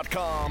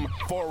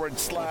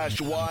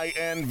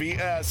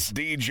mixcloud.com/YNVS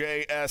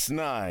DJ S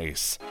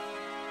Nice.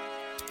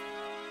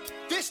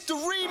 This the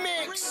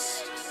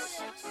remix.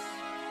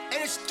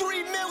 And it's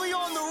 3 million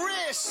on the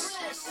wrist.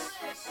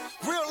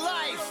 Real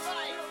life.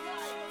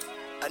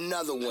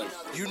 Another one.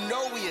 You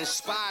know we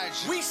inspired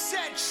you. We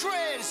set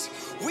trends.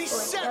 We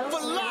set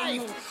for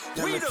life.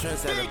 We the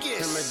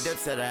biggest. I'm a dip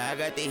setter. I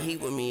got the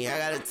heat with me. I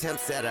got a temp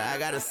setter. I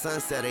got a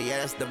sun setter. Yeah,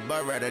 that's the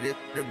butt rider. This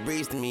the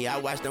breeze to me. I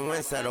watched the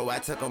wind settle. I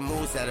took a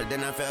mood setter.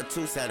 Then I felt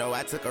two settle.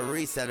 I took a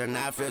resetter.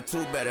 Now I feel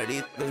two better.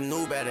 These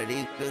knew better.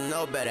 These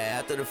know better.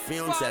 After the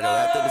fume settle.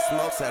 After the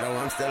smoke settle.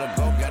 I'm still a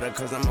go-getter.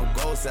 Cause I'm a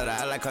goal setter.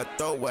 I like her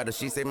throat wetter.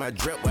 She say my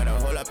drip wetter.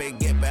 Hold up and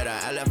get better.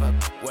 I left her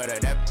wetter.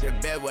 That the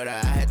bed wetter.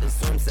 I had to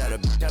swim setter.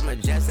 I'm a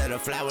jet setter,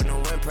 fly with no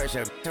wind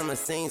pressure. I'm a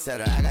scene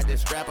setter. I got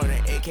this strap on the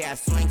AK, I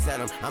swing set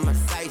 'em. I'm a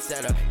sight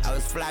setter. I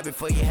was fly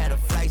before you had a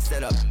flight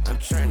set up. I'm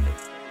trending.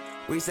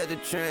 We set the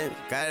trend,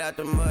 got it out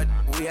the mud.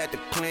 We had to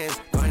cleanse.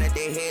 Going at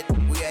their head,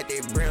 we at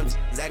their brims.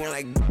 Acting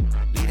like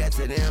leave that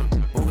to them.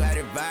 Who got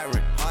it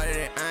vibrant, harder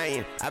than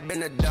iron. I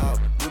been a dog,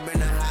 you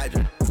been a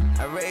hydrant.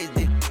 I raised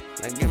it,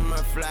 I give 'em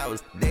my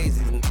flowers,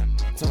 daisies,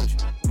 don't you?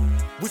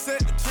 We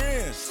set the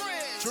trends.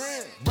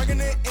 Bringing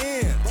it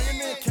in.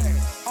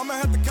 I'ma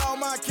have to call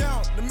my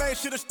account to make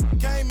sure the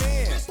came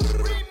in. It's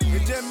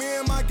just me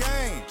and my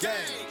gang.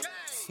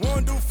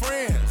 Wanna do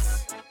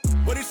friends.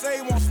 What he say,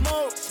 he want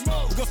smoke?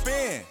 We gon'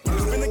 spin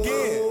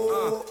again.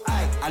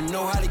 I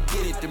know how to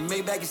get it, the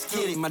Maybach is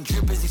kitty. My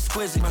drip is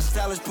exquisite, my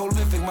style is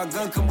prolific. My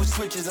gun come with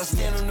switches, I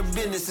stand on the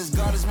business as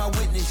God is my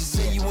witness. You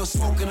say you want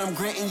smoke and I'm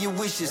granting your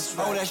wishes.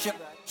 Oh, that shit,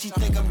 she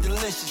think I'm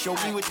delicious. Show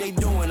me what they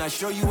doing, I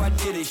show you I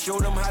did it. Show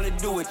them how to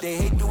do it, they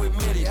hate to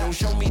admit it. Don't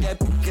show me that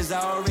cause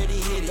I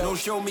already hit it. Don't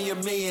show me a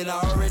million,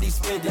 I already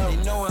spent it. They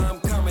know how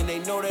I'm coming, they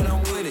know that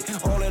I'm with it.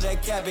 All of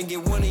that cap and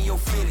get one in your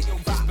fitted.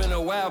 It's been a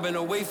while, been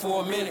away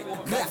for a minute.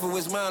 Back for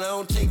his mind, I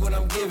don't take what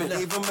I'm giving.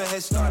 Gave him a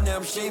head start, now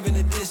I'm shaving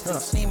the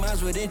distance. See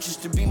minds with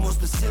interest to be more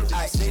specific.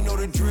 They know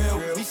the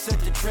drill, we set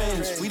the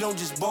trends. We don't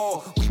just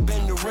ball, we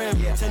bend the rim.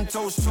 10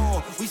 toes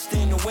tall, we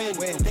stay in the wind.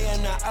 They are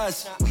not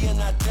us, we are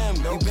not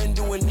them. We been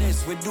doing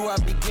this, where do I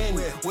begin?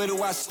 Where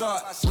do I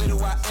start, where do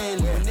I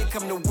end? When they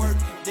come to work,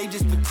 they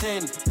just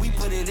pretend. We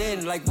put it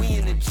in like we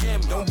in the gym.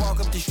 Don't walk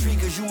up the street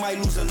cause you might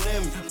lose a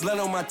limb. Blood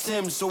on my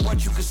Timbs, so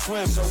what, you can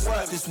swim. So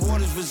what, this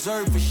water's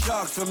reserved for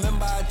sharks.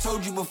 Remember I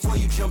told you before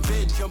you jump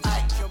in.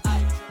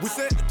 We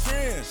set the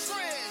trends.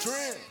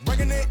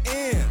 Bringing it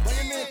in.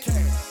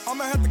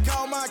 I'ma have to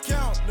call my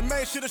account to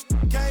make sure the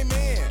came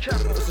in.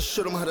 First I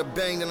showed him how to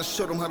bang, then I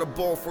showed him how to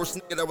ball. First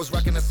nigga that was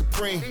rocking that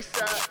Supreme.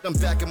 I'm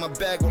back in my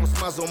bag, all the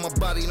smiles on my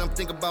body, and I'm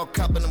thinking about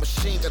copping a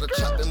machine. Got a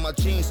chop in my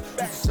jeans. Used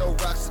to sell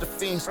rocks to the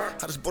fiends.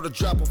 I just bought a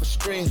drop off a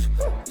stream.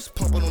 Just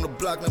pumping on the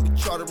block, now we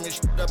chartering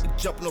shit. I be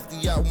jumping off the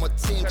yacht with my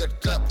team. Got a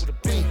clap with a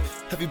beam.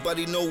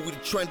 Everybody know we the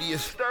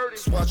trendiest.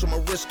 Swatch on my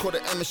wrist, caught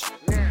an Emmett.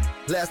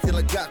 Last deal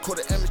I got, caught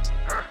an Emmett.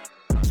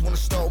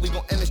 stall, we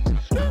gon' end this.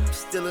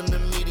 Still in the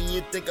meeting,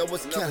 you think I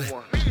was killing.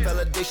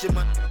 Validation,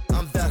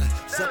 I'm valid.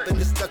 Something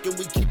is stuck and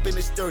we keeping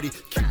it sturdy.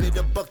 Keep it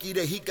a bucky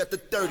that he got the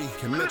 30.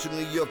 Can mention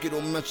New York, you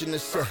don't mention the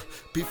set.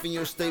 Beef in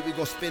your state, we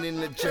gon' spin in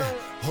the jet.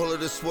 All of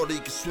this water, you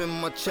can swim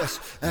in my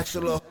chest.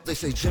 Actual, they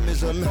say gym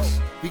is a mess.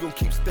 We gon'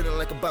 keep spinning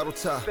like a bottle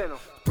top.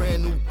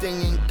 Brand new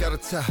thing, ain't got a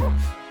top.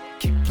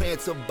 Keep playing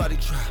till body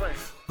try.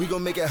 We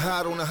gon' make it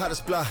hot on the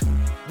hottest block.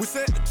 We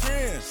set the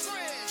trends.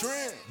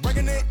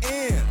 Bringing it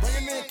in.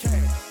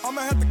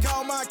 I'ma have to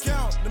call my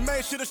account to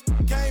make sure the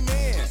came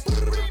in.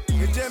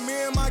 It's just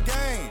me and my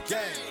gang.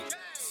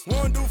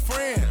 Wanna do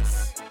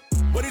friends.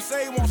 What he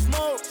say, he want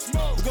smoke?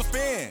 We gon'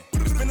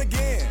 spin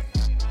again.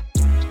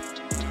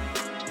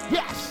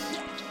 Yes.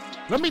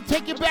 Let me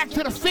take you back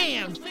to the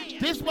fam.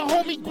 This my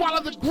homie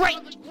Guala the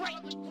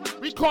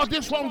Great. We call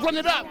this one Run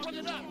It Up.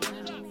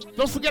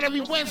 Don't forget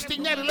every Wednesday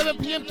night,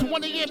 11 p.m. to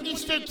 1 a.m.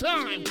 Eastern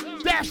Time.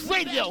 Dash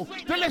Radio,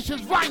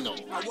 Delicious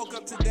Vinyl. I woke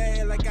up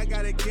today like I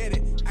gotta get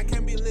it. I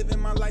can't be living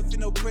my life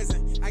in no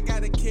prison. I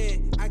got a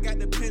kid, I got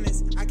the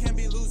penance. I can't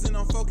be losing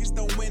on focus,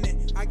 don't win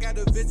it. I got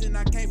a vision,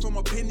 I came from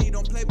a penny.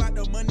 Don't play by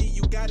the money,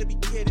 you gotta be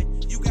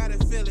kidding. You gotta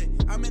feel it,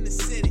 I'm in the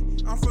city.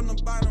 I'm from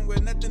the bottom where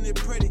nothing is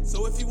pretty.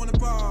 So if you wanna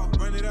ball,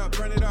 run it up,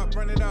 run it up,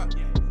 run it up.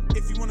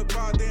 If you wanna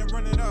ball, then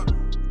run it up.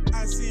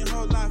 I see a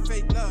whole lot of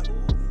fake love.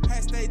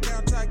 Had stayed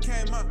down till I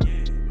came up.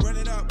 Run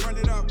it up, run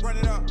it up, run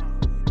it up.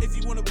 If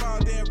you wanna ball,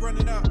 then run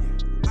it up.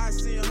 I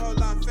see a whole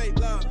lot of fake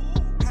love.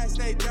 Had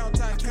stayed down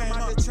till I came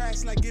out the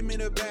tracks like give me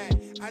the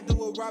bag. I do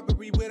a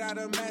robbery without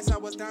a mask. I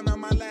was down on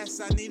my last.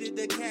 I needed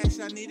the cash,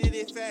 I needed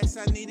it fast,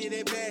 I needed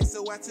it bad.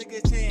 So I took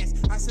a chance.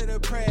 I said a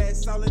prayer,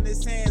 it's all in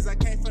his hands. I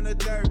came from the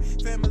dirt,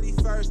 family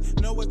first.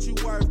 Know what you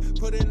worth,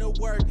 put in the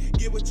work,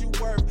 get what you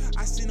worth.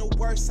 I seen the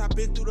worst, I've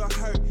been through the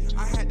hurt.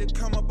 I had to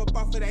come up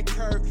off of that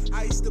curve.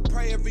 I used to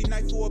pray every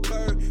night for a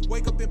bird.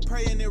 Wake up and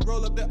pray and then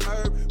roll up the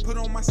herb. Put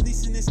on my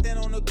sneaks and then stand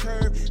on the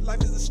curb.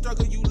 Life is a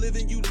struggle, you live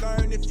and you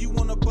learn. If you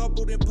want a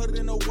bubble, then put it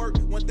in the work.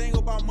 One thing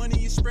about money,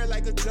 you spread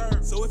like a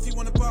germ. So if you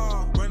want to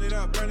ball, run it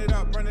up, run it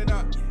up, run it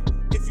up.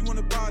 If you want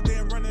to ball,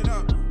 then run it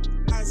up.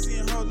 I see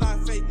a whole lot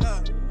of fake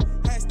love.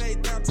 Had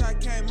stayed down till I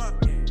came up.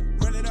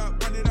 Run it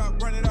up, run it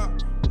up, run it up.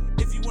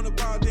 If you want to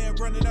ball, then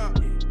run it up.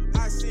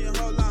 I see a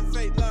whole lot of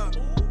fake love.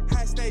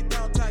 Had stayed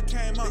down till I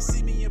came up. They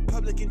see me in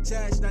public and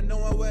judged, not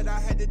knowing what I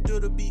had to do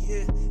to be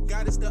here.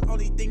 God is the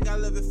only thing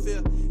I'll ever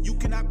feel. You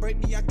cannot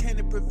break me, I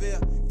can't prevail.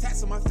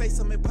 Tats on my face,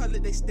 I'm in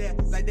public, they stare.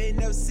 Like they ain't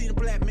never seen a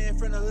black man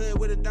from the hood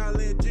with $1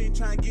 in a dream.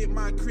 Trying to get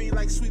my cream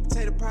like sweet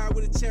potato pie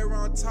with a cherry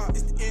on top.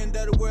 It's the end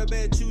of the world,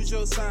 better choose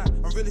your side.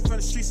 I'm really from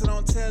the streets, so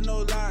don't tell no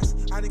lies.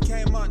 I done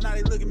came up, now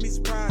they look at me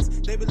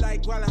surprised. They be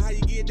like, Guala, how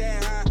you get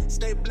that high?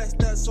 Stay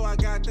blessed up, so I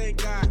gotta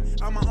thank God.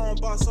 I'm my own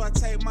boss, so I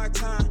take my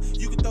time.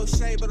 You can throw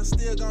shade, but I'm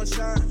still gonna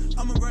shine.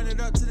 I'ma run it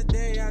up to the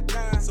day I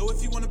die. So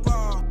if you wanna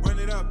ball, run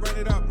it up, run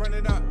it up, run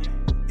it up.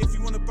 If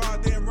you wanna ball,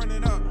 then run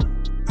it up.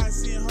 I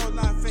see a whole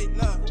lot of fake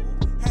love.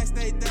 Had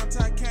stayed down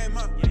till I came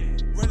up.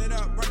 Run it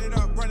up, run it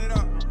up, run it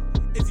up.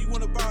 If you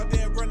wanna ball,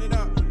 then run it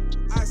up.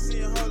 I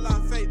see a whole lot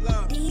of fake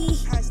love.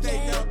 Had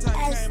stayed down till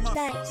I came up.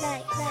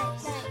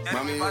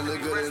 Mommy, you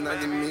look good, it's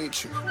nice to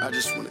meet you. I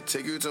just wanna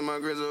take you to my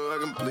crib so I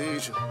can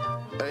please you.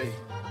 Hey.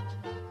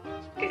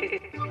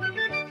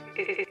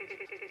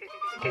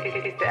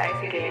 It's the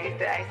ice again, it's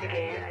the ice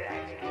again.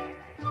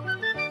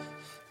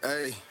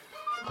 Hey.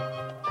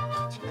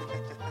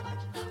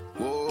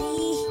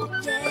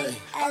 Whoa. Hey.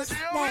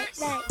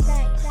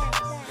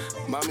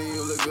 Mommy,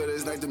 you look good,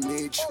 it's nice to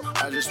meet you.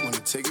 I just wanna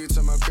take you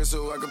to my crib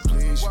so I can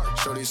please you.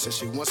 Shorty said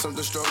she wants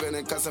something stronger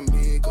than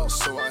Casamigos,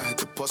 so I had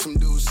to pour some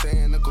dudes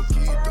saying a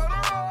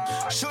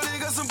coquito. Shorty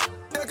got some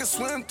I can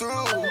swim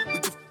through. We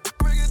can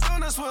break it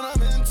down, that's what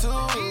I'm into.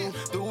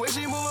 The way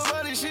she move her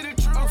body, she the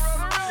truth.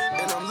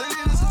 And I'm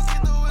living this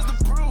coquito is the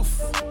proof.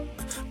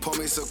 Pour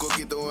me some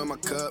coquito in my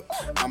cup.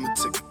 I'ma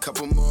take a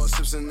couple more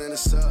sips and then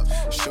it's up.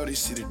 Shorty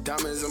see the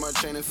diamonds in my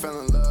chain and fell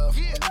in love.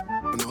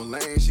 No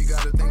lane, she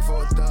got a thing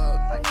for a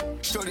thug.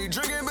 Shorty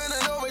drinking,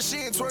 bending over, she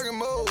ain't twerking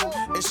mode.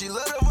 And she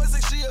love her voice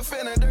like she a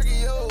fan of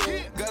Dirty O.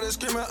 Got her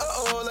screaming,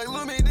 uh-oh, like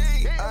Lumi D.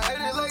 I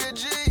hate it like a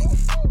G.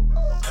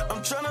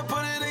 I'm tryna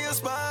put it in your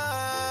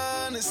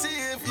spine to see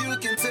if you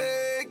can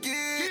take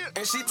it.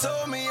 And she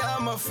told me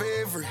I'm her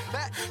favorite.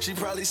 She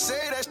probably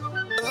say that a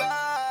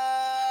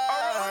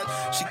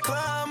lot. She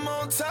climb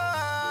on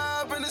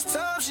top, and this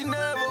time she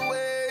never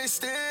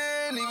wasting.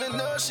 Even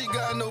though she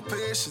got no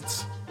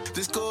patience,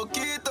 this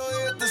coquito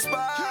hit the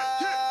spot.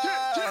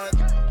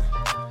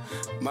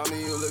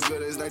 Mommy, you look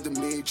good, it's nice to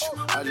meet you.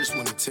 I just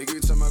wanna take you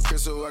to my crib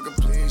so I can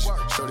please you.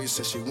 Shorty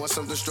said she wants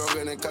something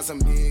stronger than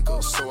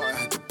Casamigos, so I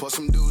had to pour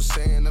some dudes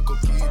saying a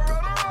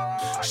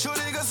coquito.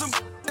 Shorty got some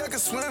I can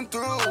swim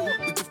through.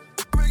 We can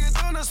break it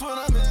down, that's what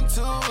I'm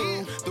into.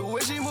 The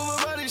way she move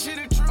her body, she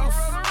the truth.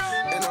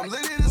 And I'm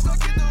lit, this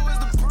coquito is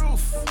the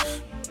proof.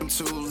 I'm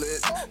too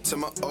lit to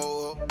my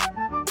old,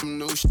 I'm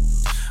new shit.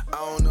 I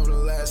don't know the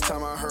last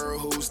time I heard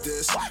who's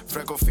this.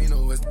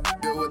 Frecofino is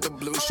good with the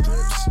blue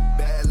strips.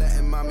 Bad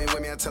Latin mommy with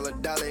me, I tell her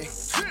dolly.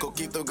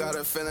 Coquito got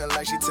her feeling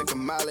like she took a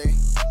molly.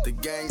 The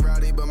gang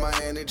rowdy, but but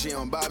my energy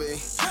on Bobby.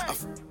 I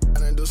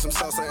and do some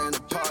salsa in the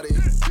party.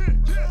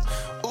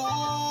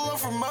 Ooh, I'm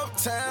from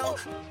uptown.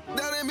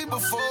 That ain't me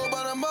before,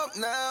 but I'm up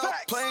now.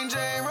 Plain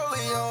Jane,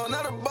 rolling on,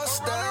 not a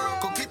bust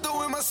down.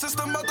 Coquito in my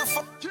system, about to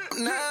fuck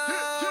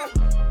now.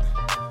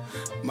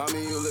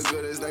 Mommy, you look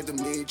good, it's nice to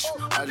meet you.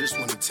 I just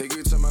wanna take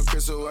you to my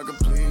crib so I can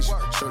please you.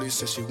 Shorty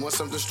said she wants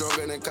something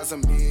stronger than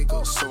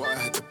Casamigos, so I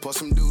had to pour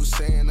some dudes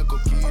saying a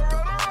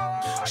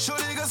coquito.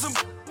 Shorty got some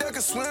that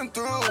can swim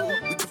through.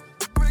 We can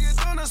break it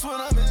down, that's what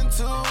I'm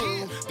into.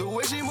 The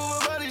way she move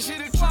her body, she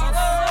the truth.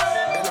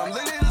 And I'm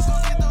lit, this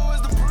coquito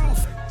is the proof.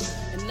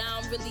 And now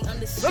I'm really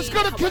understanding. Let's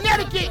go to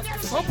Connecticut.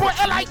 My boy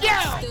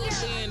L.I.L.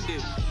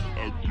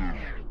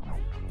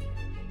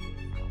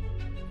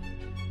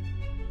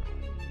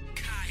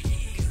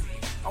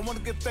 I want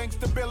to give thanks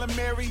to Bill and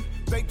Mary.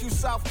 Thank you,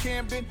 South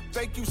Camden.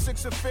 Thank you,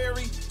 Sixer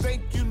Ferry.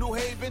 Thank you, New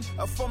Haven.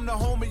 I'm from the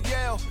home of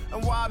Yale.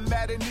 And while I'm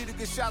mad, I need to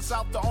get shouts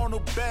out to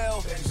Arnold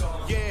Bell.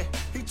 Yeah,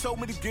 he told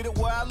me to get it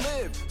where I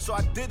live. So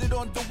I did it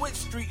on DeWitt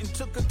Street and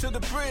took it to the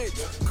bridge.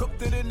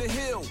 Cooked it in the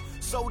hill,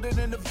 sold it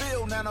in the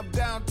Ville. Now I'm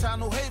downtown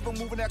New Haven,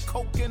 moving that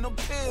coke in them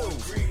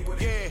pills.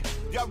 Yeah,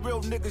 y'all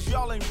real niggas,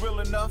 y'all ain't real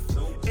enough.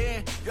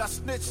 And y'all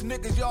snitch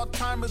niggas, y'all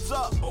time is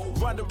up.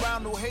 Run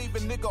around New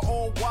Haven, nigga,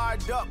 all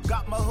wired up.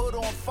 Got my hood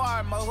on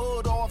fire, my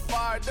hood all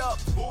fired up.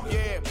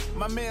 Yeah,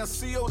 my man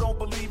C.O. don't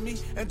believe me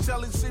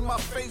until he see my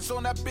face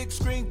on that big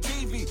screen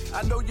TV.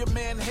 I know your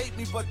man hate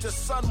me, but your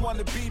son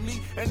wanna be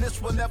me. And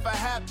this will never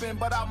happen,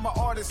 but I'm an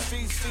artist,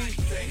 CC.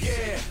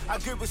 Yeah, I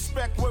give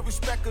respect where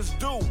respect is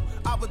due.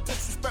 I would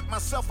disrespect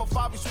myself if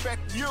I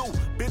respect you.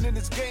 Been in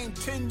this game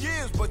 10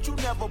 years, but you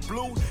never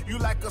blew. You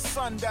like a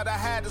son that I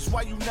had, that's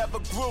why you never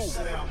grew.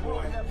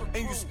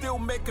 And you still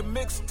making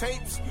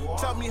mixtapes.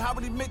 Tell me how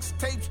many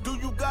mixtapes do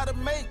you gotta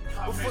make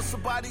before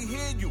somebody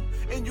hear you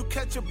and you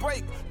catch a break?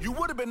 You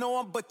would've been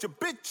on, but your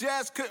bitch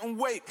ass couldn't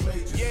wait.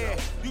 Yeah,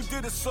 you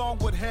did a song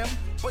with him,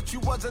 but you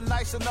wasn't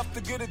nice enough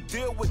to get a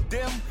deal with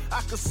them.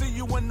 I could see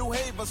you in New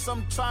Haven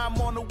sometime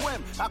on a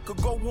whim. I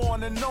could go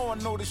on and on,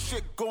 know the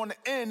shit gonna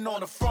end on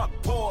the front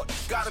porch.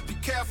 Gotta be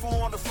careful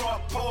on the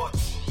front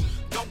porch.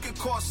 Don't get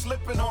caught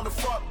slipping on the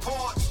front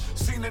porch.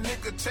 Seen a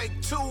nigga take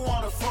two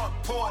on the front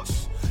porch.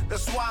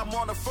 That's why I'm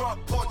on the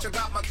front porch, I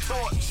got my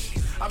torch.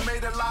 I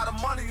made a lot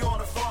of money on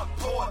the front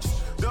porch.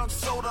 Done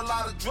sold a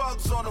lot of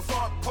drugs on the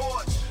front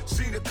porch.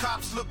 See the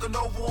cops looking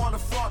over on the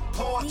front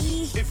porch.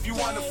 If you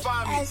wanna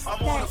find me,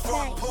 I'm on the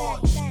front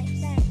porch.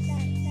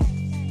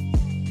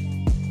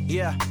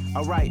 Yeah,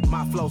 alright,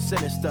 my flow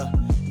sinister.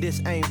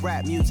 This ain't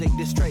rap music,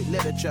 this straight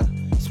literature.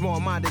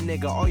 Small-minded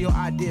nigga, all your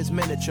ideas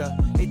miniature.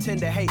 They tend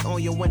to hate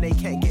on you when they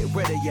can't get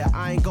rid of you.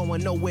 I ain't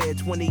going nowhere,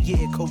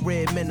 20-year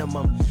career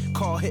minimum.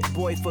 Call Hit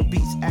Boy for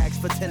beats, ask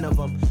for 10 of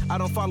them. I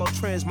don't follow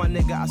trends, my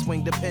nigga, I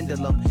swing the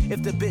pendulum.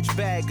 If the bitch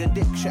bag a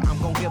dick shit, I'm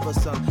gon' give her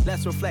some.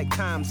 Let's reflect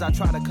times, I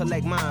try to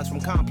collect minds from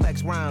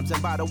complex rhymes.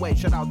 And by the way,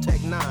 shout out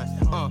Tech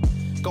 9.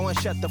 Go and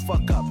shut the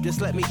fuck up, just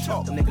let me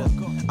talk, nigga.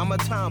 I'm a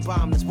time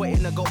bomb that's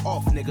waiting to go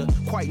off, nigga.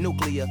 Quite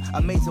nuclear,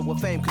 amazing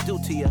what fame could do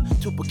to you.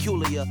 Too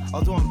peculiar,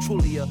 although I'm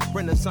truly a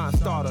Renaissance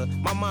starter.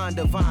 My mind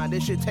divine,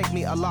 this should take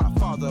me a lot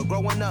farther.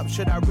 Growing up,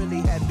 should I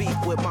really have beef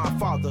with my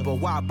father? But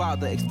why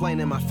bother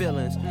explaining my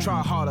feelings?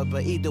 Try harder,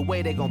 but either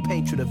way they gon'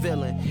 paint you the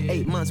villain.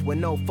 8 months with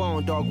no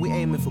phone, dog, we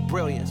aiming for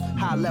brilliance.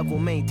 High level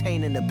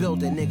maintaining the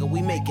building, nigga,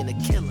 we making a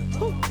killing.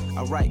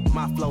 Alright,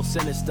 my flow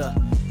sinister.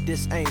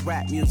 This ain't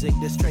rap music,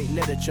 this straight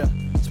literature.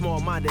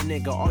 Small-minded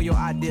nigga, all your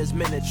ideas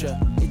miniature.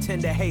 They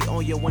tend to hate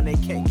on you when they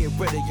can't get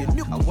rid of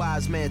you. A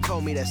wise man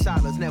told me that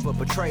silence never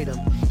betrayed him.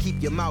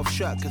 Keep your mouth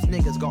shut, cause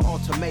niggas got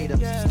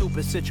ultimatums.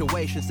 Stupid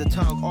situations, the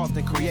tongue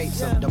often creates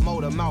them. The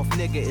motor mouth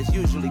nigga is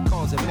usually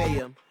causing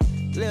mayhem.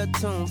 Lil'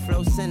 tune,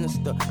 flow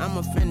sinister,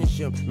 I'ma finish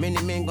him.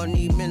 Many men gon'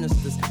 need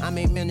ministers, I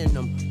ain't mending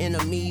them.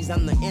 Enemies,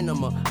 I'm the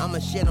enema, I'ma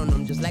shit on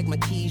them. Just like my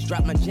keys,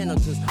 drop my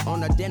genitals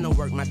on the dinner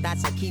work. My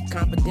thoughts I keep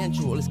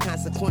confidential, it's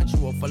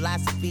consequential.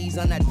 Philosophies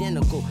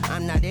unidentical,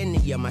 I'm not into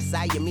ya. My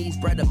Siamese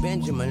brother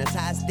Benjamin, that's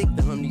how I stick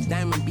to him. These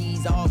diamond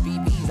bees, all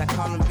BBs, I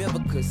call them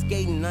Vivica.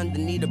 Skating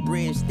underneath the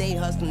bridge, stay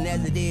hustling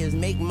as it is.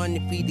 Make money,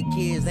 feed the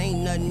kids, ain't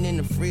nothing in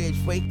the fridge.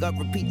 Wake up,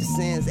 repeat the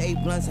sins, 8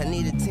 blunts, I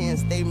need a 10.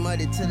 Stay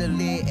muddy to the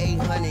lid,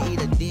 800, eat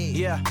a dick.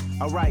 Yeah,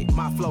 alright,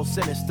 my flow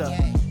sinister.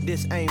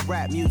 This ain't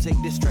rap music,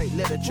 this straight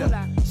literature.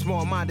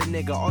 Small-minded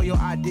nigga, all your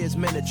ideas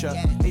miniature.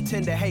 They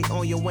tend to hate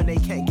on you when they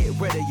can't get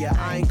rid of you.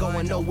 I ain't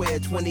going nowhere,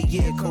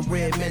 20-year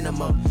career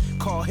minimum.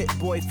 Call Hit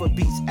Boy for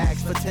beats,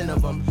 ask for 10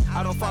 of them.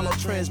 I don't follow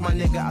trends, my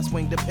nigga, I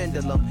swing the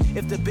pendulum.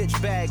 If the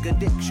bitch bag a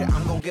dick shit,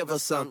 I'm gon' give her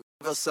some.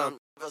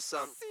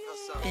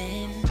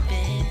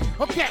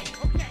 Okay,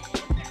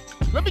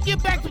 let me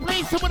get back to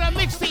playing some of that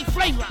mixtape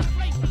flavor.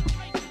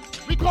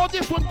 We call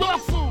this one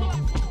Dog Food.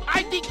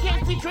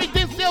 IDK featuring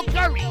Denzel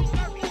Curry.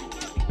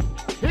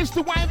 It's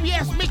the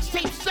YVS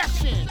MixTape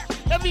Session.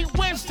 Every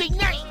Wednesday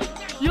night,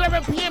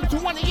 11 p.m. to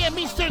 1 a.m.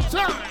 Eastern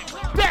Time.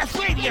 That's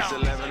radio. It's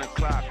 11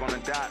 o'clock on the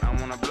dot,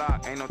 I'm on the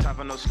block. Ain't no time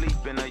for no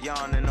sleeping, or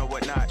yawning, or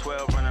whatnot.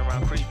 12 running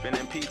around creeping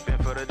and peeping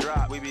for the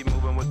drop. We be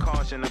moving with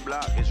caution, the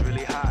block is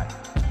really hot.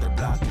 The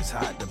block is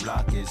hot, the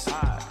block is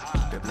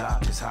hot. The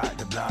block is hot,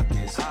 the block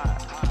is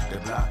hot. The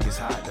block is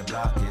hot, the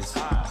block is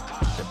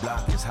hot. The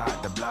block is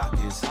hot, the block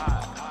is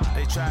hot.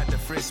 They tried to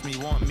frisk me,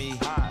 want me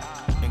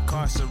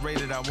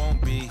incarcerated, I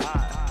won't be.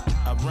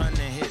 I run and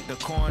hit the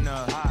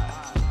corner.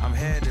 I'm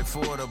headed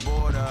for the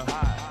border.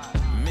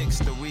 Mix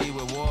the weed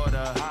with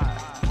water.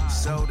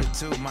 Sold it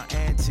to my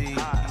auntie.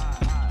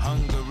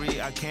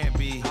 Hungry, I can't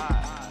be.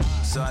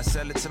 So I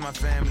sell it to my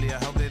family.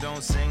 I hope they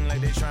don't sing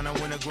like they tryna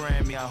win a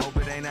Grammy. I hope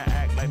it ain't an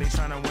act like they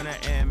tryna win an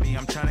Emmy.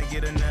 I'm tryna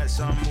get a nut,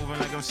 so I'm moving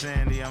like I'm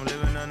Sandy. I'm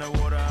living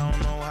underwater, I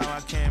don't know how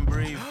I can't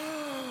breathe.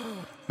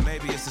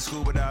 Maybe it's the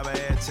scuba diver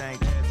air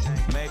tank.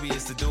 Maybe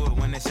it's to do it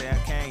when they say I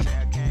can't.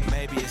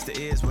 Maybe it's the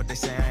is what they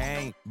say I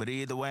ain't. But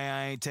either way,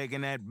 I ain't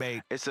taking that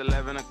bait. It's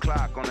 11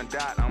 o'clock on the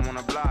dot, I'm on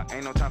the block.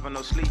 Ain't no time for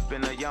no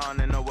sleeping, or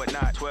yawning or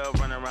whatnot. 12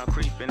 running around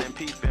creeping and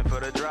peeping for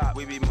the drop.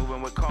 We be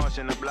moving with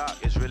caution, the block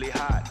is really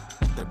hot.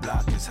 The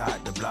block is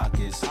hot, the block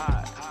is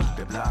hot.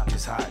 The block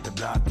is hot, the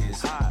block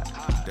is hot.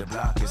 The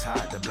block is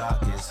hot, the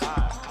block is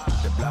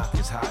hot. The block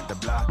is hot, the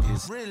block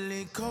is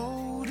really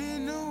cold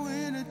in the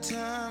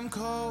wintertime,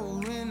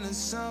 cold in the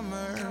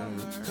summer,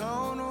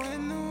 cold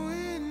when the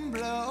wind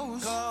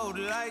blows, cold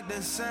like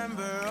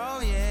December,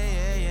 oh yeah,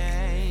 yeah,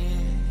 yeah.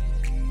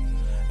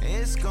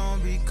 It's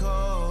gonna be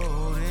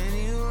cold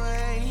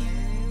anyway,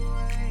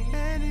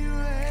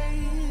 anyway.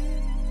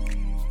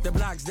 The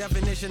block's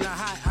definition of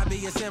hot, I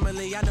be a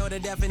simile. I know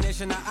the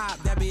definition of op,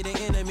 that be the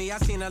enemy. I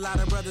seen a lot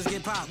of brothers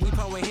get popped. We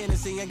pouring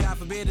Hennessy, and God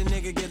forbid a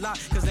nigga get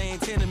locked, cause they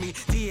ain't tending me.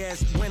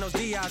 Diaz, buenos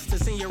dias to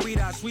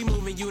senoritas. We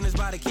moving units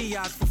by the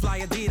kiosk for fly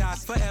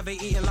Adidas. Forever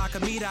eating la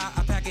comida,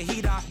 I pack a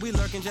heater. We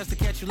lurking just to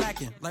catch you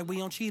lacking, like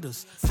we on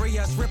cheaters. Free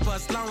us, rip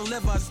us, long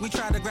live us. We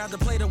try to grab the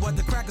plate of what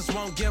the crackers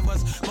won't give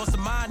us. Most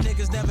of my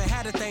niggas never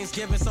had a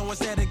Thanksgiving, so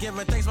instead of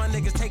giving thanks, my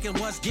niggas taking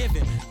what's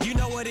given. You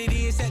know what it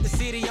is, set the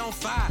city on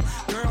fire.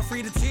 Girl,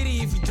 free the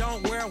titty if you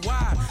don't wear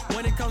wide.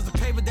 When it comes to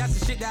paper, that's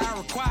the shit that I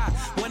require.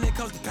 When it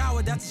comes to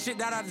power, that's the shit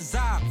that I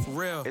desire. For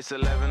real. It's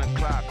 11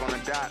 o'clock on the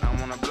dot,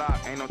 I'm on the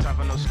block. Ain't no time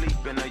for no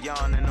sleeping, or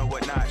yawning or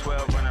whatnot.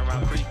 12 running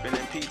around creeping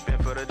and peeping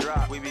for the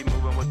drop. We be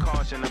moving with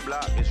caution, the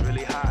block is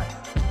really hot.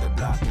 The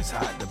block is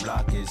hot, the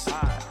block is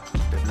hot.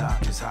 The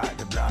block is hot,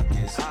 the block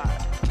is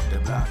hot. The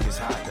block is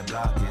hot, the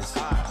block is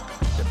hot.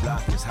 The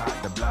block is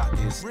hot, the block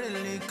is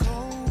really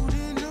cold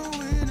in the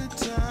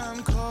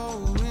wintertime,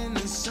 cold in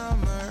the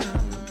summer,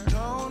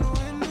 cold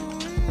when the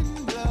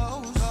wind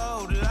blows,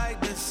 cold like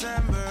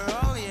December,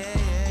 oh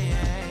yeah,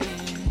 yeah,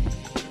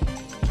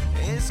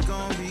 yeah. It's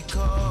gonna be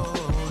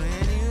cold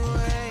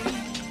anyway,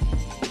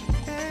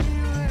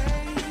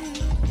 anyway.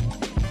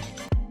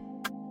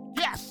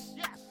 Yes,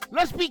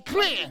 let's be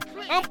clear.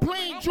 I'm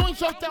playing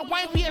joints off that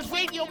YVS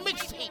Radio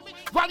mixtape,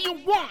 Volume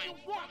 1.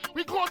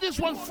 We call this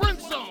one Friend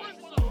Zone.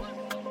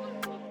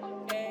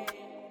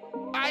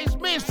 Ice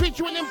Man's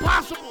featuring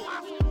Impossible.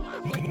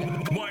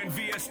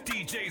 YVS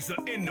DJs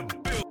are in the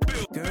building.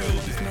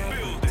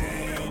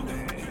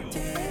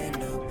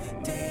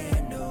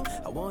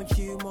 I want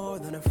you more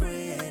than a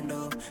friend,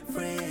 oh,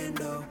 friend,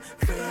 oh,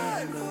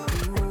 friend,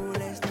 oh. Ooh,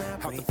 let's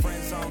not Out the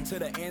friend zone to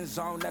the end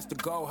zone, that's the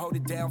goal. Hold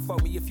it down for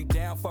me. If you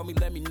down for me,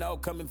 let me know.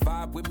 Come and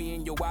vibe with me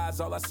in your eyes.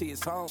 All I see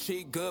is home.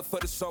 She good for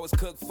the soul. It's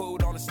cooked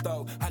food on the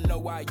stove. I know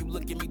why you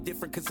look at me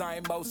different, cause I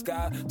ain't most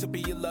guys. To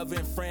be your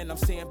loving friend, I'm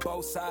seeing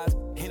both sides.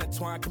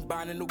 Intertwined,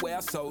 combining the way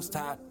our souls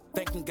tied.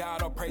 Thanking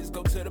God, all praise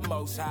go to the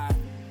most high.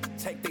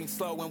 Take things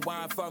slow and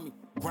whine for me.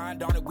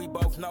 Grind on it, we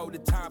both know the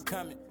time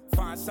coming.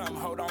 Find something,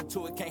 hold on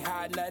to it, can't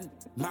hide nothing.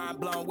 Mind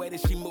blown, way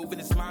that she moving,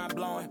 it's mind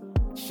blowing.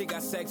 She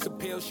got sex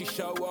appeal, she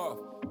show off.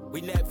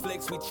 We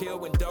Netflix, we chill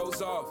when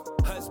doze off.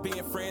 Us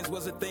being friends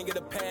was a thing of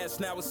the past.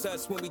 Now it's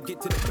us when we get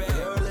to the bed.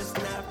 Girl, let's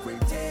not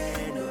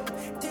pretend, oh,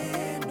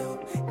 pretend, oh,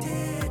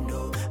 pretend,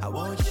 oh. I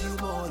want you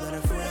more than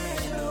a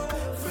friend, oh,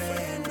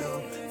 friend,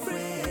 oh,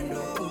 friend,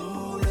 oh.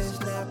 Ooh, let's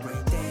not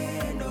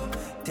pretend, oh,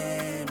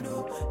 pretend,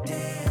 oh,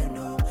 pretend,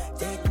 oh.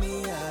 Take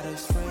me out of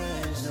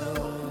friend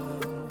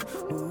zone.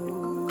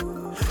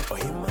 Ooh, oh,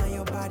 him and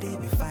your body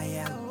be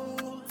fire,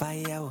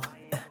 fire.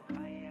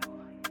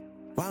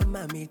 One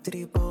mommy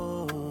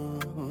triple.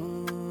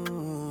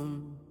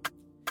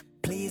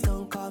 Please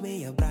don't call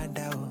me your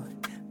brother,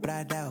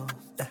 brother.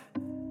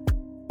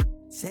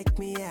 Take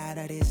me out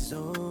of this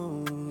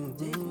zone.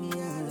 Take me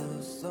out of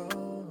the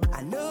zone.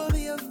 I know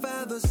be your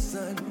father's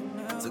son,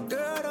 so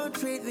girl, don't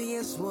treat me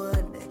as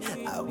one.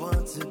 I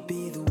want to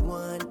be the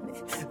one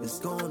who's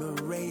gonna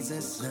raise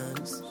us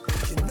sons.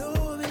 You know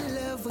I'm in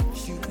love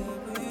with you.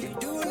 You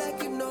do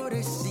like you know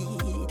the sea.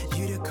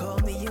 You to call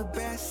me your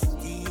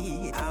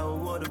bestie. I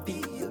wanna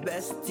be your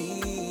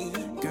bestie.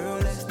 Girl,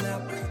 let's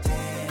not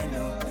pretend,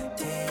 oh,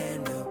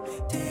 pretend, oh,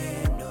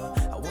 pretend, oh.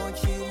 I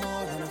want you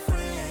more than a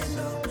friend,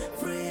 oh,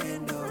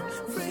 friend, oh,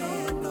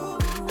 friend, oh.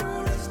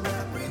 Ooh, let's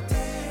not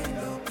pretend,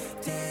 oh,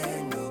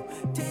 pretend, oh,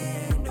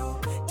 pretend, oh.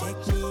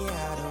 Take me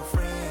out of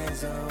friend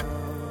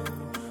zone.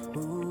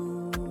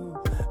 Ooh,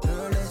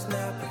 girl, let's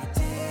not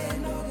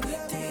pretend, oh,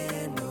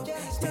 pretend, oh,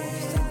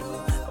 pretend,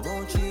 oh. I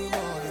want you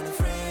more than a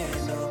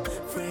friend, oh,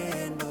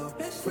 friend, oh,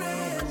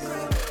 friend,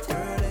 oh.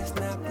 Girl, let's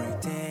not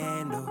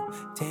pretend, oh,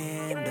 pretend.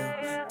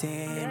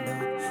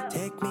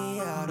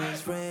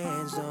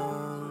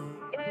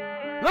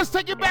 Let's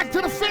take it back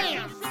to the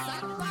fans. My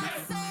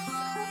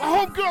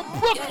homegirl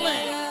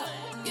Brooklyn.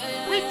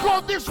 We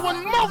call this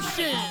one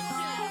Motion.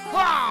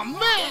 Oh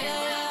man.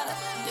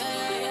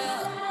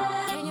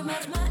 Can you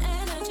match my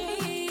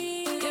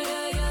energy?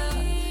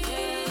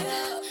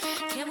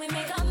 Can we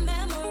make a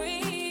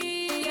memory?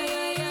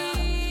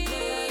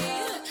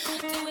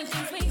 Doing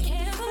things we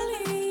can't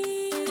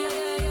believe.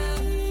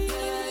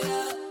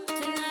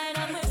 Tonight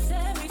I miss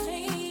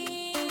everything.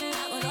 I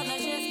was on the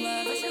chest,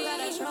 but you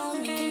gotta show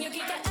me. Can you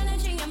keep the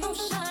energy and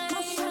motion?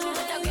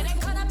 Without getting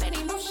caught up in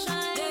emotion.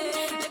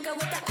 Liquor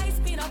with the ice,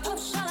 speed up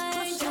potion.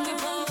 Can we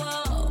blow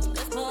up?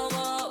 Let's blow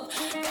up.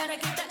 Gotta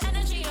keep the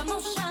energy and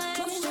motion.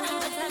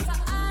 Let's have for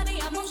all the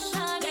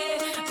emotion.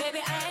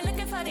 Baby, I ain't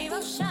looking for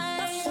devotion.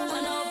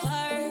 Want no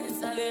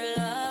parts of your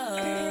love.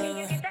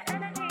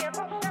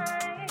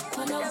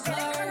 Want no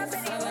parts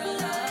of your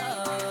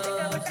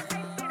love.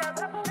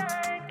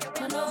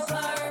 Want no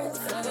parts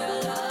of your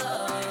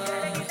love.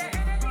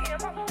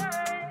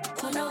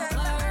 Want no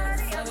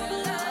parts of your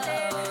love.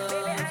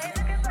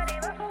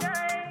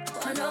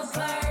 Want no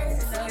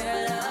parts of your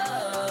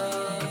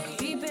love.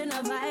 Deep in the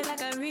vibe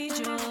like I read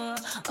you.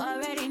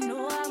 Already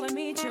knew I would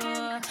meet you.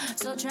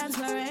 So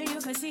transparent you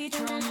could see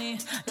through me.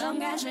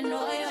 Long as you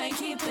know you ain't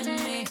keeping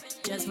me.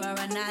 Just for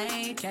a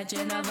night,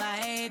 catching a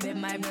vibe. It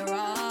might be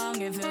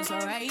wrong, it feels so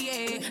right,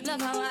 yeah.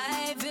 Look how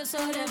I feel so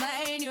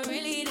divine. You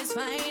really this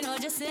fine, or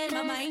just in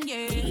my mind,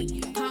 yeah.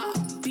 Pop,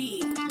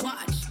 big,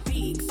 watch,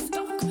 big,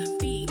 stock,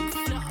 big,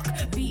 flock,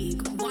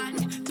 big, one,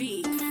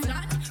 big,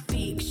 flat,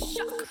 big,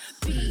 shock,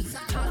 big,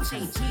 touch,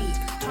 big,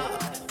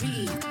 talk,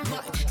 big,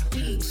 watch,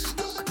 big,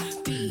 stock,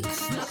 big,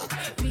 flock,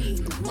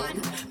 big,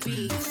 one,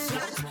 big,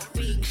 flat,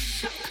 big,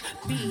 shock,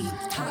 big,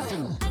 touch.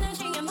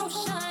 Energy and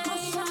motion,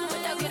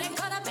 without getting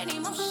caught up in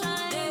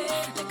emotion.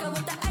 Liquor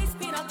with the ice,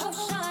 speed up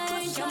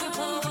potion. Can we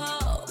pull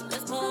up?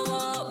 Let's pull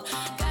up.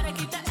 Gotta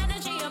keep the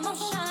energy and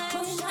motion.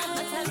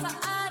 Let's have for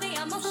all the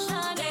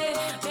emotion.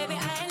 Baby,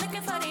 I ain't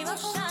looking for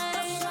devotion.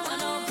 Want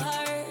no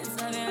parts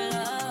of your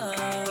love.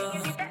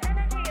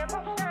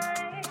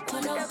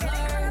 Want no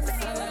parts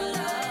of your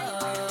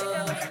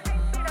love.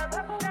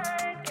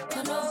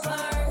 Want no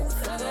parts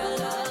of your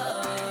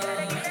love.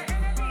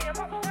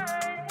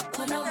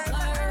 Want no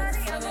parts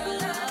of your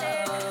love.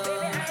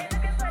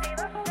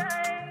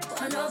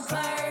 Want no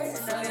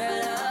parts of your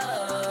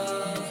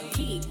love.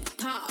 Keep,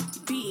 pop,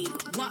 big,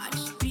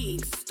 watch, big,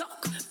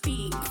 stock,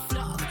 big,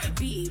 flock,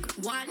 big,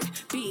 one,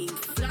 big,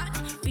 flat,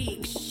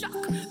 big,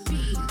 shock,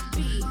 big,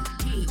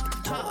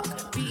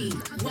 talk, big,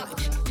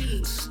 watch,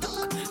 big,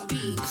 stock,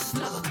 big,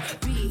 flock,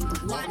 big,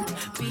 one,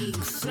 big,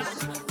 flat,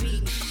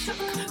 big, shock,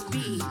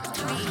 big,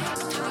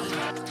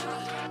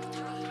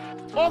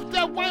 Off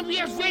that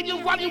YVS Radio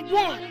Volume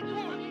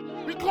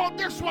 1. We call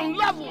this one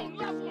Level.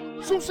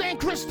 Susan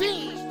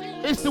Christine.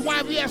 It's the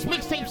YVS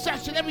Mixtape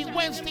Session every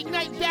Wednesday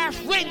night dash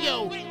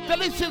radio.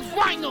 Delicious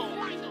vinyl.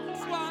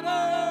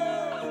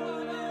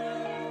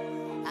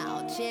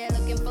 Out here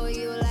looking for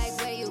you like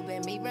where you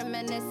been. Me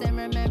reminiscing,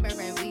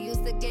 remembering we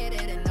used to get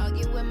it and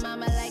argue with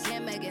mama like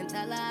him again.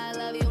 Tell her I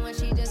love you when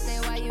she just say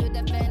why you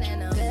defending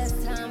them.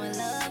 Best time of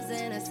love's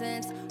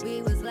innocence.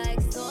 We was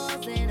like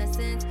souls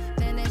innocent.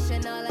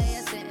 Finishing all of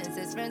your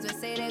sentences. Friends would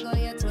say they go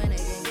your twin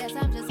again. Guess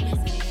I'm just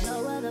missing it.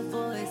 Lower the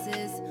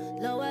voices,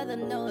 lower the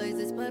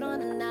noises. Put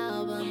on an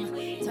album,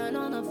 turn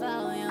on the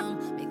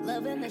volume. Make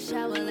love in the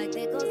shower like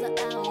they goes the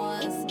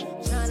hours.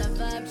 Tryna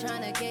vibe,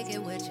 tryna kick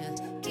it with ya.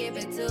 Keep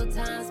it 2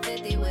 times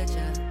 50 with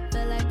ya.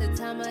 Feel like the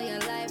time of your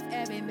life,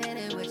 every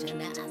minute with ya.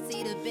 Now I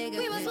see the bigger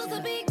picture. We were supposed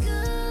to be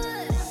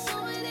good on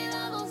so many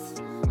levels.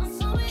 On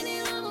so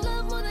many levels.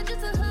 Love more than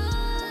just a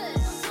hood.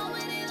 On so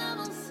many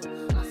levels.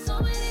 On so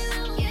many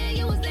levels. Yeah,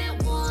 you was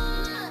that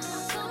one. On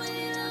so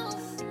many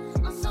levels.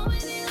 On so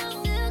many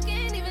levels. Still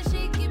can't even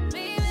shake it,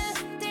 baby.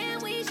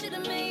 Damn, we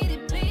should've made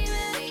it, baby.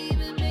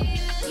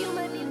 You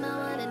might be my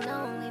one and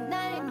only.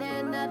 Now ain't there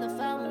another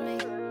for me.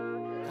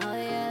 Oh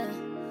yeah.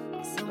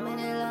 So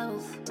many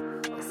levels,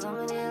 so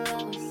many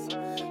levels.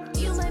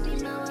 You might be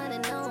my one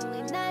and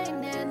only. Now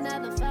ain't there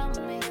another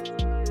for me.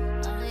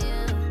 Oh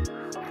yeah,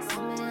 so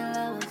many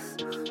levels,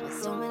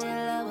 so many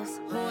levels.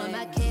 Who am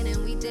I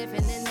kidding? We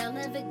different and I'll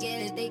never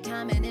get it. They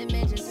comment and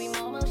mentions we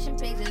more motion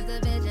pictures. The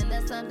vision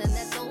that's something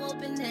that's so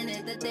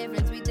open-ended. The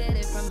difference we did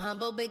it from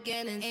humble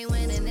beginnings. Ain't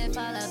winning if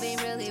all of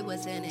it really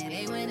was in it.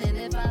 Ain't winning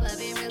if all of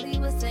it really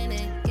was in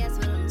it. Guess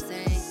what I'm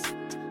saying?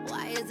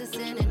 Why is it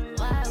sinning?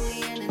 Why are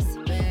we in this?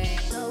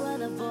 Lower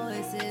the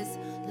voices,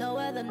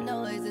 lower the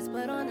noises.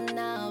 Put on an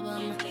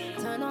album,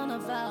 turn on the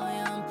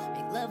volume.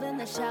 Make love in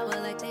the shower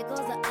like they goes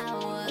the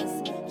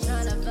hours.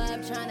 Tryna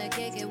vibe, tryna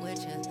kick it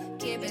with ya.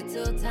 Keep it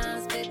 2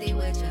 times 50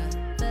 with ya.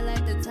 Feel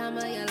like the time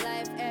of your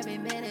life, every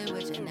minute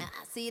with ya. Now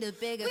I see the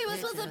bigger picture. We were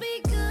supposed to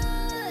be good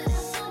on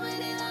so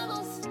many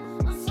levels.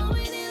 On so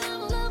many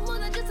levels. Love more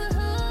than just a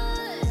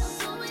hood. On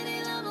so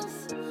many levels.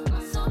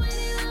 On so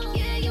many levels.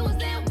 Yeah, you was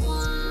that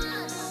one.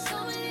 On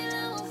so many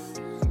levels.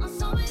 On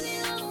so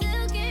many levels.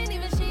 Still can't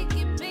even shake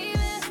it, baby.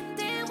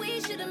 Damn,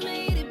 we should've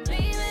made it,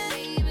 baby.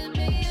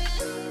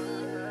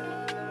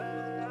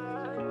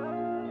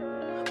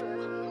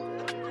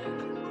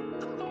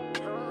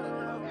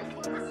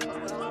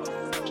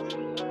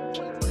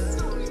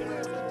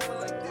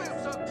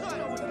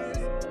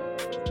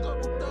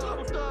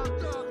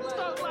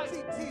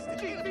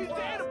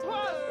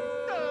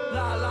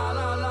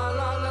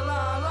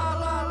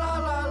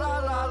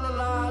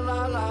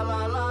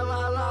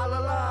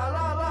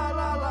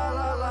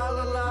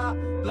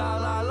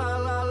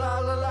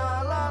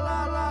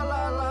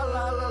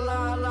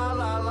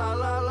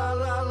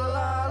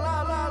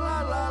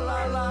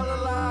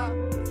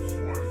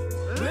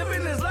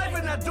 Living this life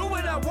and I do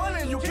what I want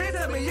and you can't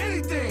tell me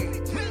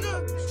anything.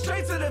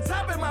 Straight to the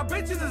top and my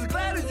bitches is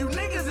glad and you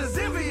niggas is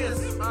envious.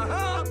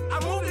 I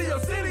moved to your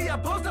city, I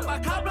post up my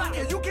car block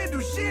and you can't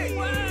do shit.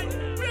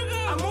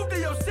 I moved to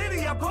your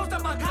city, I post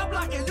up my car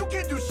block and you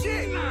can't do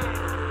shit.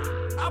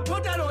 I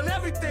put that on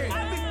everything.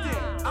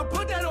 I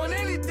put that on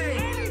anything.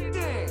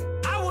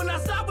 I will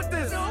not stop with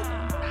this.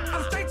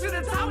 I'm straight to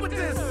the top with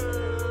this.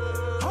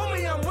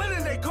 Homie, I'm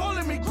winning, they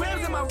calling me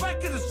grams and my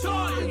record is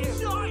shorting.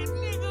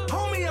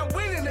 Homie, I'm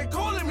winning, they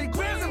calling me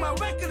grams and my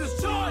record is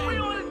shorting.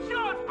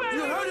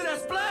 You heard of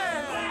that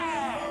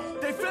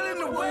splash? They feeling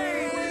the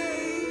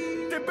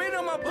wave. They been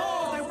on my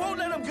balls, they won't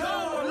let them go.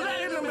 I'm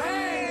letting them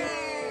hang.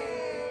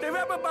 They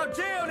rap about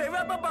jail, they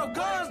rap about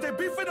guns, they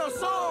beefing on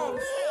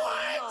songs.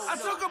 I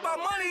talk about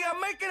money, I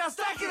make it, I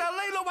stack it, I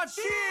lay low, I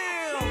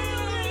chill.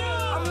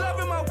 I'm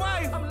loving my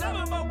wife, I'm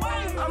loving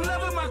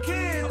my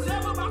kids.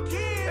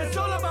 It's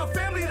all about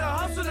family, the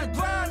hustle, the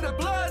grind, the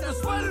blood, the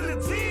sweat, and the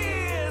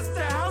tears.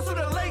 The house or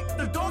the lake,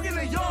 the dog in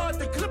the yard,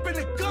 the clip and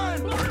the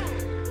gun.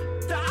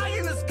 The eye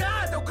in the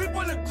sky, don't creep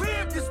on the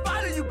crib, you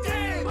spotted, you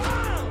dead.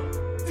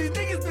 These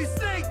niggas be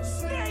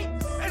snakes,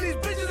 and these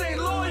bitches ain't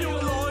loyal.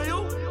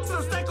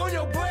 So stake on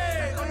your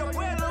bread,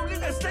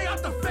 and stay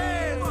out the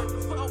feds.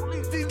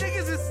 These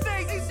niggas is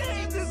snakes,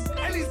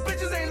 and these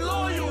bitches ain't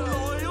loyal.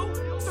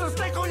 So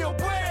stake on your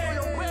bread,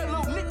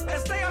 and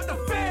stay out the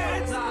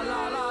feds. La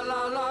la la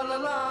la la la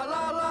la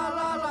la la la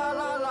la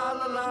la la la la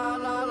la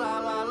la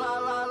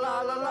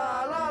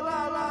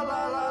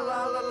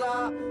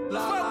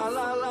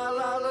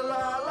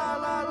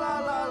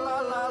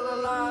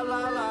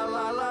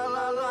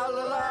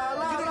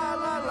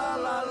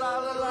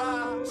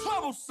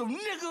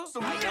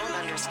I don't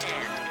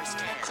understand.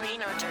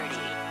 Clean or dirty?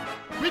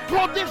 We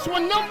call this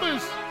one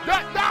numbers,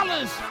 not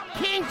dollars.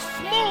 King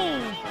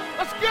Smooth.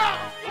 Let's go.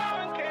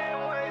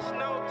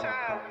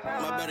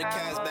 My brother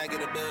Kaz back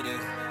in the building.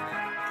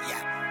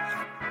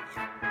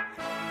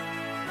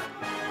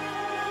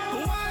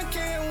 Why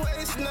can't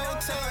waste no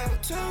time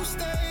to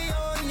stay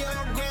on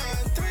your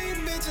grind? 3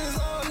 bitches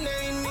on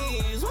their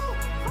knees. Woo.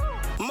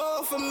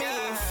 More for me.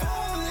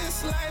 For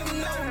this life,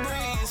 no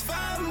breeze.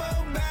 5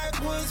 more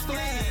backwards,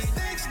 please.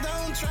 Dicks,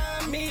 don't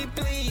try me,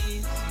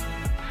 please.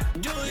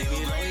 Do you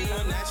agree?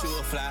 You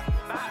natural fly.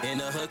 In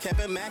the hood, kept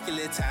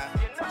immaculate tie.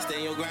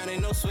 Stay your grind,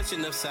 ain't no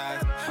switching up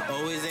sides.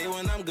 Always A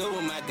when I'm good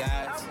with my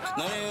guys.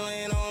 No, you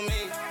ain't on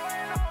me.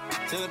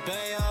 Till it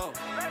pay off.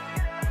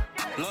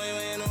 No, you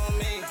ain't on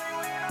me.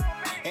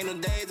 Ain't no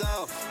days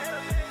off.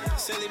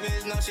 Silly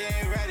bitch, no, she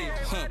ain't ready.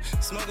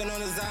 Smoking on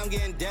the I'm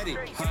getting dirty.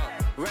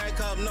 Red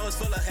cup, no, it's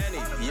full of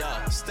Henny. Yo,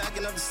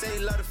 stacking up the city,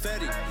 love the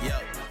Fetty. Yo,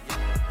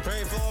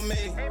 pray for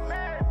me.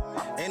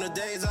 Ain't no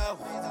days off.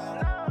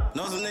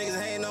 Know some niggas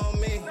hating on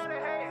me.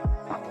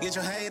 Get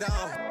your hate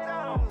off,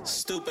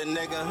 stupid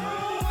nigga.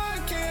 I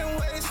can't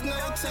waste no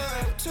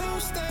time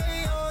to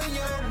stay on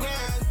your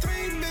grind.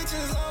 3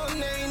 bitches on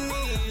their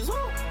knees.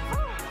 Woo.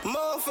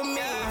 More for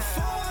me.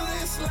 For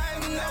this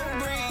life, no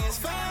breeze.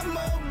 5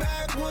 more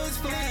backwards,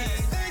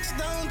 please. Dicks,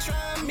 don't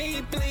try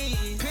me,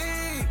 please.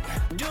 Pete,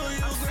 do you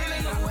agree?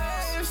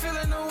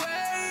 Feeling the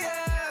way,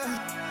 yeah.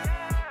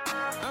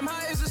 I'm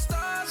high as the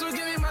stars, so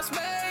give me my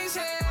space,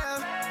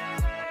 yeah.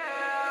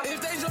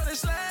 If they draw the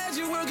sledge,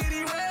 you will get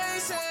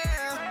erased, yeah.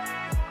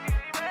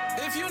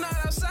 If you're not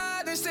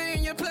outside, then stay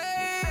in your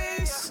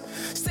place.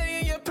 Stay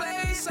in your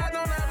place, I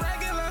don't have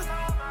regular.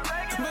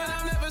 But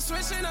I'm never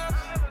switching up.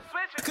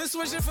 Cause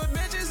switching for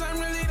bitches, I'm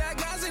really that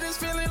guy, so this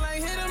feeling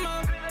like hit 'em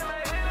up.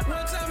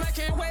 One time I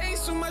can't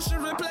waste, too much to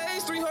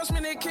replace. 3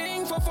 horsemen and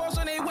king, 4 fours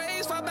on their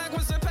waist. 5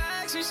 backwards a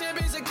pack, 6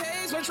 champagnes a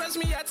case. But trust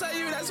me, I tell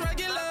you, that's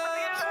regular.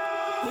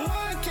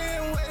 I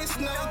can't waste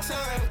no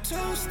time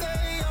to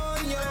stay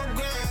on your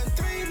grind.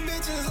 3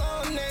 bitches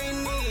on their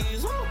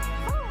knees.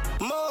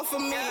 Woo. More for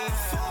me.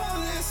 For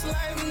this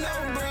life, no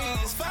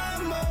breeze.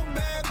 5 more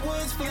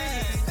backwards,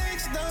 please.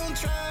 Dicks, don't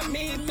try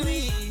me,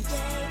 please.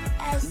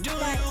 Do you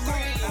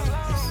agree?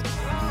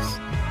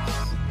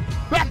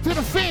 Back to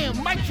the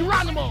fam, Mike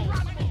Geronimo.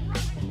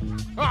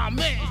 Oh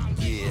man.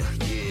 Yeah.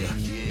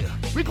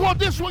 We call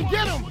this one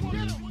Get 'em.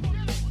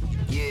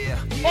 Yeah.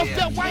 Off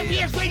that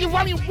YBS Radio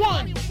Volume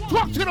 1.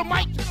 Talk to the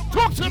mic.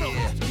 Talk to them.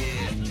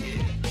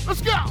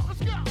 Let's go.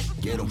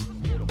 Get 'em.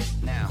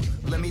 Now,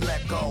 let me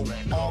let go.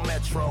 All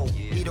Metro.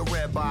 Eat a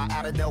red bar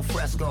out of Del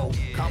Fresco.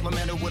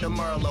 Complimented with a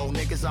Merlot.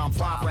 Niggas, I'm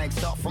 5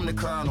 ranks up from the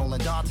Colonel.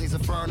 And Dante's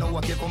Inferno,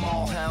 I give them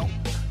all hell.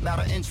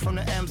 About an inch from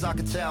the M's, I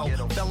could tell.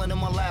 Fell in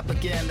my lap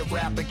again, the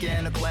rap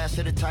again. A clash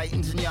of the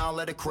Titans, and y'all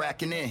let it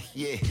crackin' in.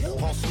 Yeah,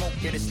 all smoke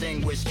get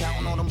extinguished.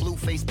 Counting on them blue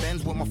face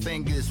bends with my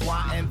fingers.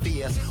 Why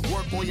envious?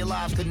 Work all your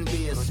lives couldn't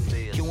be us.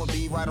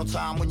 Q&B right on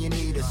time when you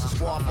need us. A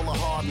squad full of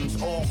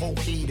hardens, all whole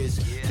heaters.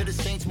 To the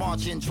Saints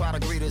march in, try to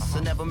greet us.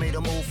 I never made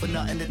a move for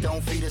nothing that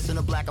don't feed us. In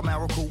a black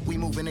Camaro coupe, we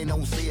moving, they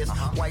don't see us.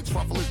 White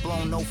truffle is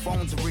blown, no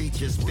phone to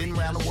reach us. Been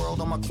around the world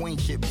on my queen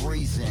shit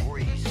breezing.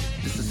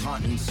 This is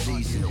hunting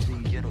season.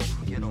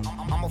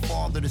 I'm a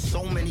father to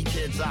so many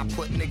kids I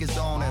put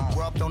niggas on and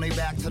rubbed on their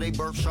back till they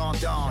birth Sean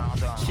Don.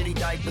 Shitty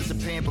diapers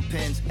and pamper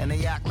pins, and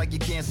they act like you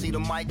can't see the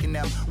mic in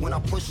them. When I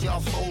push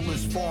y'all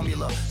soulless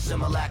formula,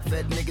 Similac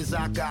fed niggas,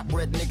 I got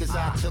bread niggas.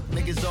 I took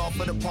niggas off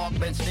of the park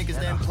bench niggas,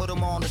 then put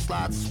them on the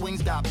slides. The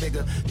swings got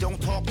bigger. Don't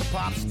talk to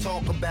pops,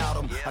 talk about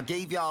them. I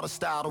gave y'all the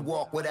style to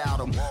walk without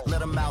them. Let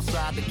them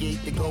outside the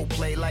gate to go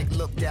play like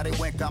look daddy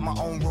went got my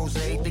own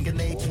rosé. Thinking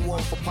they too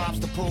old for pops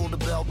to pull the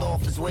belt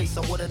off his waist.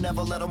 I would've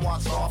never let him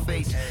watch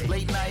Scarface.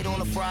 Late night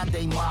on a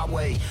Friday, my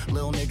way.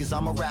 Lil niggas,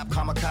 I'm a rap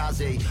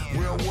kamikaze.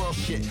 Real world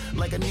shit,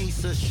 like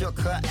Anissa shook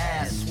her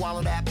ass.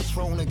 Swallow that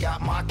Patron and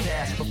got my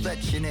cash.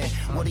 Perfection in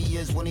what he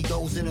is when he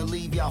goes in and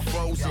leave y'all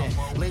frozen.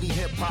 Lady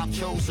hip hop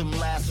chose him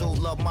last, so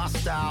love my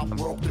style,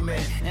 roped him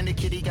in. And the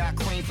kitty got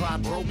cream pie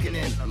broken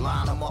in.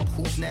 Line him up,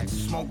 who's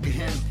next? Smoking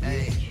him.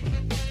 Hey.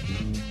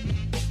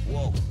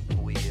 Whoa,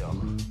 we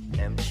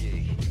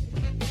MG.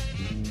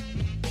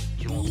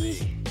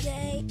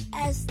 DJ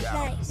S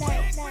nice.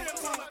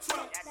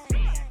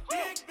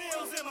 Big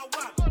bills in my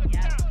wallet.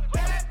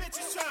 Bad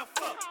bitches tryna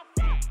fuck.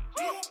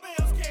 Blue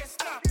bills can't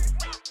stop.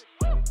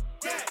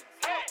 Yeah.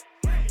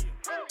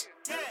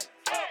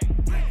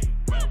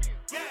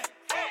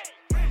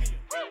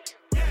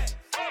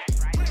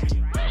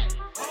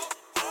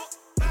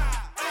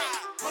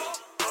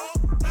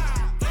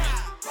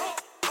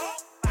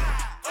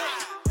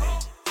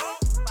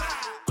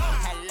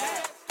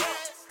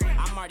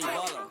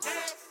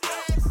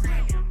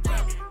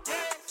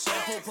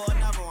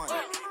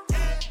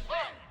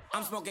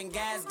 I'm smoking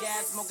gas,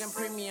 smoking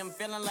premium.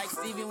 Feeling like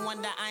Stevie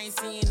Wonder, I ain't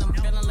seeing them.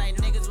 Feeling like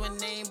niggas when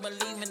they ain't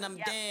believing them.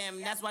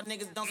 Damn, that's why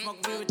niggas don't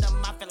smoke weed with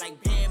them. I feel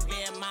like bam,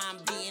 I'm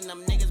beating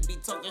them. Niggas be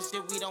talking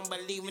shit, we don't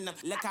believe in them.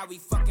 Look how we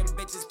fucking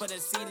bitches put a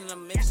seed in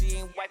them. If she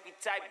ain't wifey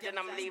type, then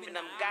I'm leaving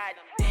them. God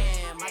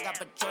damn, I got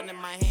Patron in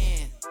my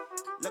hand.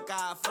 Look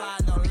how I fly,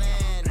 no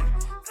land.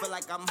 Feel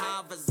like I'm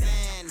high for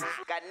Zen.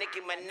 Got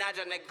Nicki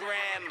Minaj on the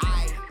gram.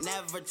 I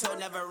never told,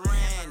 never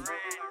ran.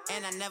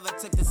 And I never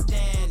took a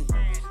stand.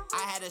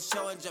 I had a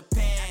show in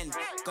Japan.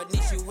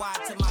 Konnichiwa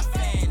to my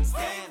fans.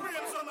 Big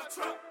rims on my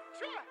truck.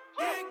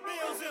 Big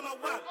bills in my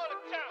wallet.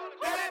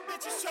 Bad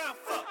bitches tryna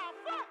fuck.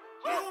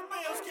 Blue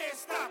bills can't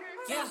stop.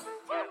 Yeah.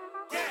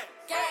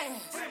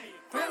 Gas.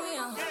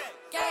 Premium.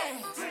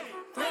 Gas.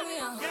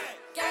 Premium.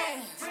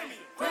 Gas.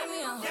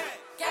 Premium.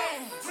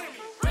 Gas.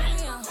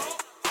 Premium.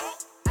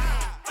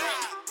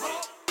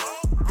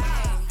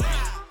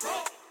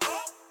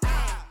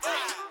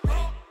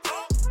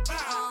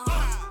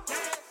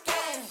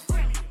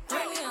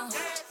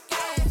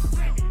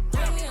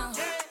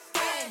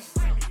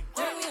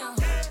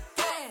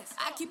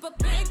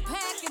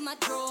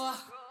 Drawer.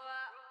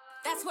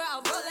 That's where I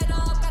roll it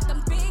up. Got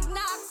them big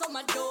knocks on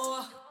my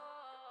door.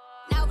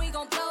 Now we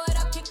gon' blow it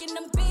up, kicking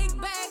them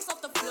big bags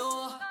off the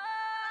floor.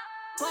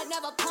 But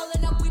never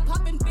pulling up, we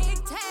popping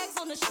big tags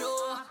on the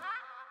shore.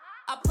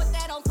 I put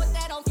that on,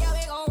 yeah,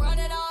 we gon' run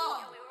it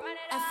all.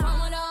 And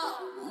from it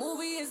up,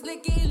 movie is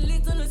licking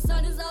lit till the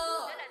sun is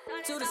up.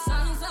 Till the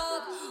sun is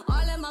up.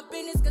 All in my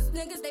business, cause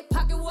niggas, they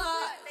pocket watch.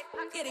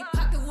 Yeah, they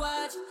pocket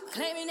watch.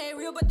 Claiming they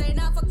real, but they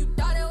not fuck you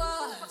thought it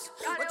was.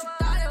 What you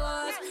thought it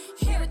was.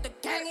 Here with the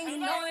gang and you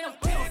know we don't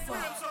give a fuck. Big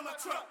rims on my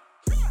truck.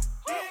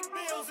 Big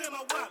bills in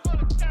my wallet.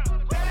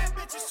 Bad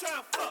bitches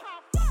tryna fuck.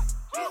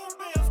 Blue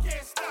bills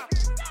can't stop.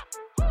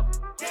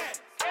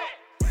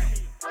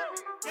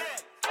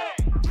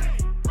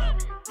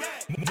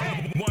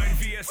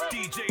 YVS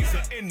DJs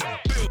are in the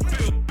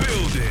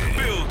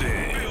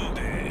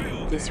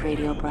building. This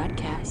radio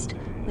broadcast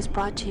was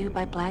brought to you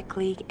by Black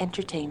League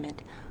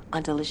Entertainment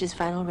on Delicious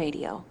Vinyl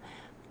Radio,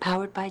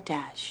 powered by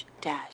Dash.